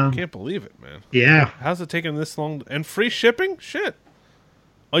 available. I can't believe it, man. Yeah. How's it taking this long? And free shipping? Shit.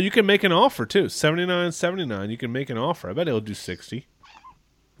 Oh, you can make an offer too. $79.79. You can make an offer. I bet it'll do 60.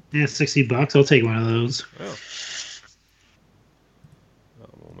 Yeah, $60. I'll take one of those. Oh,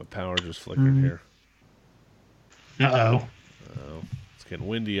 well, my power just flickered here. Uh-oh. It's getting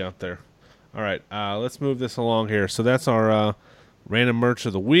windy out there. All right, let's move this along here. So that's our random merch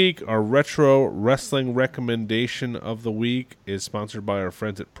of the week. Our retro wrestling recommendation of the week is sponsored by our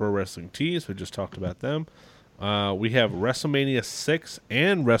friends at Pro Wrestling Tees. We just talked about them. We have WrestleMania 6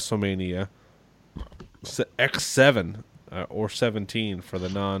 and WrestleMania X7 or 17 for the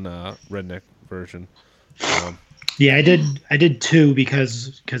non-redneck version. Yeah, I did 2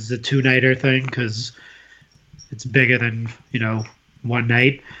 because the 2-nighter thing, because it's bigger than one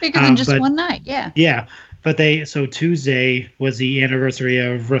night. Bigger than just one night, yeah. Yeah, but so Tuesday was the anniversary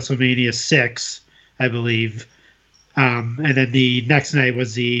of WrestleMania 6, I believe, and then the next night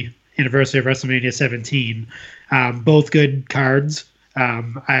was the anniversary of WrestleMania 17. Both good cards.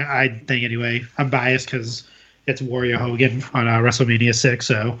 I think anyway. I'm biased because it's Warrior Hogan on WrestleMania 6,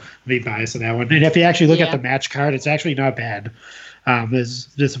 so I'll be biased on that one. And if you actually look at the match card, it's actually not bad. There's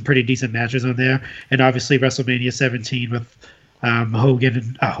some pretty decent matches on there, and obviously WrestleMania 17 with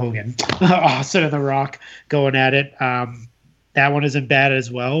Hogan, Austin and The Rock going at it. That one isn't bad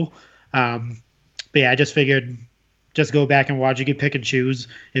as well. But yeah, I just figured just go back and watch. You can pick and choose.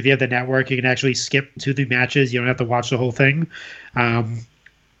 If you have the network, you can actually skip to the matches. You don't have to watch the whole thing. But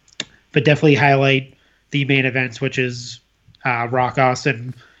definitely highlight the main events, which is Rock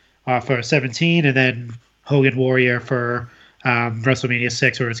Austin for 17, and then Hogan Warrior for WrestleMania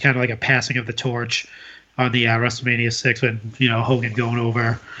 6, where it's kind of like a passing of the torch on the WrestleMania 6 with Hogan going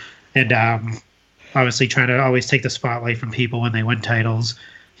over and obviously trying to always take the spotlight from people when they win titles.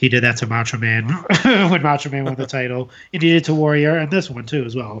 He did that to Macho Man when Macho Man won the title. He did it to Warrior and this one too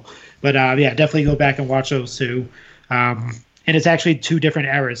as well. But yeah, definitely go back and watch those two. And it's actually 2 different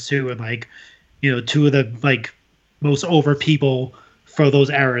eras too, and 2 of the most over people for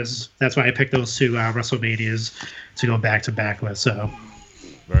those eras. That's why I picked those 2 WrestleManias to go back to back with. So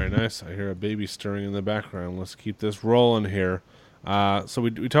very nice. I hear a baby stirring in the background. Let's keep this rolling here. So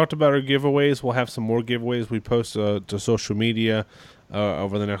we talked about our giveaways. We'll have some more giveaways we post to social media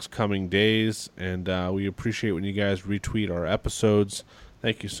over the next coming days, and we appreciate when you guys retweet our episodes.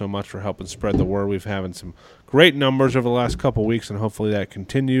 Thank you so much for helping spread the word. We've having some great numbers over the last couple weeks, and hopefully that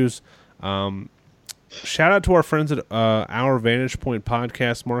continues. Shout out to our friends at Our Vantage Point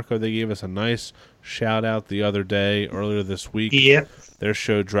Podcast, Marco. They gave us a nice shout out the other day, earlier this week. Yep. Their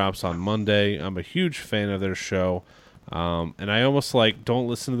show drops on Monday. I'm a huge fan of their show. And I almost don't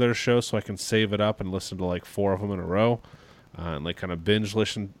listen to their show so I can save it up and listen to 4 of them in a row. And kind of binge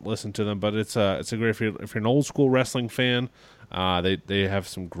listen to them. But it's a great, if you're an old school wrestling fan, they have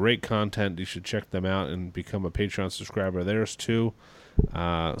some great content. You should check them out and become a Patreon subscriber of theirs too.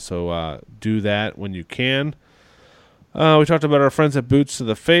 So do that when you can. We talked about our friends at Boots to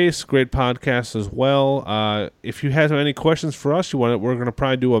the Face, great podcast as well. If you have any questions for us, we're going to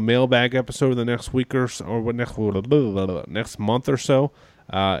probably do a mailbag episode in the next week or so, or next month or so.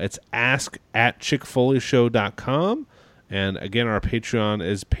 It's ask@chickfoleyshow.com. And again, our Patreon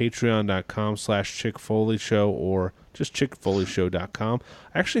is patreon.com/chickfoleyshow or just chickfoleyshow.com.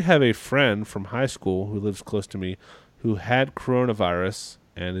 I actually have a friend from high school who lives close to me who had coronavirus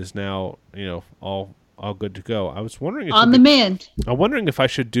and is now, all good to go. I was wondering if on the mend. I'm wondering if I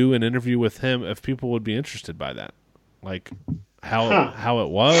should do an interview with him, if people would be interested by that, how it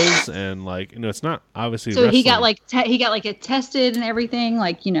was, and it's not obviously. So wrestling. he got it tested and everything,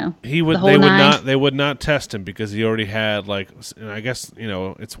 He would. They would not test him because he already had and I guess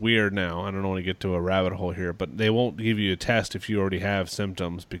it's weird now. I don't want to get to a rabbit hole here, but they won't give you a test if you already have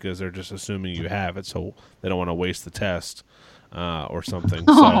symptoms because they're just assuming you have it, so they don't want to waste the test. Or something.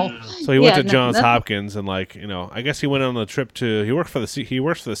 So he went to Johns Hopkins, and I guess he went on a trip to. He works for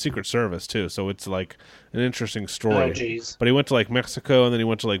the Secret Service too, so it's an interesting story. Oh, geez. But he went to Mexico, and then he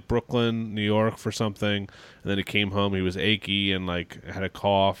went to Brooklyn, New York for something, and then he came home. He was achy and had a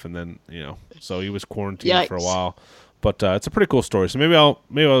cough, and then so he was quarantined for a while. But it's a pretty cool story. So maybe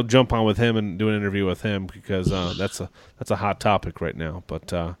I'll jump on with him and do an interview with him because that's a hot topic right now.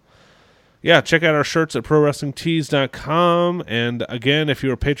 But yeah, check out our shirts at ProWrestlingTees.com. And again, if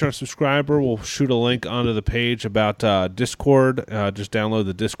you're a Patreon subscriber, we'll shoot a link onto the page about Discord. Just download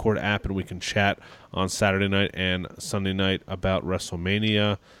the Discord app and we can chat on Saturday night and Sunday night about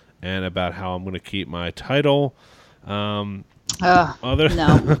Wrestlemania and about how I'm going to keep my title. No,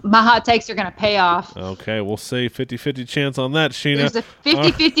 my hot takes are going to pay off. Okay, we'll say 50-50 chance on that, Sheena. There's a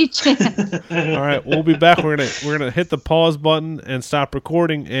 50-50 chance. All right, we'll be back. We're gonna hit the pause button and stop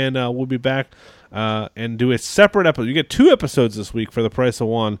recording, and we'll be back and do a separate episode. You get 2 episodes this week for the price of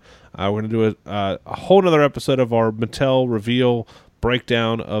one. We're gonna do a whole other episode of our Mattel reveal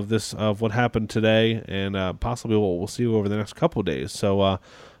breakdown of what happened today, and possibly what we'll see over the next couple of days. So.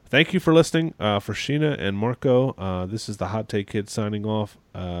 Thank you for listening. For Sheena and Marco, this is the Hot Take Kid signing off.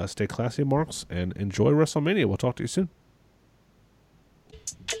 Stay classy, Marks, and enjoy WrestleMania. We'll talk to you soon.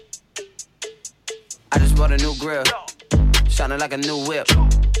 I just bought a new grill, shining like a new whip.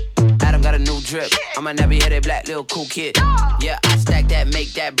 Adam got a new drip. I'm a nappy-headed black little cool kid. Yeah, I stack that,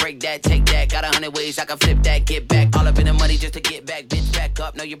 make that, break that, take that. Got 100 ways I can flip that, get back. All up in the money just to get back. Bitch, back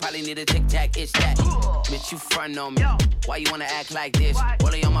up. No, you probably need a tic-tac. It's that. Bitch, you front on me. Why you wanna act like this?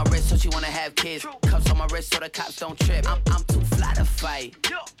 Rollie on my wrist so she wanna have kids. Cuffs on my wrist so the cops don't trip. I'm too fly to fight.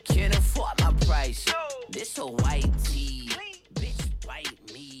 Can't afford my price. This a white